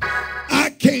today. I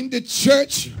came to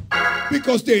church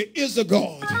because there is a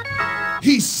God.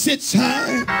 He sits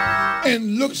high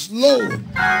and looks low.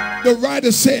 The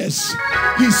writer says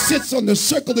he sits on the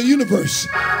circle of the universe.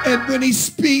 And when he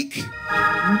speaks,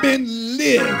 men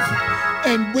live.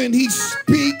 And when he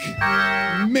speaks,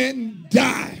 men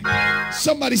die.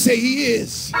 Somebody say he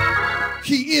is.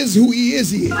 He is who he is.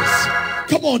 He is.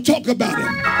 Come on, talk about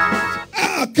him.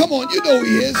 Come on, you know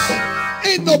he is.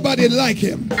 Ain't nobody like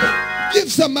him.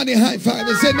 Give somebody a high five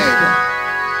and say, neighbor,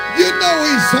 you know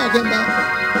he's talking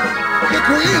about. The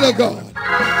creator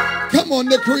God. Come on,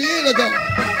 the creator God.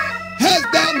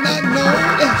 Hast thou not known?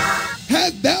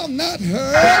 Hast thou not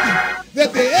heard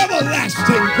that the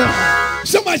everlasting God?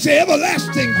 Somebody say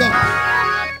everlasting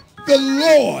God. The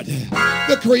Lord,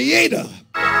 the creator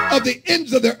of the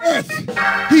ends of the earth.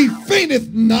 He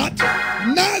fainteth not,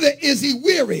 neither is he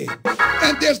weary.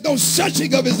 And there's no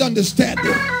searching of his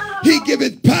understanding. He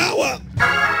giveth power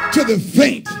to the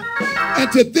faint.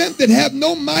 And to them that have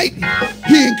no might,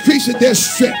 he increaseth their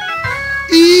strength.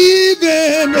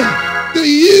 Even the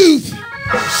youth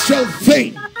shall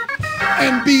faint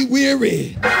and be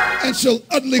weary and shall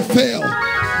utterly fail.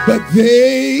 But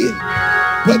they,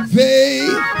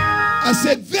 I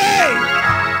said they,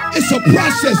 it's a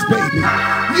process, baby.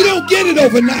 You don't get it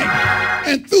overnight.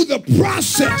 And through the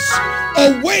process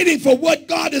of waiting for what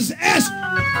God has asked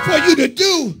for you to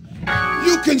do,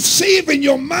 you conceive in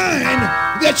your mind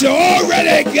that you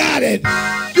already got it.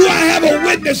 Do I have a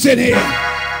witness in here?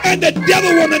 And the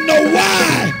devil want to know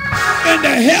why in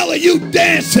the hell are you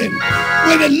dancing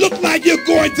when it look like you're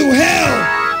going through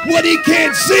hell? What he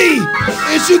can't see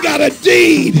is you got a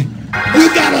deed.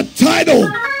 You got a title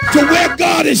to where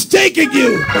God is taking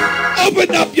you.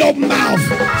 Open up your mouth.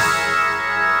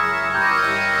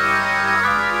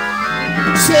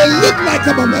 Say, it look like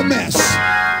I'm a mess,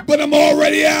 but I'm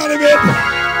already out of it.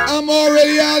 I'm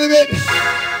already out of it.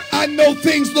 I know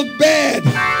things look bad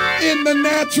in the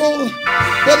natural,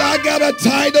 but I got a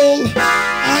title.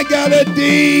 I got a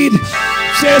deed.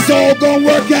 Says it's all gonna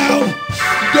work out.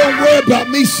 Don't worry about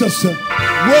me, sister.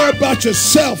 Worry about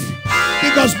yourself,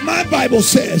 because my Bible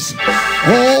says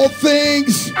all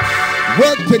things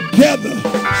work together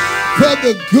for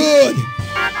the good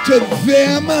to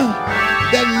them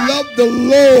that love the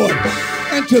Lord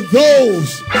and to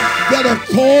those that are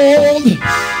called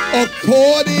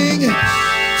according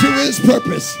to his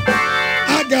purpose.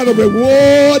 I got a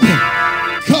reward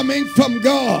coming from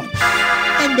God,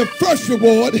 and the first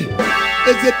reward is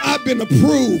that I've been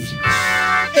approved.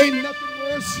 Ain't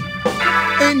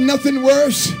nothing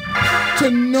worse to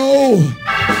know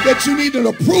that you need an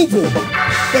approval,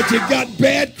 but you got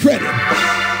bad credit.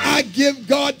 I give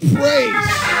God praise.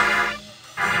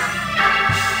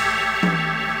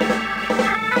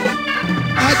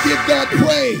 I give God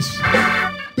praise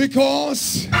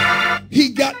because he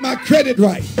got my credit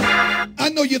right. I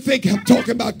know you think I'm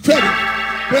talking about credit,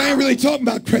 but I ain't really talking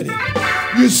about credit.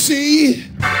 You see,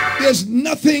 there's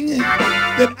nothing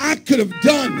that I could have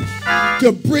done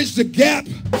to bridge the gap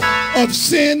of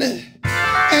sin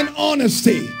and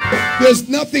honesty. There's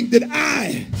nothing that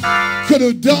I could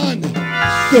have done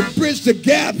to bridge the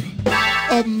gap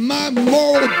of my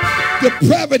moral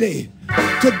depravity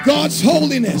to God's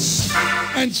holiness.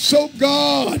 And so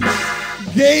God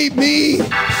gave me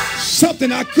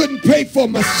something I couldn't pay for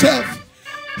myself.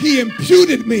 He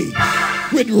imputed me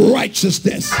with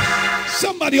righteousness.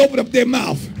 Somebody open up their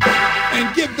mouth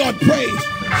and give God praise.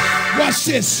 Watch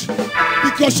this.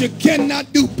 Because you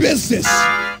cannot do business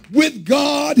with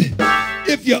God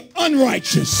if you're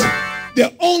unrighteous.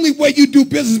 The only way you do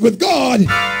business with God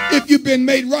if you've been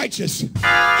made righteous.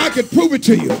 I could prove it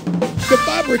to you. The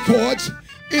Bible records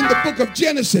in the book of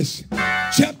Genesis,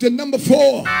 chapter number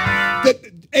 4, that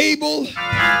Abel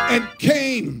and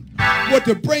Cain were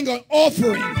to bring an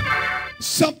offering,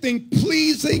 something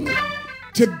pleasing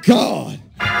to God.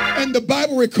 And the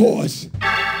Bible records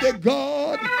that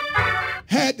God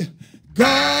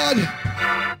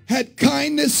had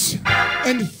kindness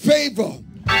and favor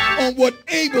on what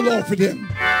Abel offered him.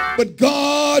 But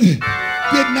God did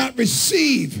not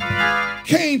receive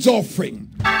Cain's offering.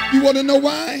 You want to know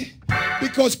why?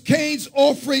 Because Cain's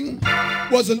offering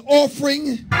was an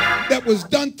offering that was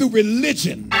done through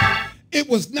religion. It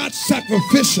was not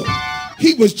sacrificial.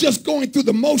 He was just going through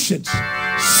the motions.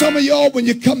 Some of y'all, when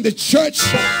you come to church,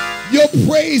 your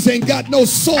praise ain't got no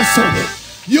sauce on it.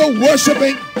 Your worship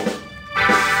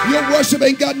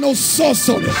ain't got no sauce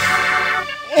on it.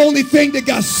 Only thing that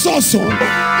got sauce on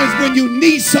is when you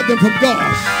need something from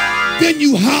God. Then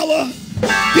you holler,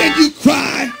 then you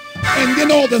cry, and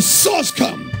then all the sauce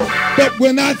come. But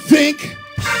when I think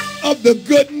of the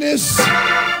goodness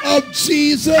of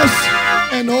Jesus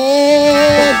and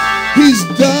all he's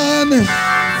done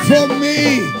for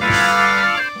me,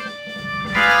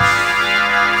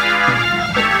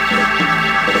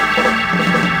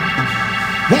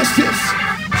 watch this.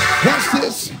 Watch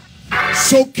this.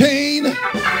 So Cain,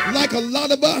 like a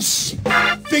lot of us,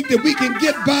 think that we can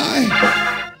get by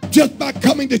just by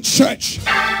coming to church,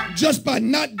 just by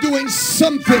not doing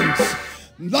some things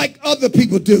like other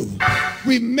people do.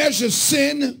 We measure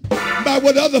sin by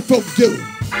what other folk do.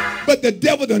 But the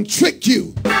devil done tricked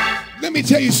you. Let me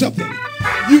tell you something.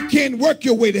 You can't work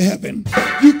your way to heaven.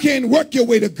 You can't work your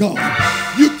way to God.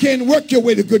 You can't work your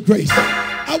way to good grace.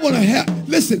 I want to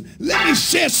listen, let me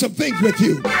share some things with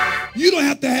you. You don't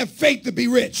have to have faith to be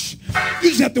rich. You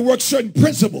just have to work certain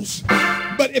principles.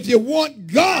 But if you want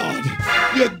God,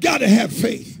 you got to have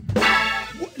faith.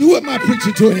 Who am I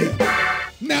preaching to here?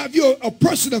 Now, if you're a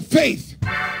person of faith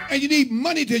and you need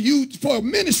money to use for a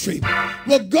ministry,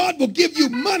 well, God will give you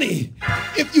money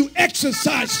if you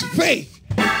exercise faith.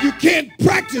 You can't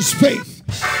practice faith.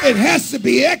 It has to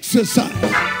be exercised.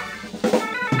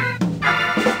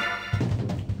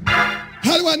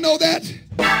 How do I know that?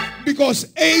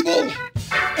 Because Abel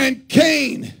and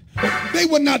Cain, they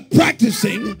were not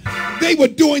practicing. They were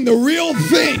doing the real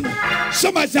thing.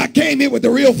 Somebody said, I came here with the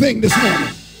real thing this morning.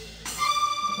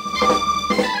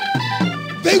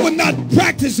 They were not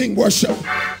practicing worship.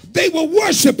 They were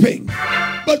worshiping.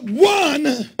 But one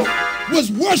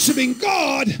was worshiping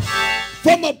God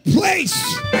from a place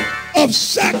of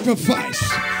sacrifice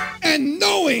and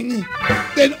knowing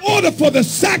that in order for the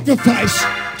sacrifice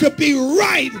to be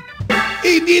right,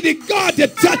 he needed God to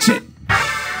touch it.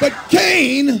 But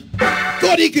Cain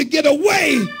thought he could get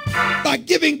away by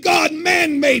giving God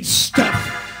man-made stuff.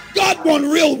 God wants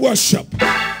real worship.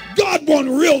 God wants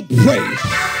real praise.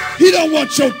 He don't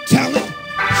want your talent.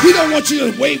 He don't want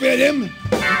you to wave at him.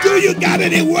 Do you got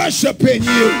any worship in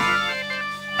you?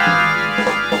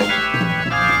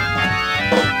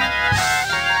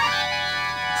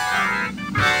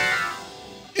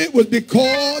 It was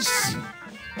because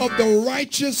of the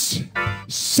righteous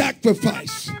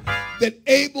sacrifice that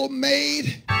Abel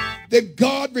made that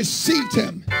God received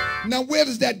him. Now where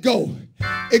does that go?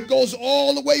 It goes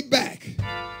all the way back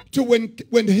to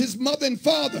when his mother and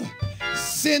father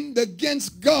sinned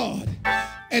against God.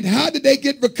 And how did they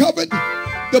get recovered?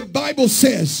 The Bible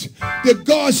says that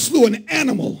God slew an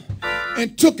animal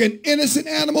and took an innocent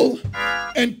animal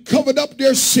and covered up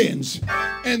their sins.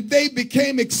 And they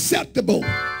became acceptable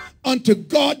unto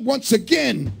God once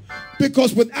again,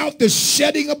 because without the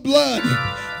shedding of blood,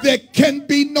 there can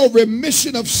be no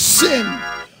remission of sin.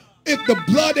 If the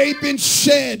blood ain't been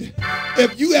shed,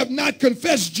 if you have not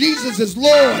confessed Jesus as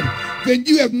Lord, then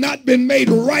you have not been made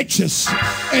righteous,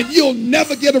 and you'll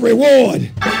never get a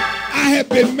reward. I have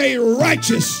been made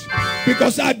righteous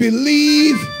because I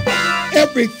believe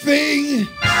everything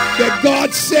that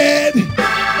God said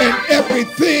and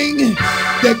everything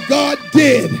that God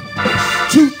did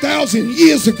 2,000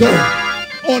 years ago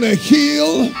on a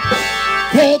hill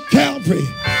called Calvary,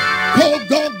 called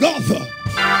Golgotha.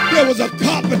 There was a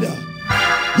carpenter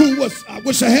who was, I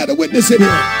wish I had a witness in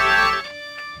here.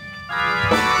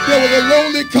 There was a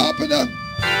lowly carpenter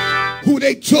who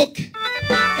they took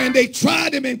and they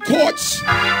tried him in courts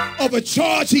of a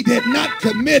charge he did not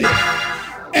commit.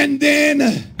 And then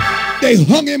they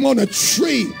hung him on a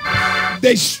tree.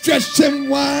 They stretched him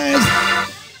wide.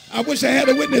 I wish I had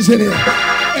a witness in here.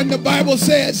 And the Bible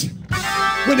says,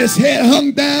 when his head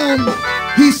hung down,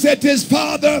 he said to his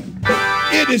father,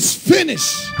 it is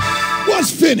finished.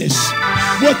 What's finished?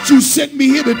 What you sent me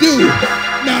here to do.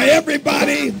 Now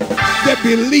everybody that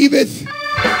believeth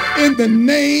in the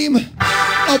name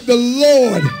of the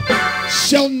Lord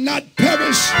shall not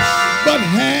perish, but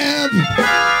have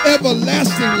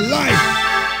everlasting life.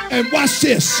 And watch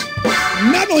this.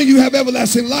 Not only you have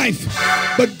everlasting life,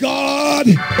 but God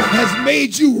has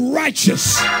made you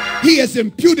righteous. He has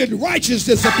imputed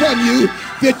righteousness upon you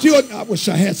that you're, I wish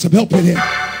I had some help in here.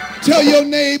 Tell your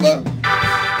neighbor,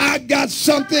 I got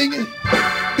something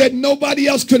that nobody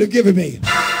else could have given me.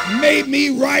 Made me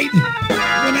right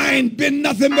when I ain't been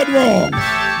nothing but wrong.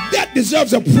 That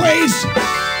deserves a praise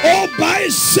all by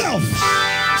itself.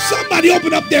 Somebody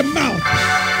open up their mouth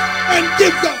and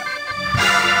give God.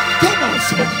 Come on,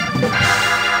 son.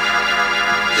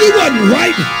 You wasn't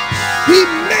right. He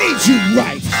made you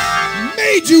right.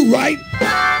 Made you right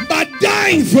by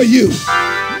dying for you.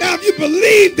 Now, if you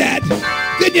believe that,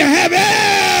 then you have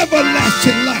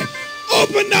everlasting life.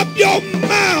 Open up your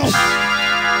mouth.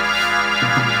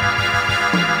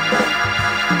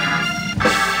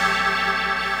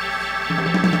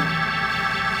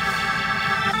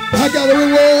 I got a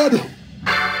reward.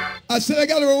 I said I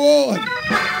got a reward.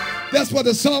 That's what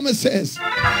the psalmist says.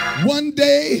 One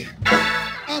day,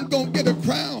 I'm going to get a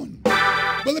crown.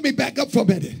 But let me back up for a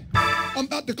minute. I'm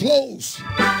about to close.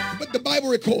 But the Bible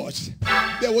records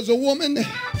there was a woman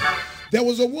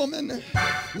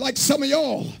like some of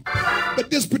y'all. But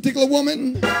this particular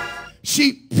woman,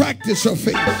 she practiced her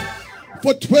faith.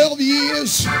 For 12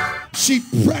 years, she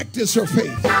practiced her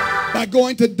faith by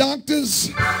going to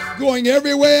doctors, going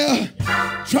everywhere,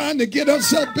 trying to get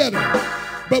herself better.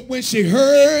 But when she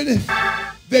heard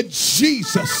that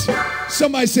Jesus,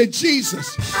 somebody said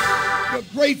Jesus, the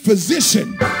great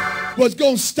physician, was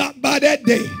going to stop by that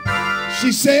day,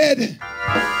 she said,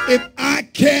 if I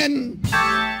can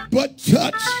but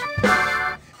touch,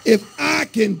 if I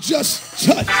can just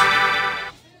touch,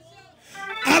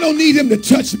 I don't need him to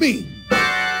touch me.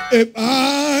 If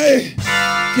I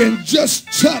can just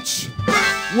touch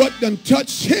what done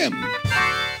touched him,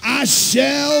 I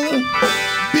shall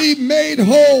be made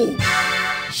whole.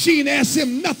 She didn't ask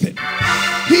him nothing.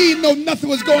 He didn't know nothing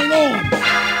was going on.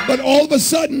 But all of a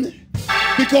sudden,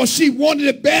 because she wanted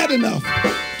it bad enough.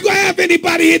 Do I have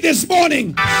anybody here this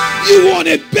morning? You want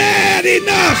it bad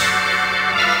enough.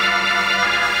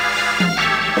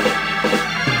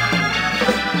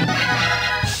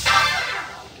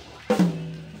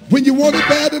 When you want it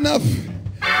bad enough,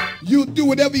 you'll do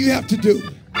whatever you have to do.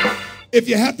 If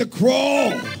you have to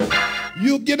crawl,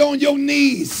 you'll get on your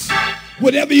knees.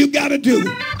 Whatever you got to do.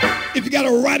 If you got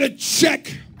to write a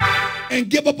check and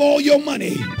give up all your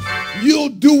money, you'll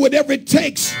do whatever it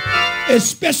takes,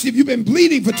 especially if you've been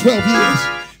bleeding for 12 years.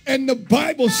 And the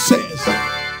Bible says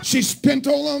she spent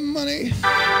all her money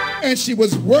and she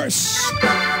was worse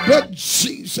But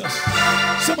Jesus.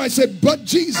 Somebody said, but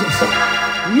Jesus.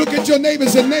 Look at your neighbor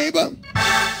and say, neighbor,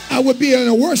 I would be in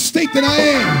a worse state than I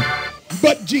am.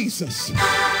 But Jesus.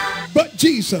 But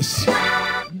Jesus.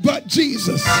 But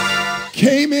Jesus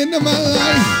came into my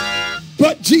life.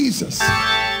 But Jesus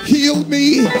healed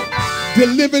me,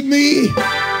 delivered me,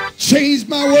 changed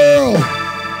my world,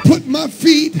 put my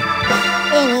feet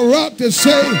on a rock to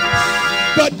say,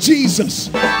 but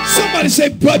Jesus. Somebody say,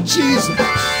 but Jesus.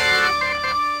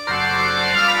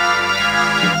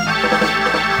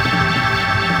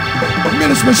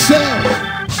 Minister Michelle,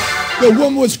 the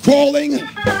woman was crawling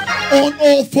on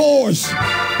all fours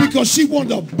because she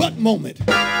wanted a but moment,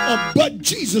 a but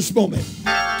Jesus moment.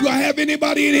 Do I have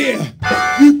anybody in here?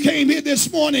 You came here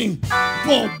this morning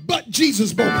for a but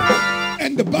Jesus moment.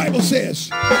 And the Bible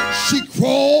says she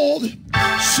crawled,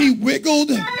 she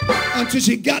wiggled until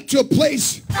she got to a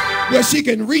place where she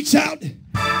can reach out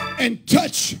and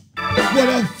touch what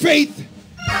her faith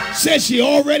said she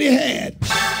already had.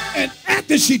 And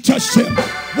after she touched him,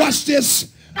 watch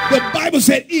this, the Bible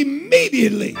said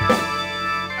immediately.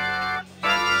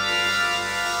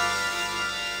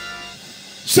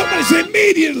 Somebody say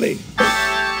immediately.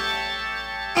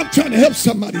 I'm trying to help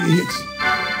somebody here.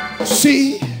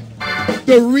 See,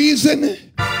 the reason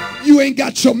you ain't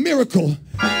got your miracle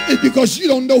is because you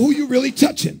don't know who you really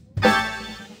touching.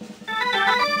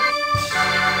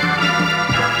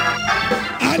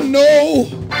 I know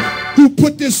who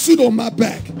put this suit on my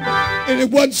back, and it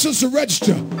wasn't Sister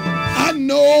Register. I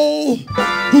know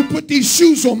who put these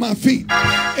shoes on my feet,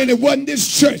 and it wasn't this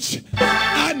church.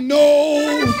 I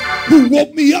know who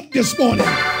woke me up this morning,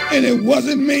 and it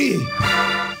wasn't me,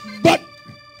 but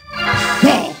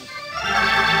God.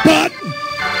 But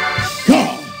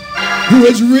God, who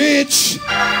is rich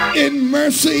in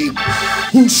mercy,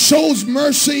 who shows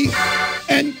mercy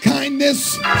and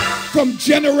kindness from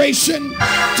generation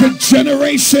to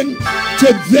generation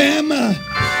to them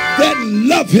that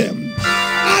love him.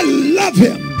 I love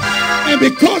him. And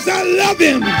because I love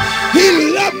him, he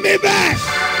loved me back.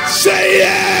 Say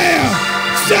yeah.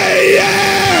 Say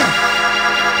yeah.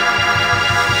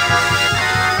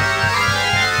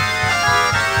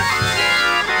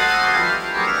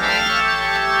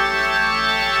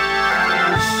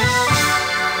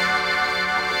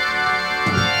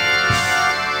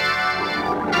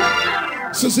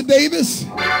 Sister Davis,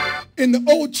 in the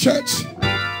old church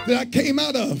that I came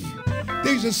out of,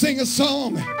 they used to sing a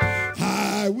song,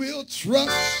 I will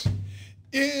trust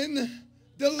in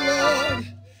the Lord.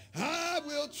 I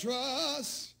will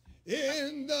trust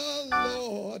in the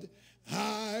Lord.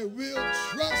 I will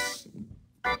trust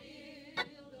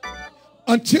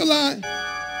until I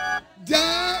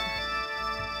die.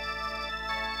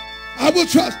 I will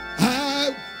trust.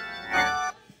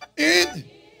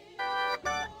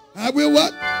 I will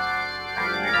what?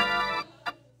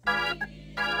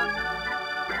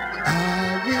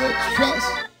 I will trust.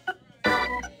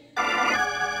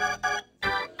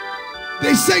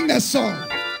 They sang that song.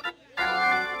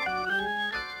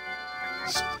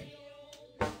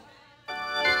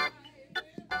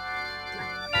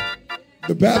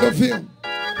 The battlefield.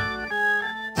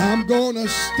 I'm gonna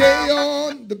stay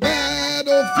on the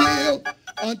battlefield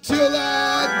until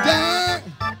I die.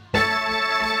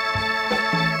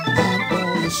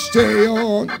 Stay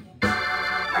on.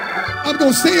 I'm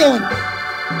going to stay on.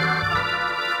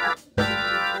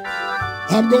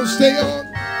 I'm going to stay on.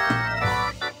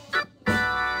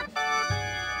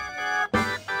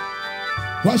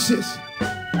 Watch this.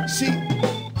 See,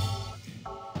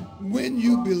 when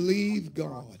you believe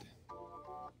God,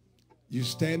 you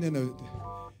stand in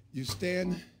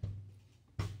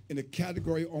a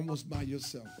category almost by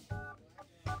yourself.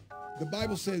 The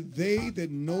Bible says they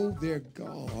that know their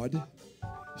God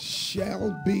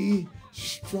shall be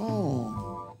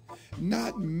strong.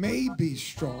 Not may be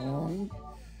strong,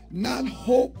 not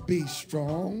hope be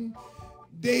strong.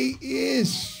 They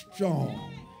is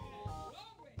strong.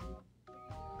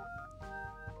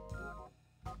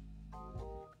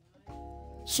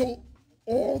 So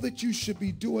all that you should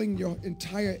be doing, your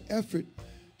entire effort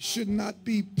should not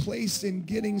be placed in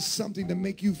getting something to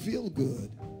make you feel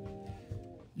good.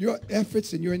 Your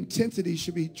efforts and your intensity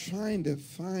should be trying to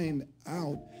find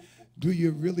out, do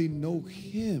you really know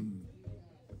him?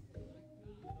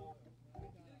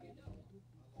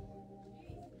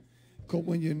 Because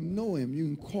when you know him,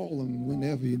 you can call him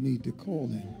whenever you need to call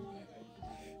him.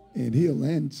 And he'll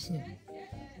answer.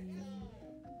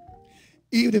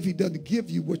 Even if he doesn't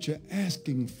give you what you're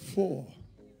asking for,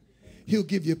 he'll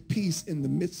give you peace in the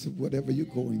midst of whatever you're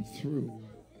going through.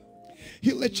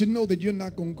 He'll let you know that you're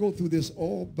not going to go through this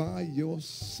all by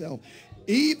yourself.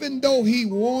 Even though he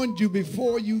warned you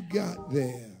before you got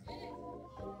there.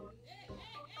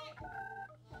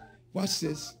 Watch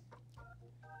this.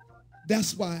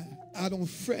 That's why I don't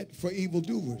fret for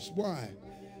evildoers. Why?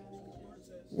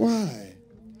 Why?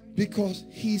 Because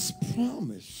he's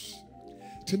promised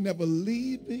to never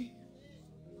leave me.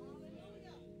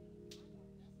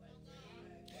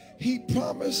 He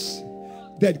promised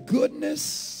that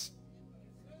goodness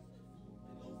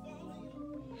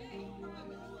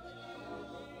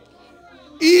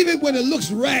even when it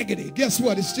looks raggedy, guess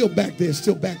what? It's still back there,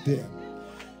 still back there.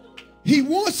 He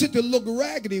wants it to look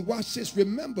raggedy. Watch this.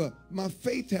 Remember, my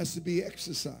faith has to be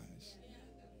exercised.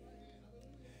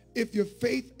 If your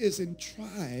faith isn't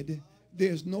tried,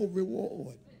 there's no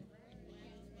reward.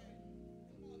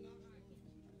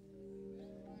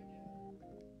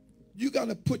 You got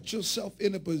to put yourself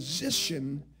in a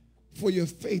position for your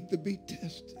faith to be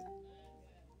tested.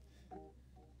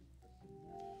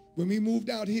 When we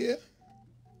moved out here,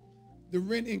 the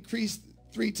rent increased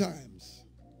 3 times.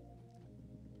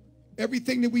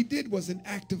 Everything that we did was an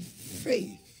act of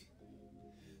faith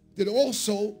that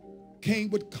also came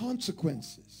with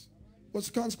consequences. What's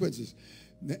the consequences?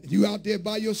 You out there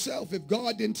by yourself. If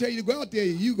God didn't tell you to go out there,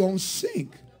 you're going to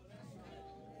sink.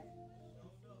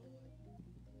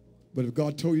 But if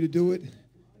God told you to do it,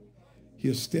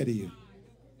 he'll steady you.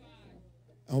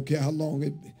 I don't care how long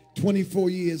it, 24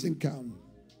 years and counting.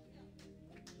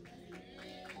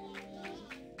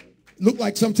 Looked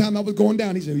like sometime I was going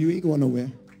down. He said, you ain't going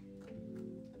nowhere.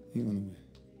 You ain't going nowhere.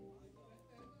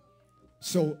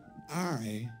 So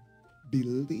I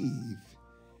believe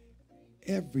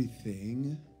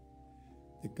everything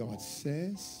that God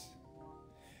says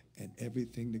and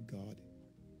everything that God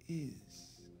is.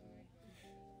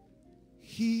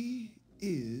 He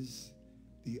is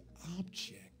the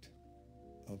object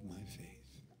of my faith.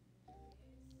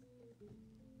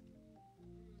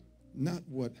 Not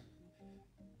what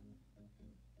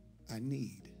I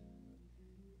need.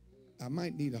 I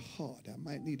might need a heart. I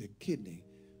might need a kidney.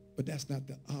 But that's not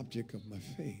the object of my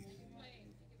faith.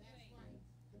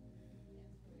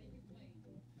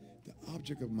 The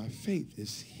object of my faith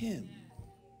is him.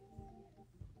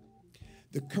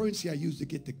 The currency I use to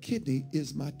get the kidney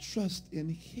is my trust in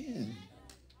him.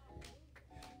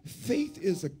 Faith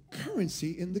is a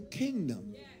currency in the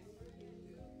kingdom.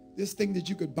 This thing that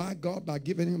you could buy God by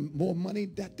giving him more money,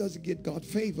 that doesn't get God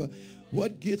favor.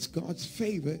 What gets God's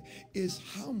favor is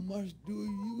how much do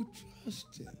you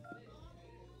trust him?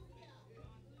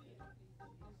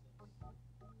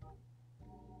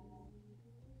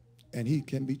 And he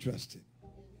can be trusted.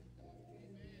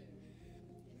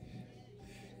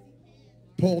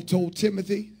 Paul told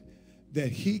Timothy that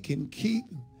he can keep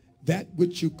that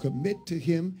which you commit to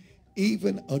him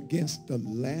even against the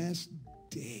last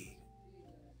day.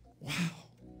 Wow.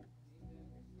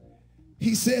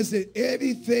 He says that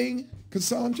everything,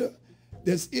 Cassandra,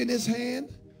 that's in his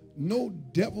hand, no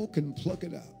devil can pluck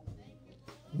it out.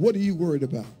 What are you worried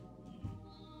about?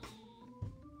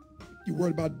 You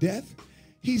worried about death?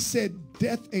 He said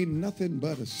death ain't nothing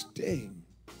but a sting.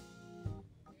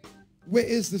 Where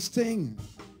is the sting?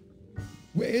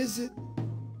 Where is it?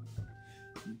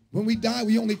 When we die,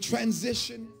 we only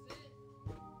transition.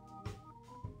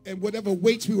 And whatever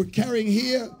weights we were carrying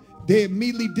here, they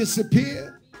immediately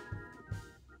disappear.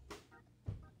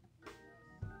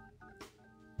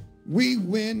 We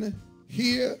win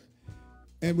here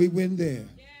and we win there.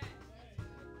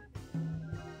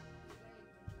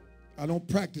 I don't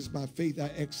practice my faith, I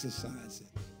exercise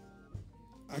it.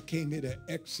 I came here to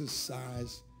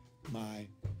exercise my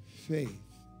faith.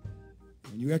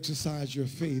 When you exercise your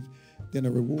faith, then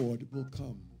a reward will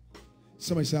come.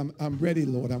 Somebody say, I'm ready,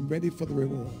 Lord. I'm ready for the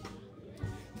reward.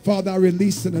 Father, I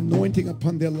release an anointing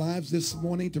upon their lives this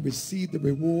morning to receive the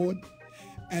reward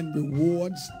and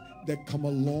rewards that come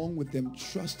along with them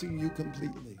trusting you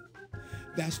completely.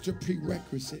 That's the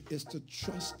prerequisite, is to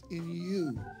trust in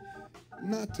you,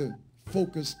 not to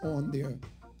focus on their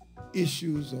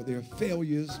issues or their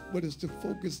failures, but is to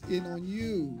focus in on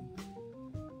you.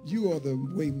 You are the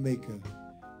way maker.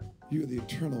 You are the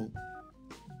eternal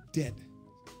debt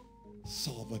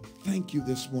solver. Thank you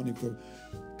this morning for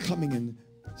coming and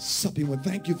supping with.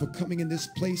 Thank you for coming in this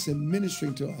place and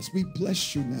ministering to us. We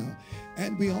bless you now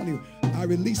and we honor you. I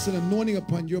release an anointing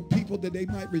upon your people that they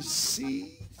might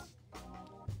receive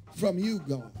from you,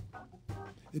 God.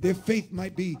 That their faith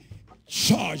might be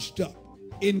charged up,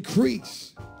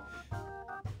 increase.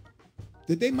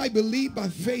 That they might believe by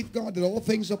faith, God, that all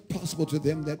things are possible to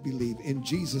them that believe. In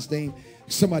Jesus' name,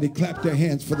 somebody clap their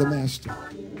hands for the Master.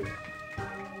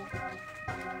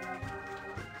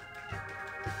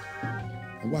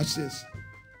 And watch this.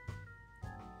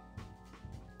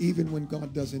 Even when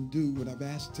God doesn't do what I've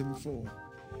asked him for,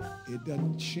 it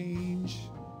doesn't change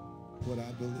what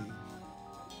I believe.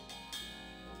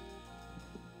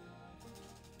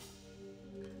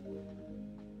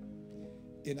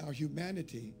 In our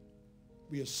humanity,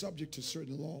 we are subject to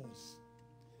certain laws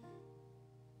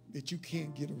that you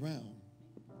can't get around.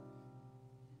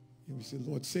 And we say,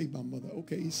 Lord, save my mother.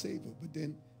 Okay, he saved her, but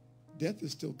then death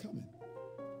is still coming.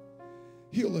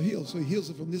 Heal her, heal. So he heals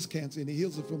her from this cancer, and he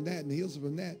heals her from that, and he heals her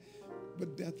from that.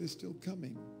 But death is still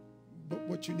coming. But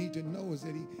what you need to know is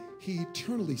that he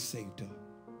eternally saved her.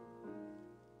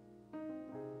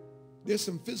 There's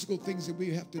some physical things that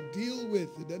we have to deal with.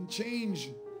 It doesn't change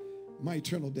my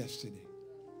eternal destiny.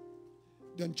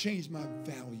 It doesn't change my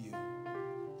value.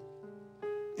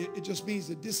 It just means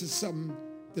that this is something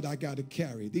that I got to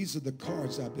carry. These are the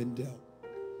cards I've been dealt.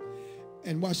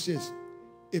 And watch this.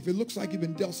 If it looks like you've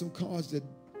been dealt some cards that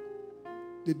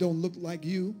don't look like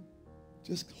you,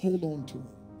 just hold on to them.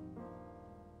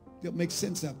 They'll make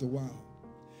sense after a while.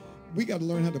 We got to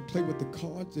learn how to play with the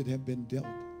cards that have been dealt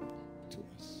to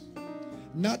us.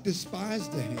 Not despise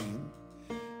the hand.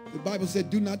 The Bible said,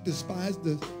 do not despise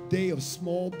the day of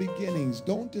small beginnings.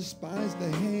 Don't despise the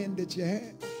hand that you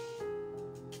have,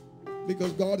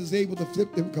 because God is able to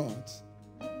flip them cards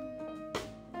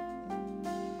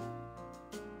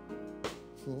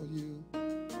for you.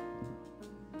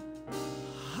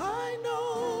 I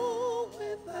know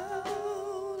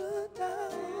without a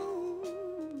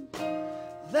doubt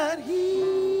that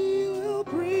he will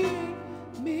bring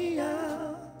me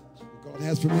out. What God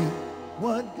has for me.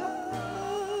 What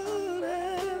God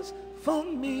has for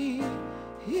me,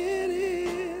 it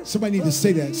is. Somebody needs to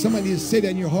say that. Somebody needs to say that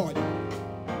in your heart.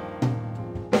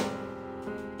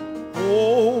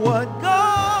 Oh, what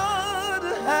God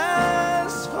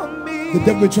has for me. The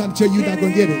devil is trying to tell you you're not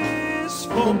going to get it.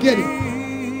 You're going to get it.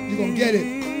 You're going to get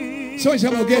it. Somebody say,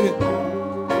 I'm going to get it.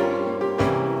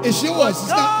 It's yours. It's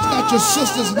not your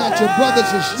sisters. It's not your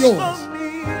brothers. It's yours.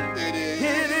 It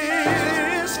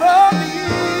is for me.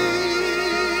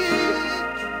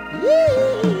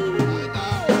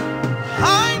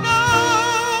 I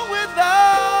know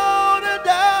without a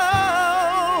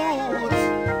doubt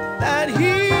that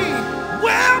he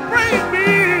will bring me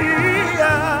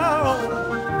out.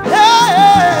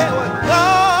 Hey, what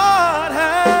God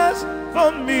has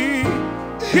for me,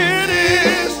 it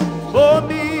is for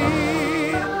me.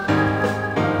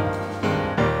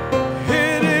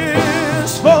 It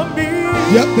is for me.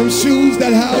 Yep, them shoes,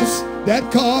 that house,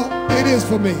 that car, it is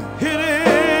for me. It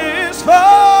is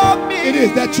for me. It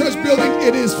is. That church building,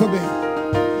 it is for me.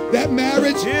 That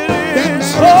marriage, It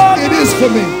it is for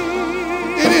me.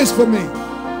 It is for me.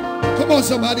 Come on,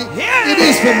 somebody. It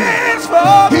is for me. is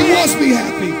for He me. wants me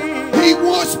happy. He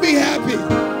wants me happy.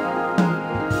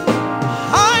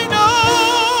 I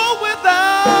know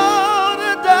without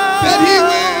a doubt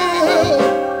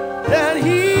That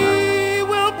he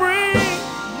will bring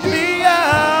me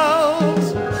out.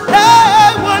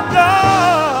 Hey, what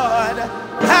God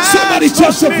has Somebody for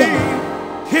testify. me,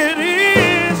 it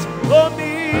is for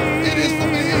me. It is for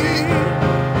me.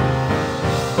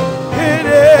 It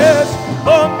is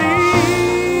for me.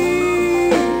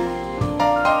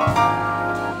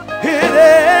 It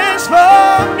is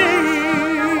for me.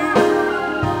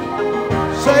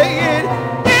 Say it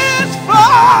is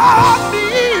for me.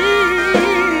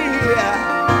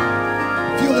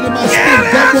 Feel it in my spirit.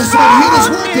 God wants somebody to hear this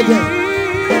word today.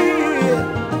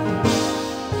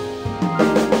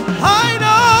 I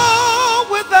know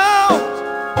without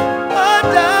a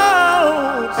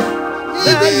doubt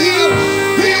that he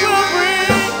will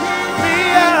bring me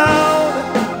out.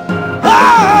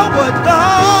 Oh, what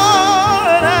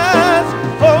God has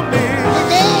for me.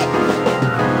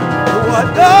 What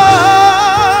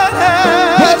God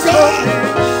has for me.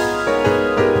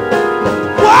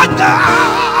 What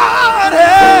God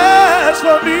has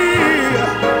for me.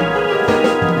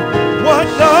 What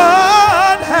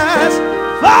God has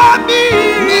for me.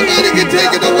 Nobody can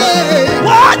take it away.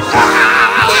 What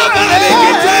God Nobody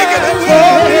can take it has away.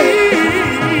 for me.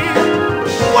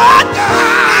 What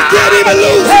God Can't even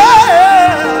lose it.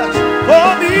 has for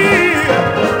me.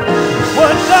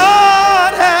 What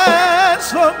God has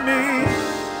for me,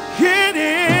 it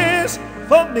is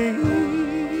for me.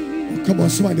 Come on,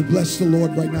 somebody bless the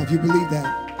Lord right now if you believe that.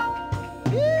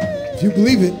 If you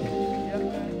believe it.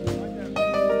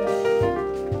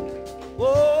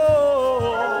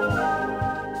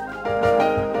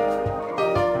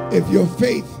 If your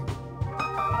faith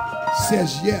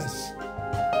says yes,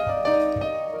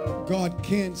 God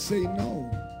can't say no.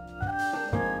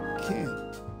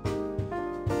 Can't.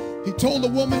 He told the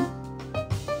woman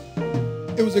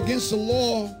it was against the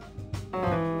law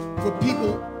for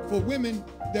people, for women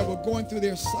that were going through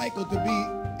their cycle to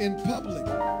be in public.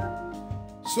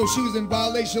 So she was in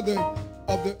violation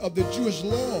of the Jewish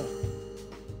law,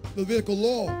 the Levitical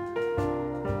law.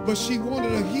 But she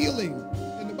wanted a healing.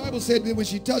 And the Bible said that when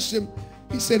she touched him,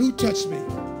 he said, "Who touched me?"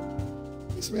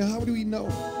 He said, "How do we know?"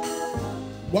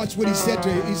 Watch what he said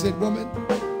to her. He said, "Woman,"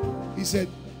 he said,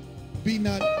 "be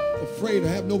not afraid or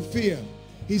have no fear."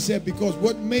 He said, "Because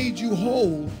what made you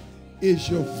whole is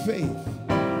your faith."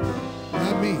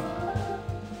 Not me.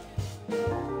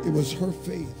 It was her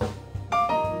faith.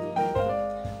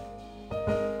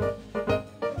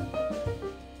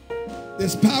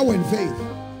 There's power in faith.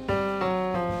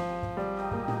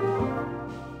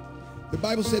 The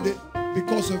Bible said that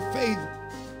because of faith,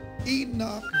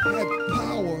 Enoch had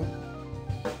power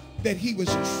that he was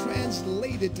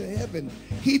translated to heaven.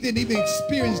 He didn't even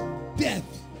experience death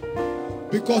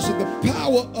because of the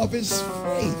power of his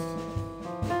faith.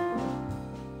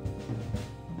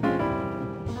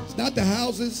 It's not the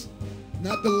houses,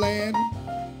 not the land,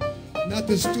 not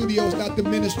the studios, not the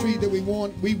ministry that we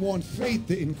want. We want faith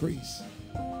to increase.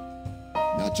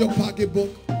 Not your pocketbook.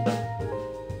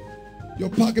 Your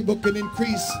pocketbook can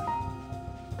increase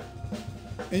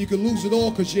and you can lose it all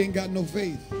because you ain't got no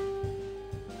faith.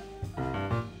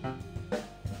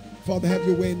 Father, have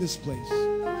your way in this place.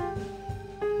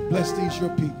 Bless these your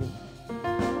people.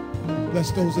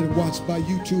 Bless those that have watched by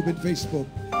YouTube and Facebook.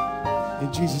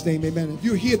 In Jesus' name, amen. If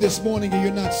you're here this morning and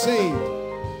you're not saved,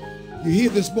 you're here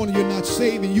this morning, you're not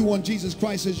saved, and you want Jesus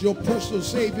Christ as your personal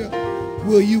Savior,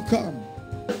 will you come?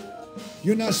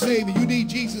 You're not saved and you need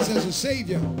Jesus as a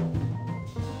Savior.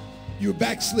 You're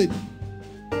backslidden.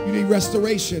 You need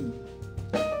restoration.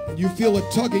 And you feel a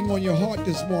tugging on your heart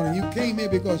this morning. You came here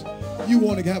because you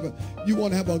want to have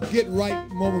a get right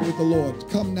moment with the Lord.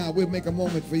 Come now, we'll make a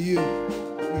moment for you.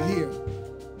 We're here.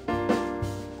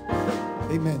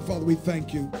 Amen. Father, we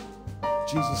thank you. In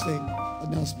Jesus' name,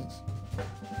 announcements.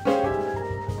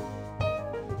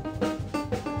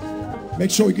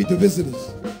 Make sure you get the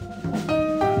visitors.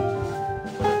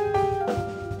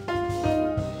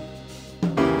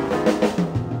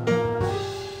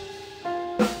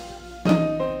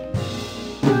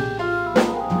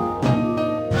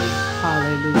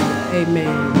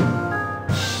 Amen.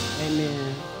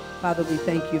 Amen. Father, we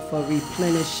thank you for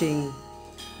replenishing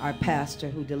our pastor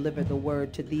who delivered the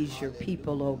word to these your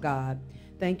people, oh God.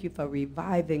 Thank you for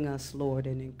reviving us, Lord,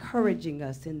 and encouraging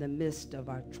us in the midst of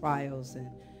our trials and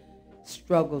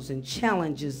struggles and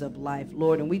challenges of life,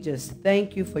 Lord. And we just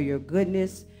thank you for your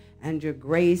goodness and your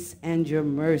grace and your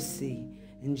mercy.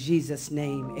 In Jesus'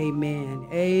 name, amen.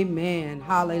 Amen.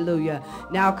 Hallelujah.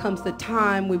 Now comes the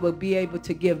time we will be able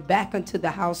to give back unto the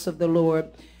house of the Lord.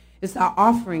 It's our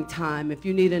offering time. If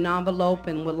you need an envelope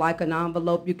and would like an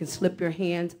envelope, you can slip your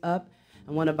hands up,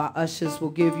 and one of our ushers will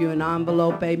give you an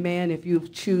envelope. Amen. If you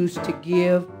choose to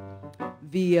give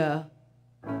via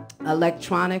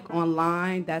electronic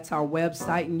online, that's our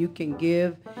website, and you can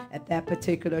give at that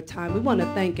particular time. We want to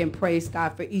thank and praise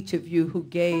God for each of you who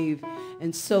gave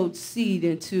and sowed seed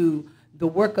into the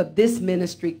work of this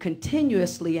ministry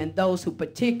continuously, and those who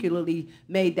particularly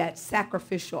made that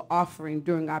sacrificial offering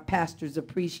during our pastor's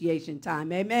appreciation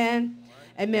time. Amen.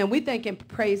 Amen. We thank and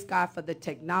praise God for the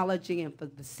technology and for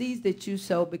the seeds that you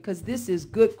sowed, because this is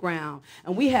good ground.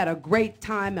 And we had a great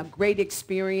time, a great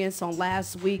experience on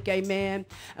last week. Amen.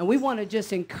 And we want to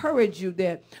just encourage you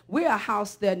that we're a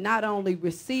house that not only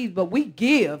receives, but we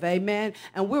give. Amen.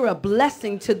 And we're a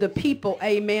blessing to the people.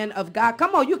 Amen. Of God.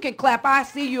 Come on, you can clap. I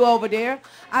see you over there.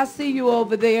 I see you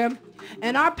over there.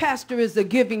 And our pastor is a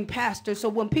giving pastor. So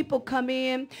when people come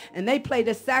in and they play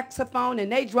the saxophone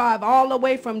and they drive all the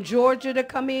way from Georgia to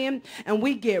come in, and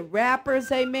we get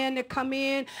rappers, amen, to come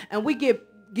in, and we get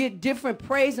different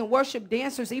praise and worship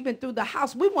dancers even through the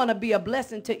house. We want to be a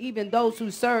blessing to even those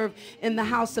who serve in the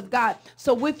house of God.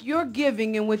 So with your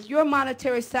giving and with your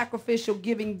monetary sacrificial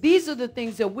giving, these are the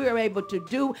things that we're able to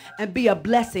do and be a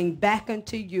blessing back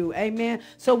unto you. Amen.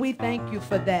 So we thank you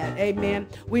for that. Amen.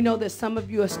 We know that some of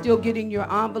you are still getting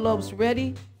your envelopes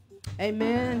ready.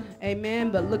 Amen. Amen.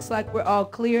 But looks like we're all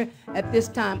clear at this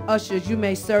time. Ushers, you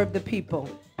may serve the people.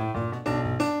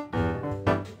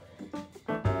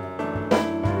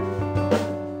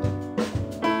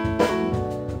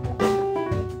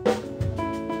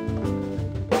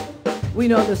 We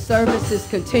know the service is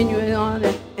continuing on,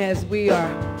 and as we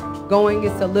are going,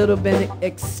 it's a little bit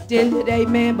extended,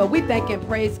 amen. But we thank and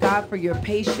praise God for your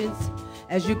patience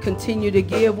as you continue to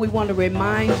give. We want to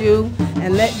remind you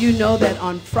and let you know that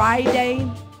on Friday,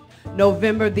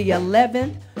 November the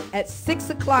 11th, at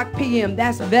 6:00 p.m.,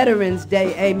 that's Veterans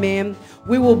Day, amen,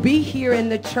 we will be here in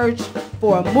the church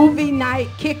for a movie night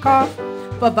kickoff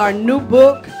of our new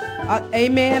book,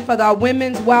 Amen. For our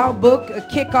Women's Wild Book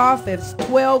kickoff. It's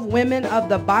 12 Women of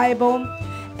the Bible.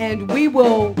 And we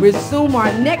will resume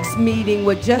our next meeting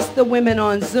with just the women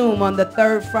on Zoom on the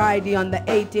third Friday on the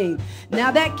 18th.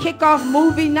 Now that kickoff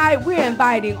movie night, we're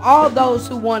inviting all those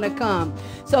who want to come.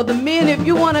 So the men, if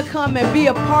you want to come and be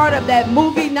a part of that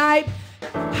movie night,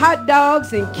 hot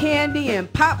dogs and candy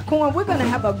and popcorn, we're going to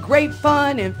have a great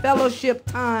fun and fellowship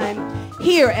time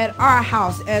here at our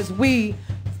house as we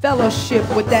fellowship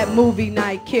with that movie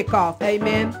night kickoff.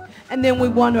 Amen. And then we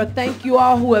want to thank you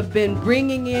all who have been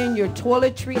bringing in your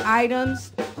toiletry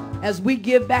items as we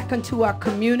give back into our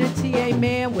community,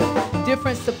 amen, with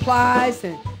different supplies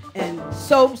and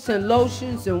soaps and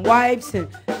lotions and wipes and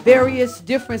various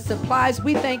different supplies.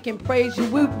 We thank and praise you.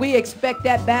 We expect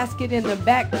that basket in the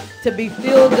back to be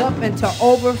filled up and to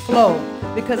overflow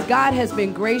because God has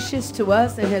been gracious to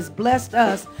us and has blessed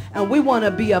us, and we want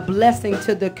to be a blessing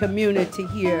to the community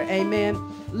here, amen.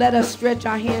 Let us stretch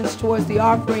our hands towards the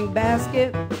offering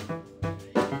basket.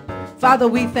 Father,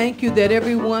 we thank you that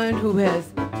everyone who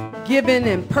has given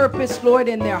and purpose, Lord,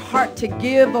 in their heart to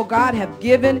give, oh God, have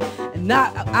given,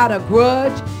 not out of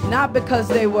grudge, not because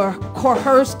they were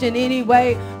coerced in any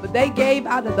way, but they gave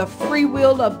out of the free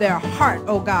will of their heart,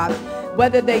 oh God.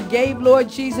 Whether they gave, Lord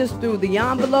Jesus, through the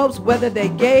envelopes, whether they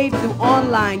gave through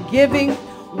online giving,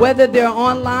 whether they're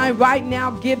online right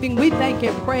now giving, we thank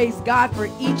and praise God for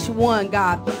each one,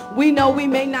 God. We know we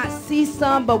may not see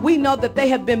some, but we know that they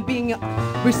have been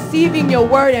receiving your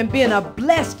word and being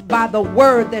blessed by the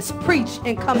word that's preached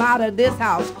and come out of this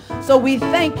house. So we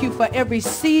thank you for every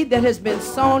seed that has been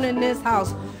sown in this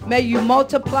house. May you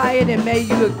multiply it and may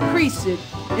you increase it.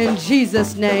 In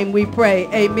Jesus' name we pray.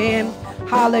 Amen.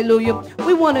 Hallelujah.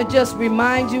 We want to just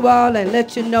remind you all and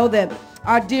let you know that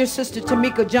our dear sister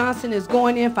Tamika Johnson is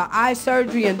going in for eye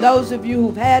surgery, and those of you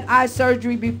who've had eye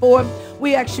surgery before,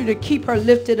 we ask you to keep her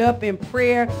lifted up in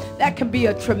prayer. That can be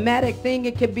a traumatic thing.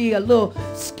 It can be a little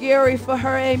scary for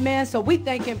her, amen. So we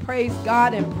thank and praise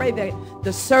God and pray that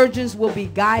the surgeons will be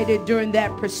guided during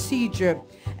that procedure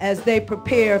as they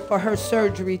prepare for her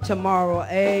surgery tomorrow,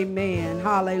 amen.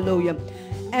 Hallelujah.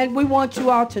 And we want you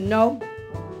all to know,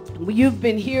 you've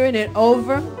been hearing it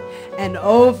over and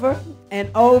over and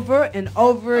over and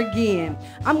over again.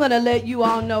 I'm going to let you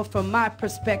all know from my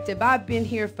perspective, I've been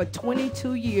here for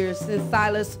 22 years since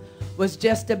Silas was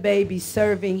just a baby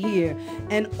serving here.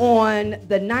 And on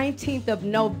the 19th of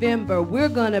November, we're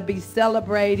going to be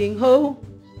celebrating who?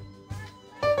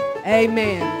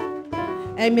 Amen.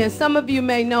 Amen. Some of you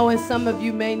may know and some of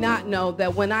you may not know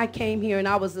that when I came here and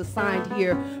I was assigned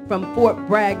here from Fort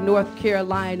Bragg, North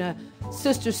Carolina,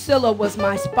 Sister Scylla was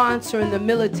my sponsor in the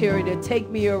military to take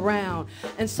me around.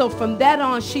 And so from that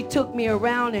on, she took me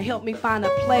around and helped me find a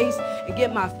place and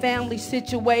get my family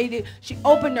situated. She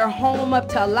opened her home up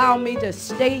to allow me to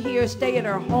stay here, stay at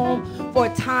her home for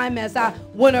a time as I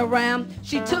went around.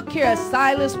 She took care of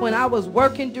Silas when I was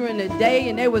working during the day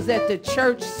and they was at the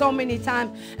church so many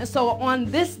times. And so on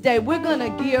this day, we're going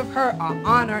to give her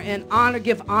honor and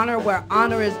give honor where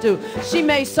honor is due. She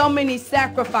made so many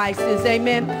sacrifices,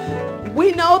 amen.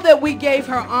 We know that we gave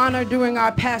her honor during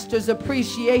our pastor's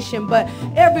appreciation, but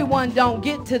everyone don't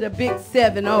get to the big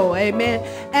 7-0, amen.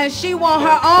 And she want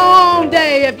her own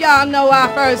day, if y'all know our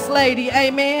first lady,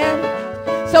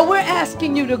 amen. So we're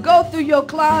asking you to go through your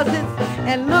closets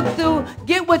and look through,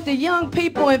 get with the young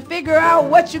people and figure out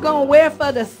what you're going to wear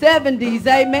for the 70s,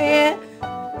 amen.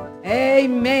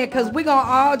 Amen, because we're going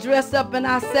to all dress up in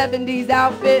our 70s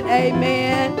outfit,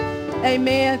 amen.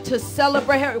 Amen, to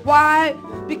celebrate her. Why?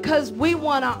 Because we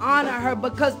want to honor her,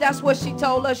 because that's what she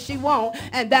told us she won't,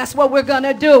 and that's what we're going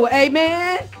to do.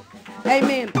 Amen?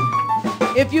 Amen.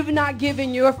 If you've not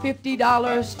given your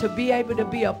 $50 to be able to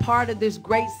be a part of this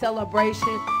great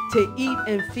celebration, to eat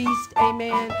and feast,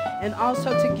 amen, and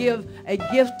also to give a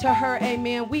gift to her,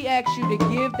 amen, we ask you to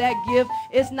give that gift.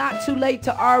 It's not too late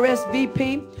to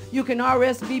RSVP. You can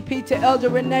RSVP to Elder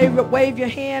Renee. Wave your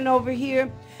hand over here.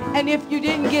 And if you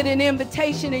didn't get an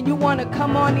invitation and you want to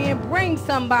come on in, bring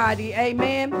somebody,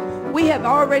 amen. We have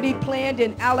already planned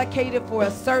and allocated for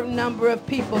a certain number of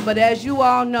people, but as you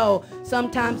all know,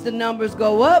 sometimes the numbers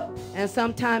go up and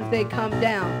sometimes they come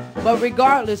down. But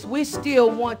regardless, we still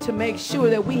want to make sure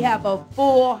that we have a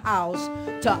full house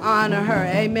to honor her,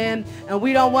 amen. And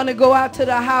we don't want to go out to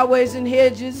the highways and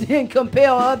hedges and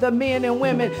compel other men and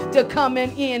women to come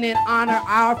in and honor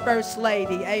our first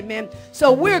lady, amen.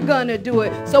 So we're going to do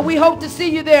it. So we hope to see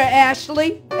you there,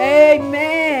 Ashley.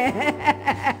 Amen.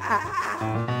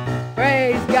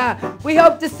 Praise God. We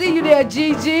hope to see you there,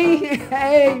 Gigi.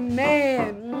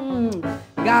 Amen.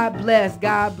 God bless.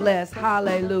 God bless.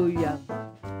 Hallelujah.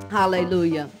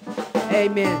 Hallelujah.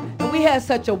 Amen. And we had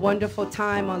such a wonderful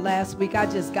time on last week. I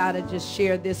just got to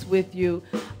share this with you.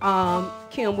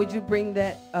 Kim, would you bring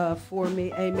that for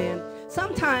me? Amen.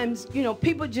 Sometimes, you know,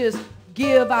 people just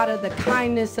give out of the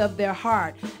kindness of their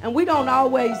heart. And we don't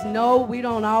always know. We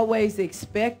don't always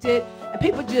expect it. And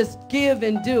people just give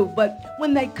and do. But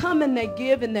when they come and they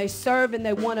give and they serve and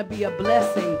they want to be a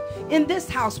blessing, in this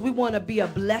house, we want to be a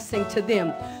blessing to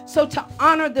them. So to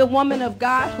honor the woman of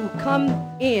God who come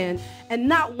in and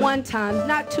not one time,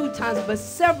 not two times, but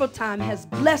several times has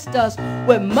blessed us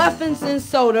with muffins and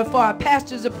soda for our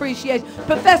pastor's appreciation.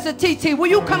 Professor TT, will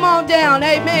you come on down?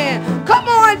 Amen. Come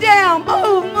on down.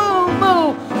 Move, move,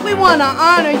 move. We want to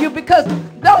honor you because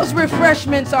those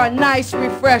refreshments are nice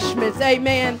refreshments.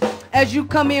 Amen. As you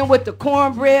come in with the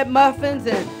cornbread muffins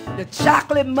and the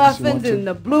chocolate muffins and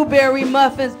the blueberry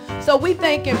muffins. So we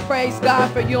thank and praise God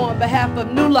for you on behalf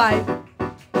of New Life,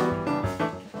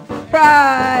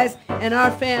 Prize, and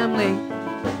our family.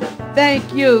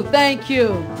 Thank you. Thank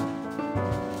you.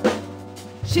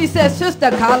 She says,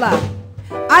 Sister Carla,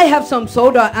 I have some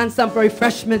soda and some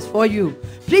refreshments for you.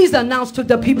 Please announce to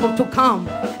the people to come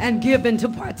and give and to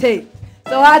partake.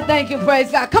 So I thank you, praise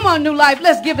God. Come on, New Life.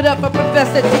 Let's give it up for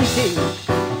Professor TT.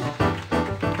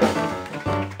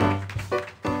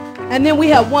 And then we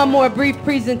have one more brief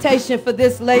presentation for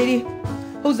this lady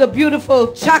who's a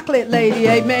beautiful chocolate lady,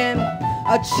 amen.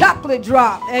 A chocolate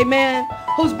drop, amen.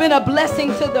 Who's been a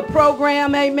blessing to the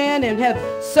program, amen, and have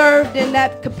served in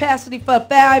that capacity for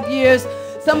 5 years.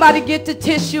 Somebody get the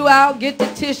tissue out, get the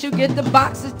tissue, get the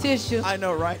box of tissue. I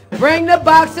know, right? Bring the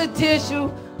box of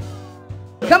tissue.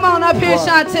 Come on up here,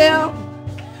 Chantel.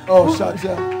 Oh,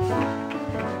 Chantel.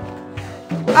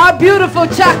 Our beautiful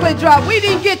chocolate drop. We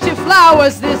didn't get you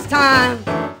flowers this time.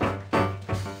 Come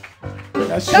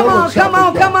on, come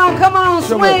on, come on, come on.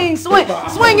 Swing, swing.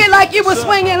 Swing it like you were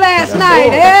swinging last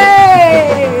night.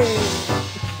 Hey.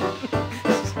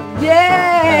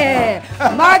 Yeah.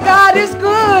 My God is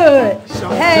good.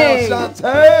 Hey.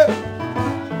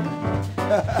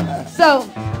 So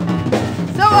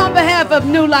on behalf of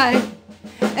New Life,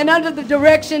 and under the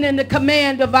direction and the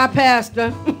command of our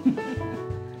pastor.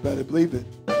 Better believe it.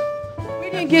 We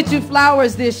didn't get you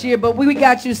flowers this year, but we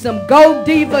got you some Go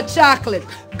Diva chocolate.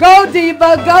 Go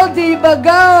Diva, go Diva,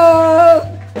 go.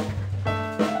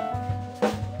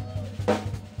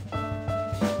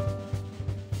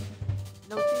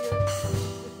 No tears?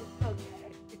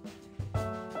 Okay.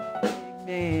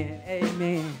 Amen,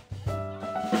 amen.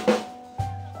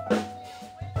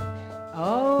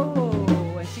 Oh.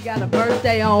 She got a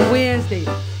birthday on Wednesday.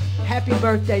 Happy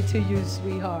birthday to you,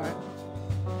 sweetheart.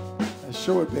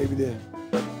 Show it, baby, there.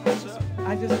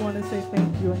 I just want to say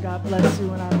thank you and God bless you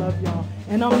and I love y'all.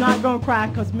 And I'm not going to cry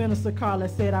because Minister Carla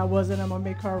said I wasn't. I'm going to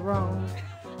make her wrong.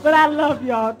 But I love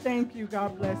y'all. Thank you.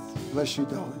 God bless you. Bless you,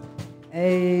 darling.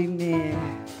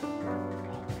 Amen.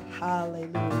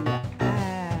 Hallelujah.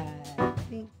 I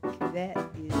think that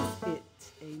is it.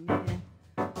 Amen.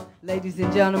 Ladies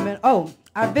and gentlemen, our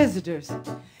visitors,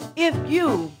 if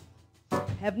you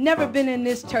have never been in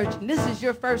this church and this is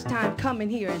your first time coming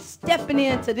here and stepping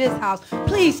into this house,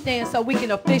 please stand so we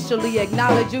can officially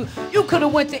acknowledge you. You could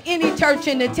have went to any church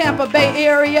in the Tampa Bay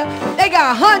area. They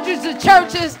got hundreds of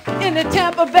churches in the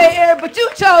Tampa Bay area, but you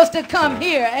chose to come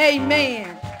here.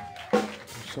 Amen.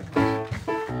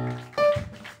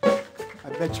 I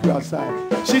met you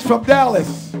outside. She's from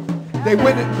Dallas. They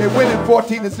win it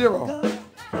 14-0.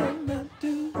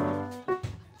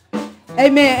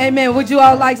 Amen, amen. Would you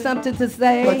all like something to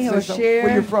say or share?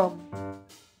 Where you from?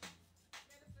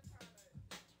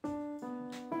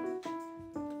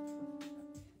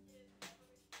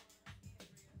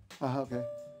 Okay.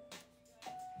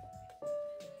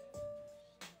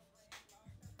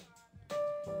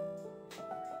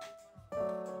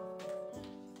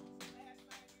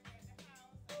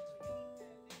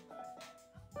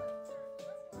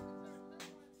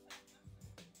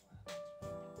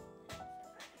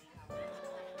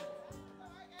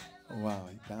 Wow,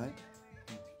 you died?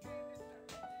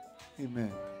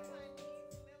 Amen.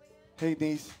 Hey,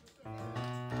 niece.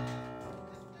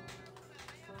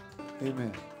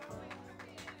 Amen.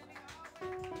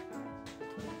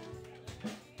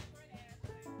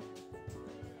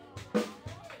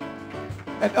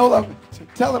 And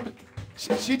tell him,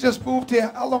 she just moved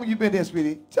here. How long you been here,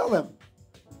 sweetie? Tell him.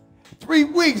 3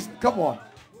 weeks. Come on.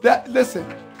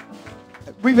 Listen,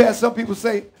 we've had some people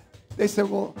say, they said,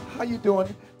 well, how you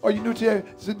doing? Are you new to here?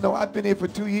 I said, no, I've been here for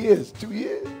 2 years. 2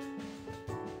 years?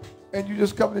 And you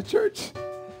just come to church?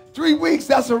 3 weeks,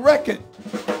 that's a record.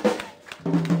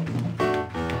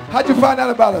 How'd you find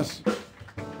out about us?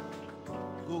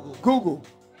 Google. Google.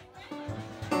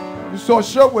 You saw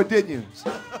Sherwood, didn't you?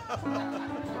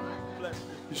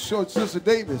 You showed Sister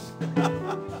Davis.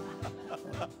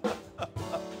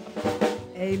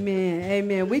 Amen.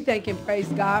 Amen. We thank and praise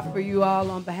God for you all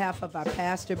on behalf of our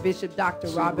pastor, Bishop Dr.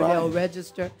 Robert L.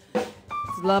 Register,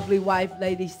 his lovely wife,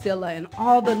 Lady Scylla, and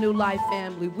all the New Life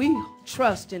family. We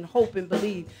trust and hope and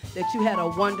believe that you had a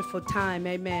wonderful time.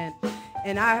 Amen.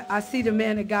 And I see the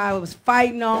man of God was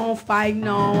fighting on, fighting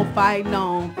on, fighting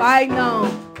on, fighting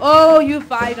on. Oh, you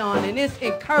fight on. And it's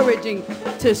encouraging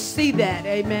to see that,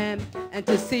 amen, and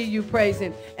to see you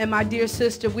praising. And my dear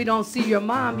sister, we don't see your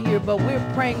mom here, but we're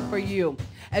praying for you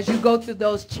as you go through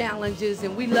those challenges.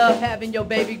 And we love having your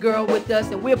baby girl with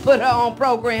us, and we'll put her on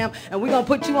program, and we're going to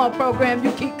put you on program.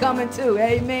 You keep coming too,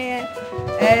 amen.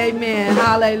 Amen.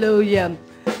 Hallelujah.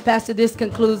 Pastor, this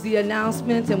concludes the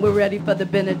announcements, and we're ready for the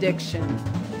benediction.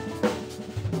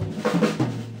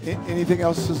 Anything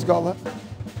else, Sister Scarlett?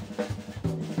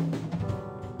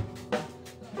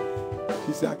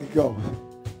 She said I can go.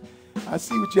 I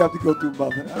see what you have to go through,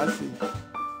 Mother. I see.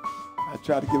 I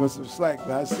try to give her some slack,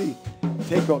 but I see.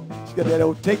 Takeover. She got that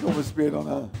old takeover spirit on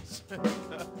her.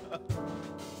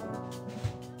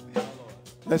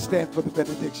 Let's stand for the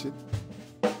benediction.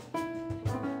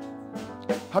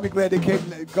 How many glad they came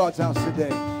to God's house today?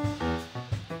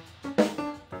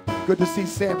 Good to see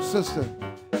Sam's sister.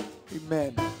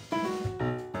 Amen.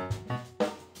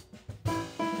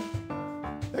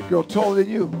 That girl taller than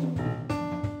you.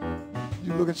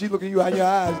 She looking you out your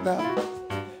eyes now.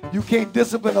 You can't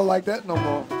discipline her like that no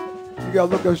more. You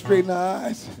gotta look her straight in the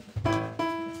eyes.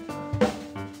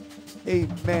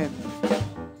 Amen.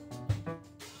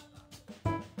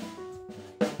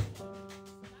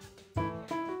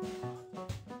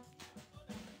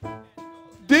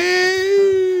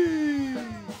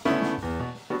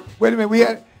 Wait a minute, we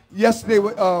had yesterday,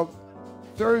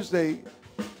 Thursday,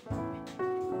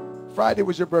 Friday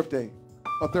was your birthday,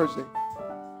 or Thursday,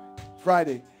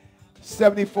 Friday.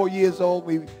 74 years old,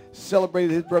 we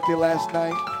celebrated his birthday last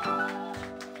night.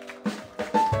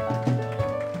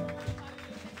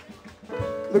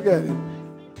 Look at it.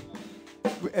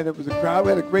 And it was a crowd, we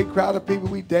had a great crowd of people,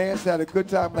 we danced, had a good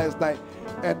time last night.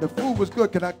 And the food was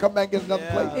good. Can I come back and get another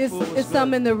plate? It's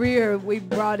some in the rear. We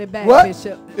brought it back, what?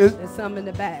 Bishop. There's some in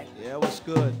the back. Yeah, it was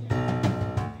good.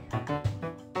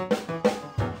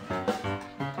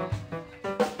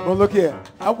 Well, look here.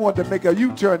 I wanted to make a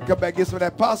U-turn and come back and get some of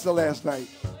that pasta last night.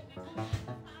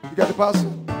 You got the pasta?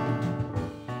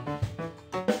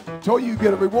 Told you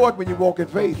get a reward when you walk in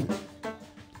faith.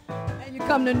 And you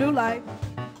come to New Life.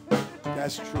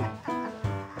 That's true.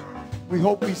 We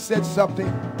hope we said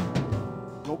something.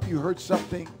 Hope you heard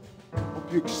something.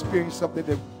 Hope you experienced something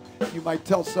that you might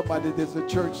tell somebody there's a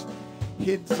church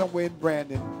hidden somewhere in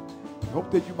Brandon. Hope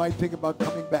that you might think about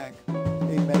coming back.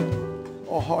 Amen.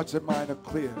 All hearts and minds are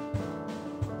clear.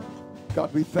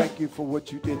 God, we thank you for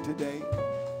what you did today,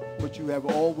 what you have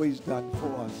always done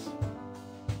for us.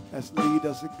 That's lead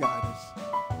us and guide us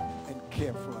and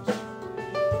care for us.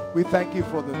 We thank you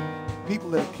for the people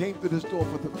that came to this door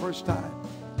for the first time.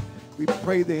 We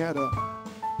pray they had a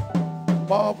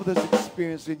marvelous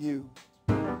experience in you.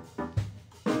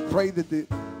 We pray that the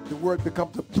word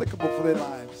becomes applicable for their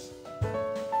lives.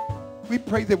 We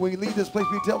pray that when we leave this place,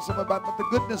 we tell someone about the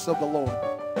goodness of the Lord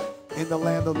in the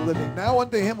land of the living. Now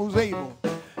unto him who's able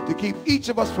to keep each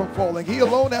of us from falling. He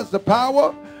alone has the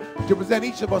power to present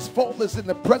each of us faultless in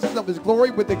the presence of his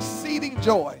glory with exceeding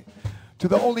joy. To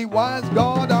the only wise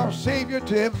God, our Savior,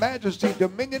 to him majesty,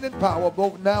 dominion, and power,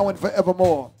 both now and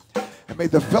forevermore. And may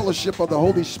the fellowship of the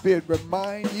Holy Spirit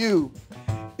remind you,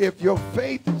 if your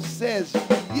faith says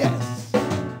yes,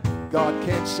 God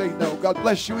can't say no. God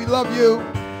bless you. We love you.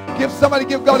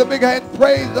 Give God a big hand.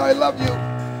 Praise. I love you.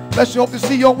 Bless you. Hope to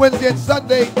see you on Wednesday and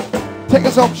Sunday. Take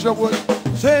us home, Sherwood.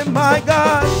 Say, my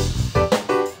God.